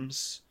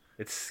arms.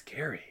 It's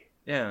scary.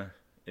 Yeah,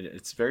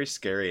 it's very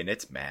scary, and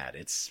it's mad.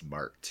 It's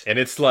smart. And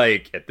it's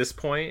like, at this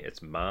point,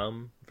 it's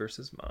mom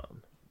versus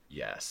mom.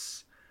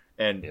 Yes.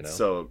 And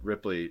so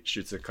Ripley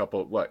shoots a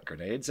couple,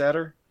 grenades at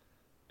her?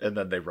 And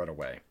then they run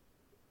away.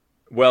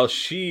 Well,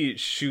 she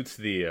shoots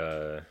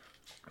the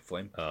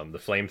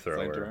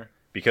flamethrower.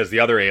 Because the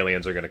other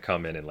aliens are going to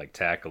come in and, like,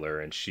 tackle her,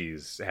 and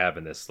she's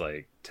having this,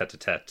 like,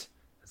 tete-a-tete,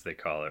 as they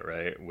call it,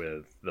 right?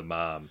 With the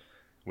mom,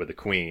 with the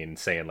queen,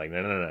 saying, like,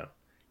 no.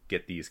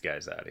 Get these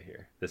guys out of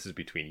here. This is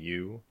between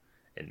you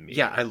and me.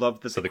 Yeah, I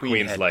love that. So the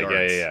queen's like,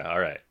 yeah, all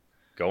right.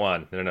 Go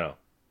on. No.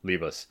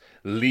 Leave us.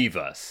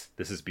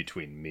 This is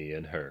between me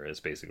and her,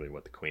 is basically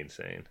what the queen's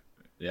saying.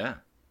 Yeah.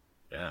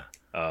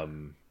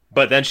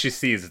 But then she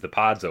sees the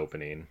pods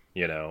opening,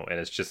 and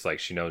it's just like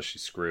she knows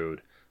she's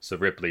screwed. So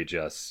Ripley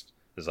just...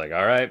 is like,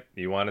 all right,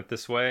 you want it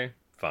this way?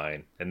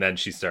 Fine. And then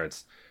she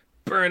starts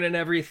burning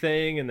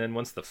everything, and then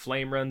once the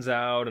flame runs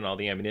out and all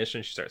the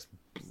ammunition, she starts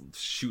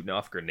shooting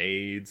off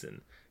grenades,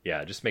 and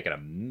just making a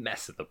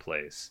mess of the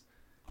place.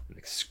 And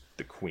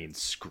the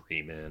queen's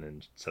screaming,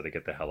 and so they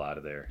get the hell out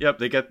of there. Yep,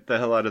 they get the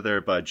hell out of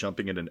there by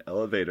jumping in an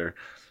elevator.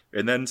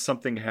 And then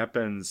something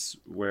happens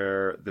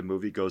where the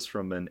movie goes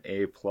from an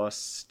A+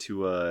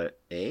 to a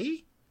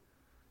A?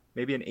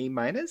 Maybe an A-.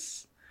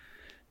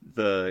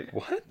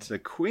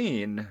 The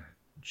queen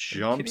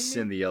jumps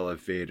in the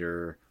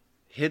elevator,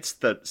 hits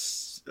the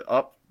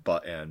up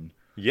button.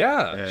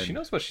 Yeah, she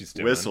knows what she's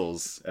doing.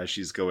 Whistles as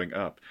she's going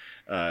up.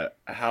 I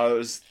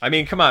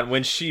mean, come on.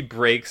 When she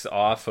breaks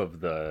off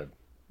of the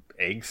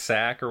egg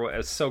sack, or what?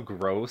 It's so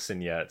gross,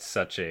 and yet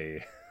such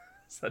a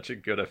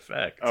good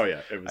effect. Oh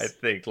yeah, it was... I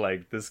think,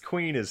 like, this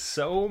queen is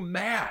so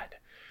mad.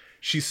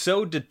 She's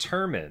so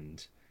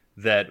determined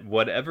that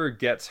whatever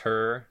gets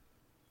her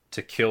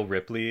to kill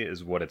Ripley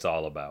is what it's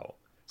all about.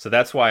 So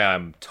that's why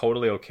I'm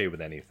totally okay with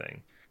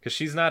anything. Because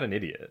she's not an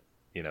idiot.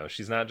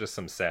 She's not just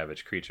some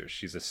savage creature.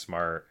 She's a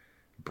smart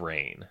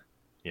brain.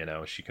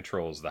 She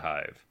controls the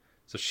hive.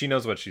 So she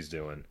knows what she's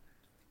doing.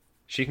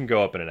 She can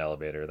go up in an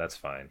elevator. That's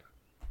fine.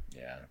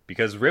 Yeah.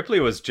 Because Ripley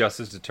was just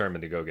as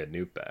determined to go get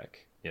Newt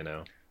back,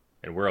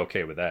 And we're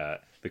okay with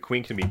that. The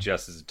queen can be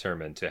just as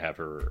determined to have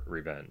her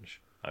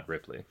revenge on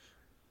Ripley.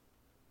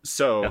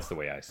 So... that's the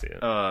way I see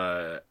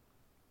it.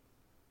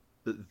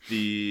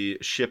 The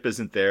ship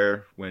isn't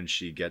there when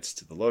she gets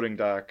to the loading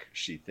dock.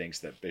 She thinks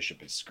that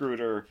Bishop has screwed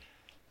her.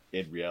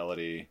 In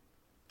reality,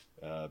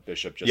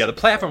 Bishop just... yeah, the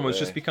platform was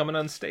just becoming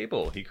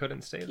unstable. He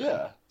couldn't stay there.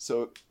 Yeah,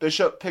 so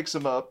Bishop picks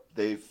him up.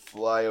 They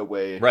fly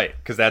away. Right,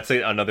 because that's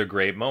another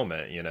great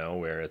moment,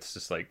 where it's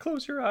just like,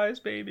 close your eyes,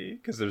 baby.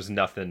 Because there's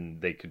nothing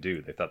they could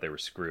do. They thought they were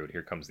screwed.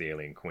 Here comes the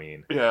alien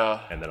queen.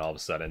 Yeah. And then all of a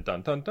sudden,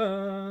 dun, dun,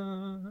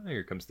 dun,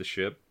 here comes the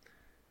ship.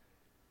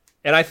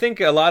 And I think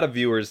a lot of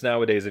viewers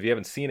nowadays, if you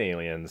haven't seen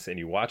Aliens and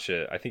you watch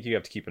it, I think you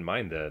have to keep in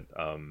mind that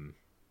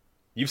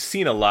you've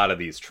seen a lot of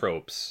these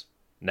tropes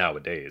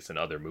nowadays in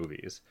other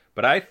movies.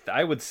 But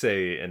I would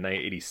say in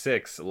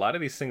 1986, a lot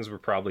of these things were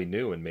probably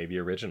new and maybe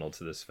original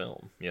to this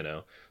film,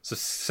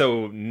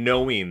 So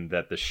knowing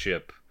that the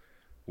ship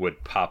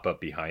would pop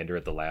up behind her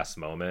at the last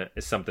moment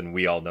is something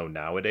we all know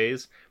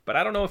nowadays. But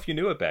I don't know if you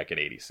knew it back in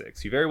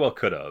 86. You very well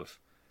could have.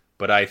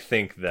 But I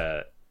think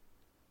that...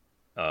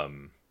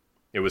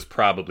 it was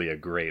probably a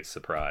great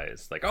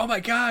surprise. Like, oh my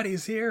God,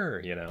 he's here,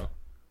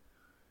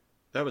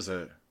 That was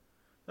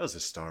a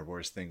Star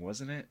Wars thing,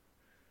 wasn't it?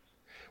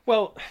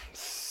 Well,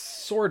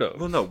 sort of.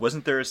 Well, no,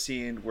 wasn't there a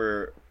scene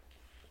where...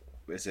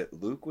 is it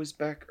Luke was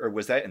back? Or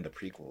was that in the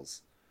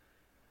prequels?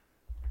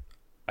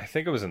 I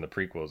think it was in the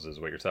prequels is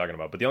what you're talking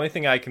about. But the only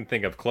thing I can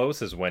think of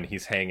close is when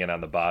he's hanging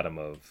on the bottom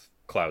of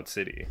Cloud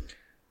City.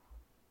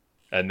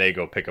 And they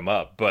go pick him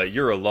up. But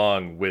you're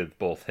along with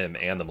both him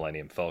and the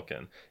Millennium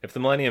Falcon. If the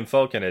Millennium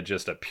Falcon had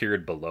just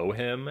appeared below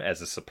him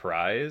as a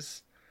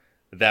surprise,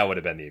 that would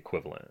have been the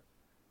equivalent.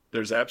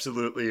 There's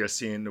absolutely a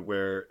scene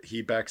where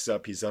he backs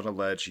up, he's on a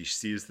ledge, he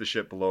sees the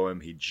ship below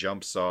him, he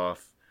jumps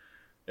off,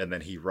 and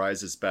then he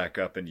rises back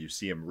up and you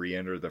see him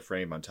re-enter the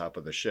frame on top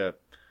of the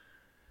ship.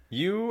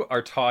 You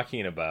are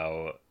talking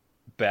about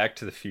Back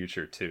to the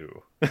Future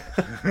 2.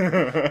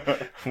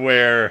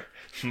 Where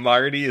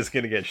Marty is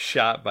going to get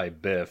shot by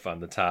Biff on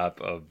the top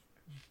of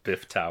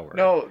Biff Tower.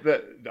 No,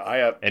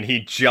 and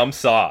he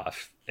jumps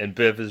off And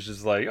Biff is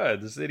just like, oh,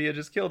 this idiot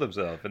just killed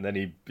himself. And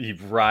then he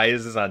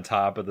rises on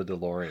top of the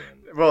DeLorean.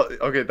 Well,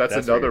 okay, that's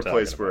another what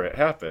place where it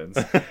happens.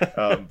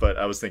 But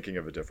I was thinking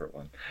of a different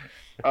one.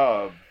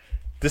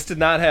 This did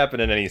not happen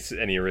in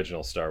any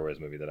original Star Wars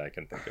movie that I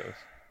can think of.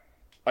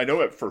 I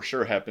know it for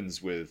sure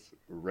happens with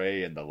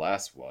Rey in the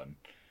last one.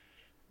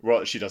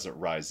 Well, she doesn't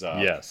rise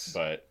up. Yes.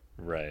 But,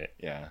 right.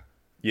 Yeah.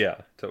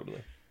 Yeah,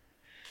 totally.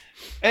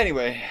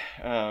 Anyway,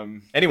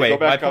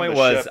 my point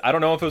was, I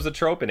don't know if it was a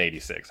trope in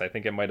 '86. I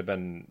think it may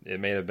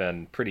have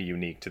been pretty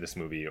unique to this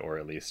movie, or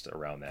at least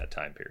around that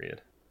time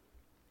period.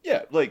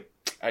 Yeah, like,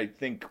 I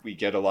think we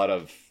get a lot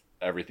of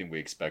everything we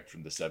expect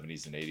from the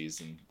 70s and 80s,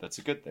 and that's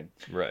a good thing.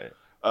 Right.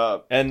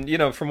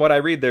 And, from what I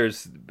read,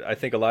 I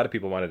think a lot of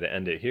people wanted to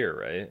end it here,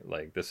 right?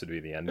 Like, this would be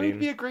the ending. It would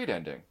be a great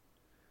ending.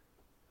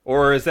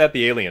 Or is that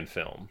the Alien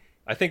film?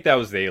 I think that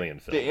was the Alien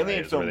film. The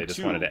Alien film, where they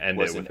just wanted to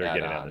end it with her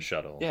getting on the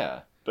shuttle.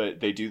 Yeah.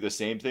 But they do the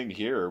same thing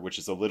here, which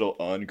is a little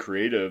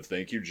uncreative.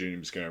 Thank you,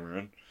 James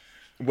Cameron.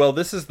 Well,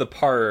 this is the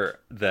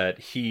part that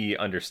he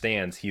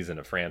understands he's in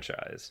a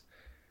franchise.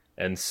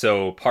 And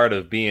so part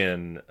of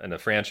being in a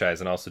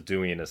franchise and also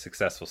doing a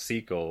successful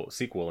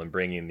sequel and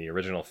bringing the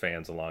original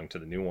fans along to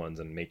the new ones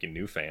and making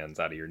new fans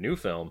out of your new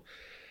film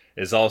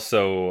is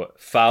also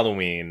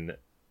following,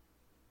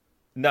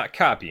 not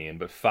copying,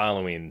 but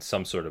following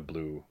some sort of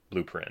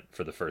blueprint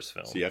for the first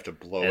film. So you have to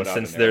blow it out.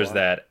 And since there's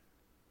that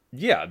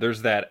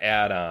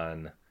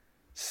add-on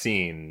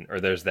scene, or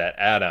there's that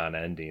add-on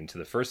ending to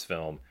the first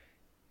film,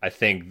 I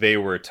think they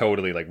were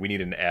totally like, we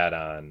need an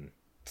add-on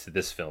to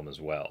this film as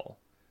well.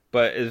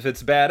 But if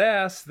it's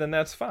badass, then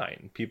that's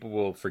fine. People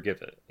will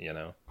forgive it,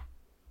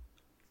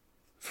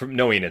 from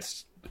knowing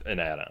it's an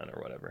add-on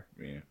or whatever.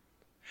 Yeah.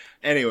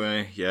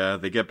 Anyway,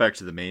 they get back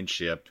to the main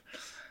ship,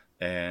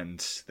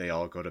 and they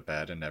all go to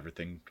bed, and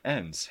everything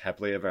ends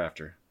happily ever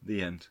after.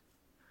 The end.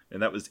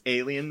 And that was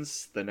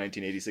Aliens, the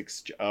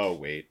 1986... Oh,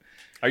 wait.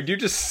 Are you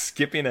just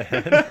skipping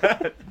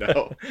ahead?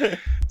 No.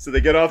 So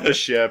they get off the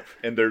ship,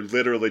 and they're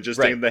literally just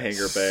in the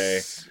hangar bay.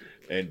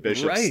 And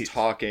Bishop's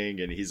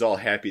talking, and he's all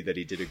happy that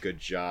he did a good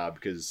job.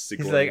 Because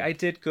he's like, I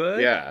did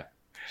good? Yeah.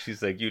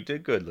 She's like, you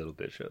did good, little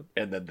Bishop.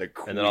 And then the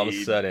queen... And then all of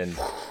a sudden...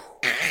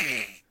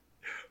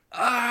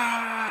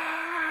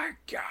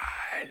 God.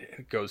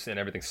 It goes in,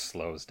 everything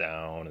slows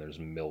down, and there's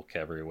milk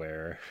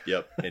everywhere.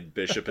 Yep, and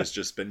Bishop has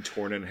just been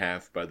torn in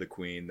half by the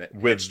queen that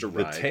hitched a ride.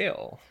 With the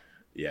tail.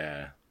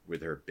 Yeah,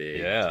 with her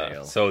big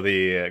tail. So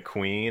the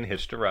queen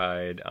hitched a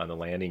ride on the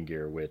landing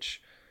gear,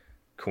 which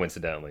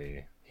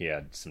coincidentally he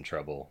had some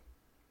trouble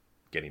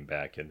getting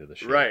back into the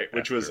ship. Right,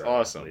 which was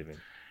awesome. Leaving.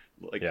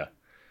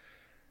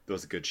 That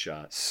was a good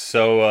shot.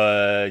 So,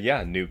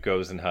 Nuke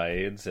goes and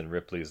hides, and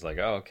Ripley's like,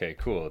 oh, okay,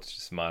 cool. It's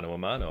just mano a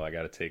mano. I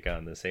got to take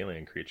on this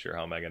alien creature.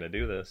 How am I going to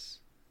do this?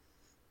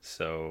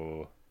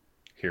 So,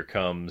 here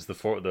comes the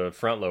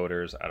front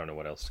loaders. I don't know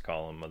what else to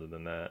call them other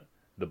than that.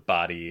 The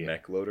body...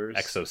 Mech loaders?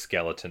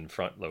 Exoskeleton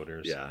front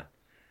loaders. Yeah.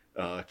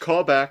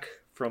 Callback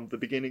from the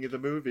beginning of the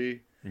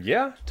movie.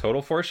 Yeah,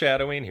 total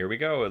foreshadowing. Here we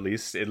go. At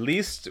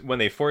least when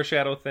they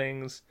foreshadow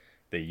things,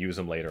 they use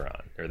them later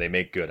on. Or they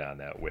make good on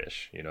that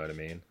wish. You know what I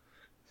mean?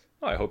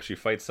 Oh, I hope she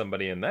fights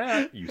somebody in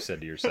that, you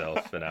said to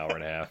yourself an hour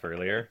and a half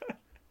earlier.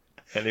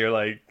 And you're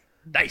like,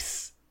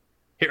 nice!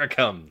 Here it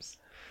comes.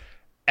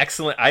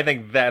 Excellent. I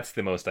think that's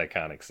the most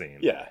iconic scene.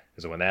 Yeah.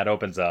 Because when that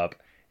opens up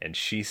and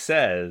she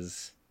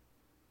says...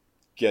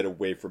 Get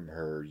away from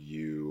her,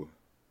 you...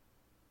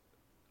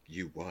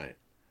 You what?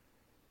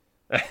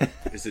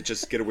 Is it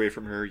just get away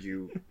from her,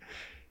 you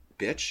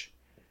bitch?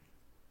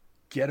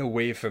 Get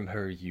away from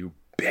her, you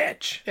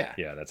bitch. Yeah.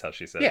 Yeah, that's how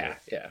she says it.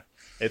 Yeah.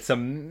 It's an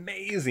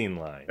amazing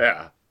line.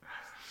 Yeah.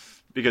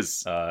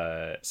 Because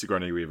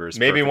Sigourney Weaver's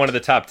maybe perfect. One of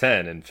the top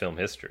 10 in film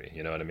history.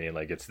 You know what I mean?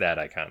 Like, it's that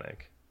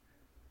iconic.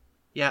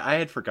 Yeah, I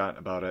had forgotten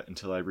about it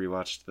until I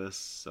rewatched this,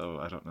 so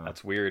I don't know.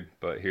 That's weird,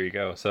 but here you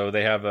go. So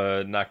they have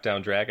a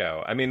knockdown drag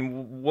out. I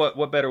mean,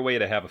 what better way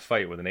to have a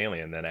fight with an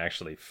alien than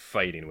actually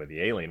fighting with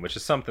the alien, which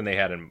is something they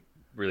hadn't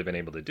really been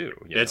able to do.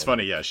 It's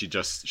funny, yeah. She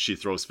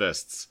throws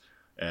fists,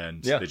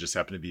 and they just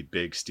happen to be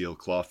big steel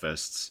claw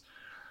fists.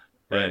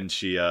 Right. And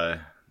she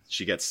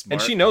gets smart.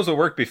 And she knows what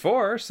worked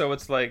before, so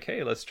it's like,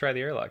 hey, let's try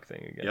the airlock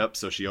thing again. Yep,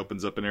 so she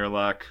opens up an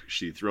airlock,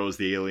 she throws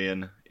the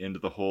alien into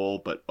the hole,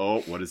 but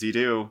what does he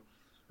do?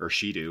 Or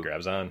she do?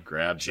 Grabs on.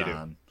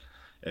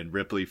 And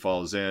Ripley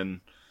falls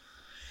in,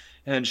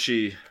 and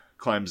she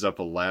climbs up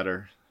a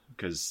ladder,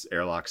 because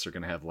airlocks are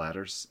going to have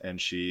ladders, and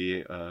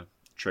she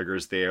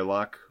triggers the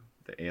airlock.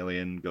 The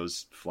alien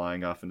goes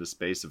flying off into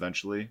space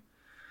eventually.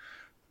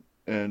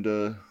 And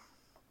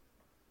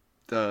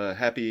the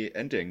happy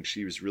ending.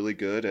 She was really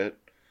good at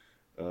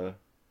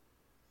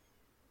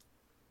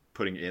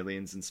putting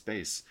aliens in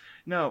space.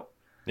 Now,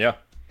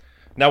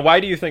 why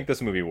do you think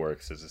this movie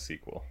works as a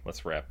sequel?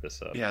 Let's wrap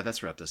this up. Yeah,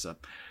 let's wrap this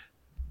up.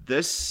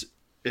 This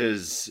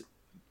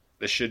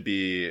should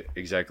be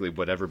exactly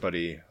what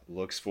everybody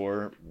looks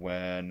for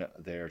when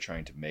they're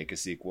trying to make a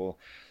sequel.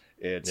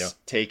 It's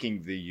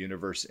taking the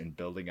universe and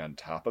building on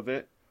top of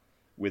it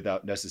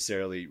without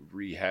necessarily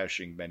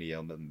rehashing many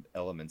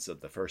elements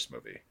of the first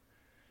movie.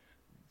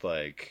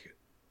 Like,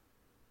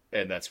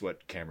 and that's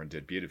what Cameron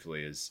did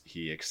beautifully, is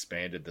he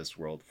expanded this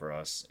world for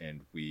us,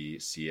 and we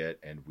see it,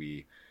 and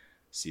we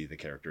see the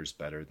characters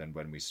better than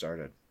when we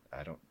started.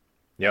 I don't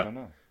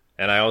know.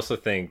 And I also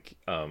think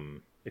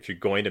if you're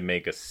going to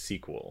make a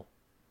sequel,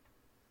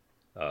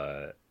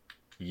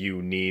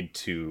 you need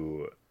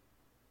to.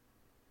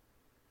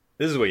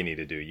 This is what you need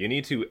to do. You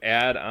need to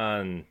add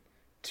on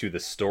to the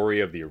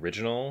story of the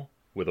original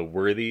with a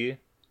worthy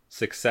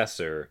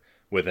successor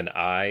with an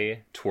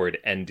eye toward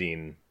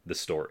ending the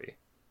story.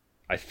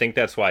 I think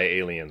that's why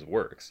Aliens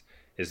works,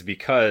 is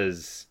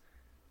because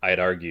I'd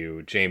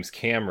argue James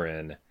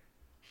Cameron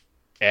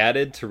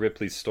added to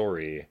Ripley's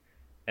story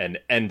and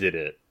ended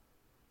it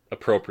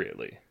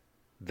appropriately.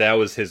 That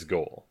was his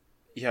goal.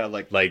 Yeah,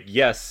 like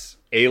yes,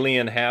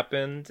 Alien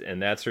happened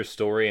and that's her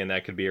story and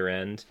that could be her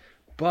end.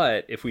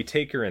 But if we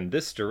take her in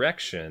this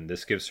direction,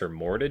 this gives her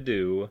more to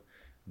do.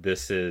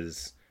 This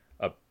is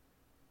a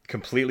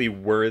completely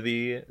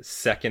worthy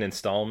second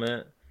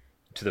installment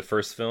to the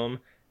first film,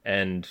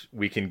 and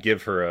we can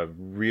give her a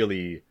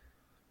really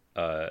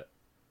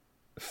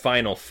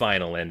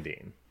final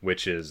ending,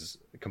 which is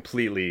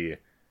completely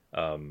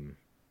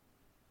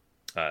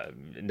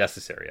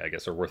necessary, I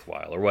guess, or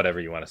worthwhile, or whatever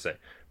you want to say.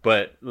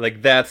 But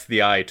like, that's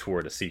the eye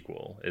toward a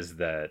sequel, is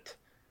that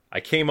I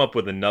came up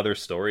with another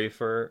story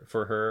for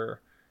her,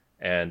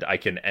 and I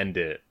can end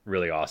it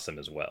really awesome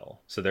as well.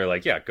 So they're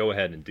like, yeah, go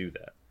ahead and do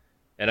that.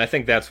 And I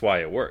think that's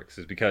why it works,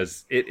 is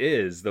because it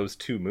is, those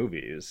two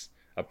movies,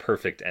 a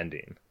perfect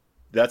ending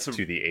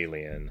to the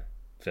Alien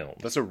film.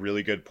 That's a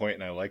really good point,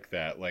 and I like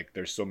that. Like,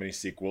 there's so many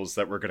sequels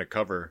that we're going to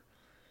cover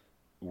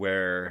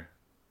where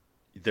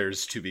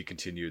there's to be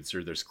continueds,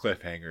 or there's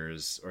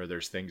cliffhangers, or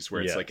there's things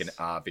where it's like an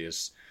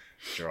obvious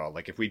draw.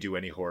 Like, if we do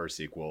any horror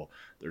sequel,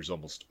 there's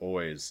almost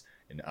always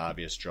an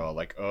obvious draw.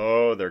 Like,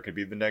 oh, there could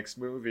be the next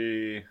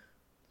movie.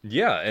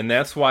 Yeah, and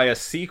that's why a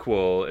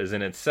sequel is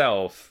in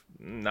itself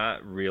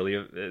not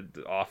really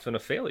often a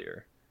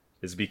failure,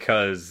 is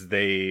because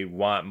they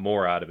want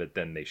more out of it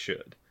than they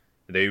should.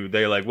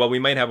 They're like, well, we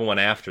might have one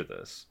after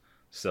this,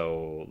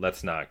 so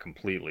let's not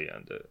completely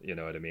end it. You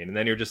know what I mean? And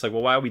then you're just like,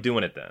 well, why are we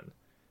doing it then?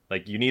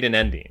 Like, you need an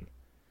ending.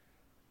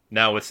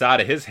 Now, it's out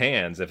of his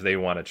hands if they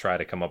want to try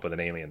to come up with an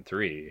Alien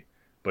 3,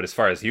 but as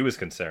far as he was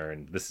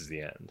concerned, this is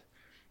the end.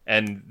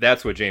 And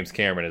that's what James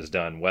Cameron has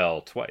done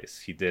well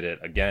twice. He did it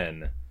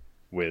again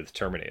with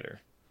Terminator.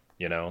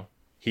 You know,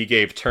 he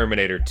gave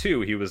Terminator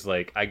 2, he was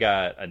like, I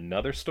got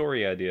another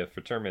story idea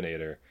for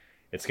Terminator.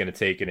 It's going to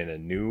take it in a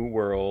new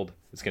world.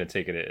 It's going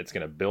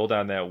to build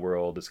on that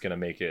world. It's going to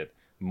make it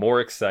more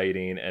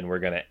exciting, and we're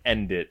going to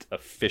end it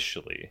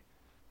officially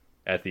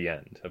at the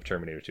end of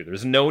Terminator 2.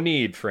 There's no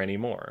need for any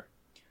more.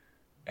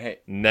 Hey,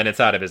 and then it's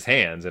out of his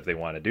hands if they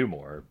want to do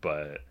more,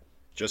 but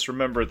just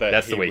remember that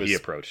that's the way he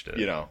approached it.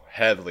 You know,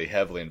 heavily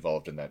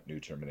involved in that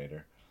new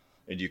Terminator.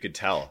 And you could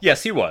tell.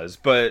 Yes, he was,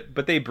 but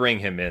they bring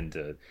him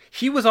into...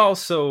 He was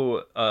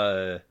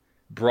also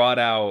brought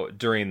out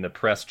during the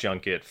press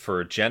junket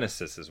for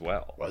Genesis as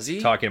well. Was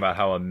he? Talking about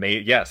how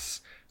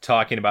amazing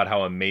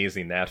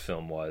that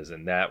film was,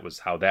 and that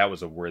was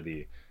a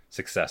worthy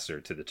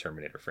successor to the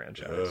Terminator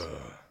franchise.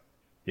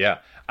 Yeah,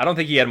 I don't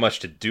think he had much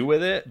to do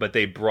with it, but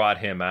they brought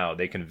him out.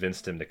 They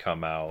convinced him to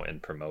come out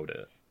and promote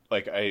it.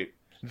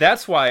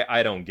 That's why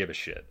I don't give a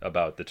shit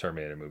about the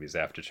Terminator movies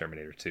after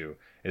Terminator 2,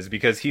 is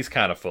because he's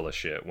kind of full of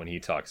shit when he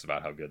talks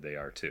about how good they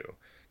are too.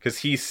 Because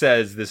he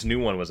says this new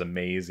one was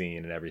amazing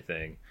and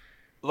everything.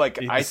 Like,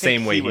 the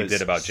same way he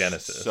did about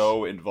Genesis.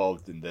 So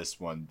involved in this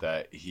one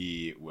that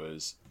he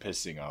was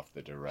pissing off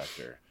the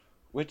director.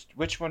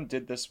 Which one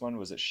did this one?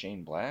 Was it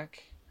Shane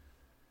Black?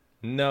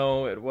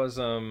 No, it was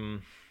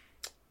no,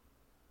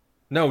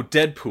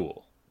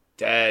 Deadpool.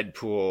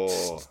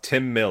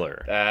 Tim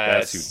Miller.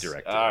 That's who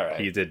directed. All right.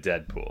 He did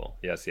Deadpool.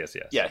 Yes.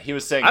 Yeah, he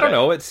was saying. I don't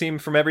know. It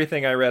seemed from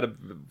everything I read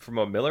from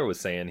what Miller was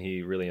saying,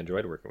 he really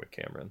enjoyed working with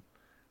Cameron.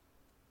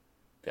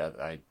 Yeah,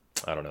 I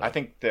don't know. I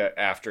think that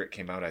after it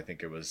came out, I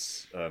think it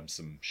was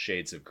some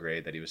shades of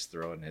gray that he was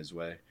throwing his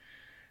way.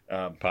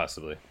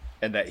 Possibly.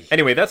 And that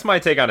anyway, that's my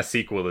take on a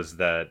sequel, is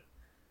that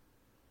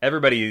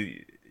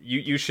everybody,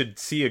 you should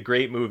see a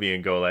great movie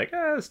and go like,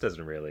 this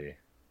doesn't really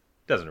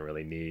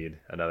need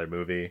another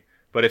movie.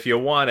 But if you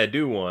want to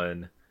do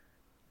one,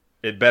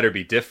 it better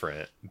be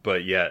different,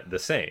 but yet the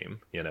same,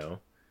 you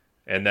know?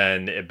 And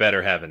then it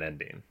better have an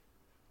ending.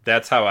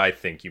 That's how I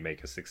think you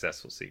make a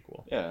successful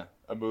sequel. Yeah,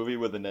 a movie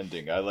with an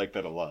ending. I like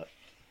that a lot.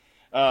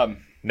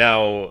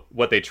 Now,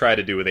 what they try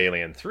to do with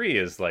Alien 3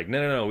 is like,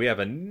 no, we have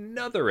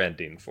another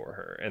ending for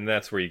her. And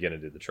that's where you get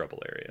into the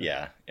trouble area.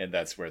 Yeah, and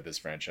that's where this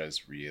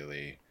franchise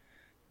really...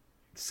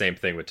 Same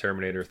thing with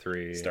Terminator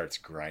 3. Starts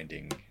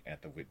grinding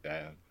at the...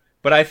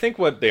 But I think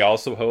what they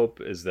also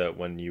hope is that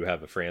when you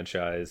have a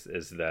franchise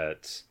is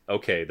that,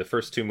 okay, the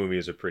first two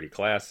movies are pretty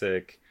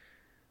classic.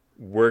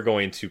 We're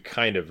going to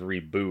kind of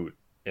reboot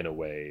in a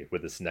way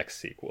with this next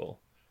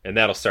sequel. And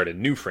that'll start a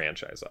new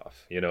franchise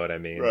off. You know what I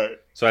mean? Right.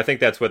 So I think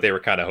that's what they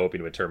were kind of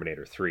hoping with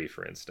Terminator 3,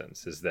 for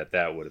instance, is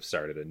that would have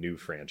started a new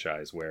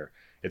franchise where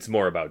it's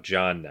more about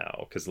John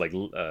now. Because, like,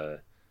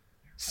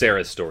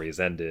 Sarah's story is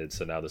ended,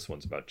 so now this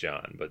one's about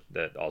John, but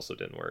that also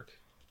didn't work.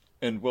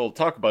 And we'll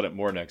talk about it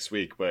more next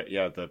week, but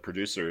yeah, the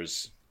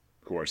producers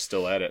who are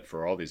still at it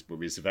for all these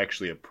movies have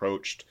actually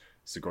approached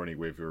Sigourney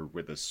Weaver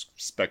with a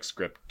spec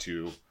script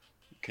to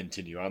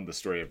continue on the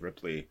story of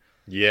Ripley.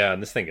 Yeah,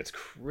 and this thing gets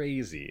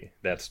crazy,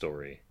 that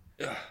story.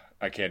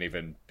 I can't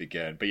even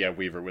begin. But yeah,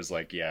 Weaver was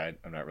like, yeah,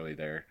 I'm not really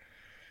there.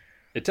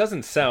 It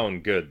doesn't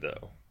sound good,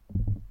 though.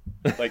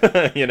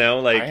 Like, you know,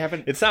 like, I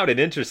haven't... it sounded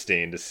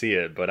interesting to see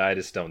it, but I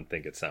just don't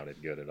think it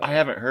sounded good at all. I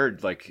haven't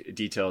heard, like,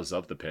 details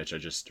of the pitch. I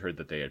just heard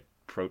that they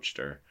approached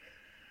her.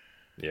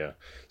 Yeah.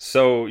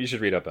 So you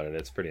should read up on it.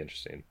 It's pretty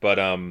interesting. But,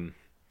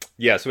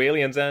 yeah, so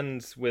Aliens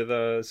ends with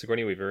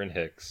Sigourney Weaver and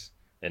Hicks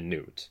and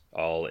Newt,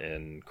 all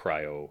in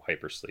cryo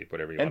hypersleep,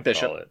 whatever you want to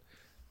call it.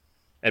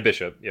 And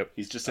Bishop, yep.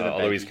 He's just in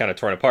although he's kind of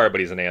torn apart,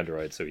 but he's an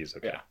android, so he's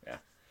okay.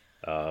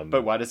 Yeah.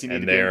 But why does he need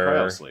to be in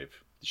cryosleep?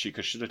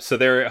 So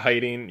they're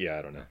hiding. Yeah,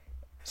 I don't know.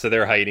 So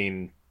they're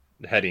heading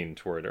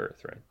toward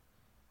Earth, right?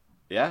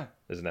 Yeah.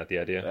 Isn't that the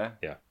idea?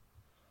 Yeah.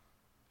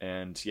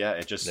 And yeah,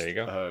 it just there you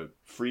go.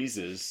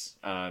 Freezes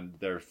on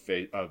their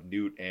face of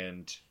Newt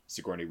and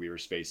Sigourney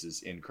Weaver's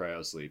faces in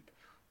cryosleep,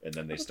 and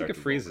then they start. It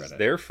freezes.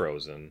 They're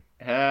frozen,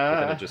 but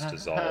then it just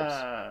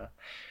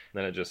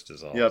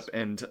dissolves. Yep,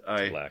 and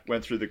I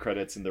went through the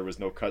credits, and there was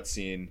no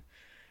cutscene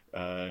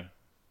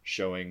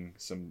showing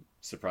some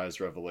surprise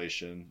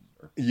revelation.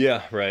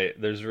 Yeah, right.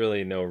 There's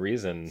really no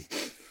reason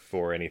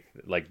for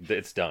anything. Like,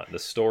 it's done. The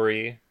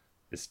story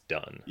is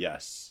done.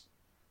 Yes.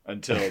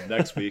 Until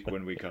next week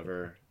when we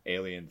cover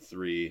Alien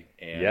 3.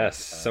 And, yes.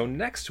 So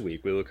next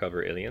week we will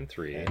cover Alien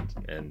 3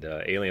 and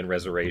Alien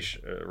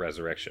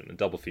Resurrection, a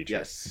double feature.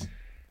 Yes.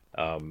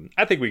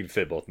 I think we can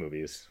fit both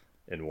movies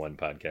in one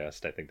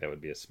podcast. I think that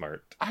would be a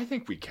smart... I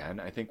think we can.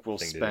 I think we'll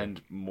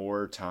spend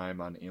more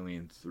time on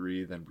Alien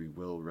 3 than we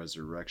will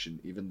Resurrection,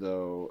 even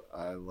though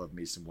I love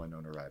me some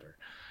Winona Ryder.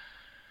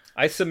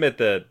 I submit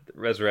that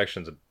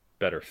Resurrection's a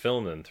better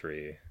film than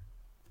 3,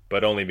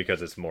 but only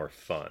because it's more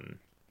fun.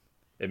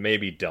 It may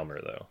be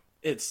dumber, though.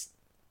 It's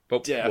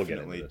but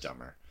definitely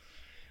dumber.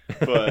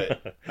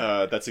 But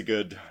that's a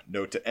good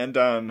note to end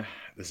on.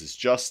 This is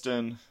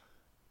Justin.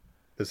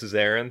 This is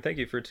Aaron. Thank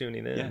you for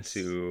tuning in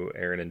to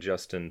Aaron and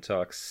Justin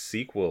Talk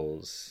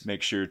Sequels. Be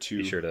sure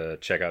to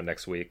check out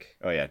next week.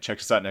 Oh, yeah. Check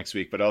us out next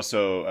week. But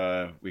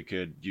also, we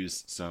could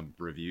use some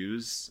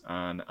reviews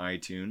on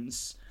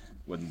iTunes,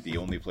 one of the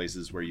only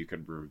places where you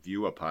can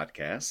review a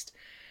podcast.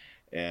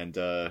 And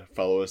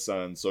follow us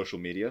on social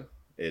media.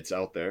 It's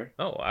out there.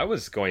 Oh, I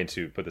was going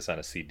to put this on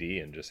a CD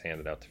and just hand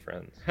it out to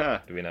friends.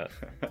 Do we not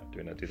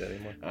do that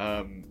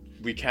anymore?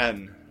 We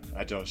can.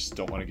 I just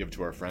don't want to give it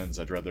to our friends.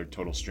 I'd rather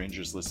total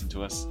strangers listen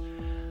to us.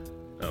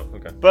 Oh,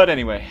 okay. But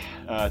anyway,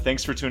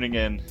 thanks for tuning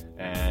in,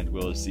 and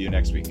we'll see you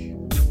next week.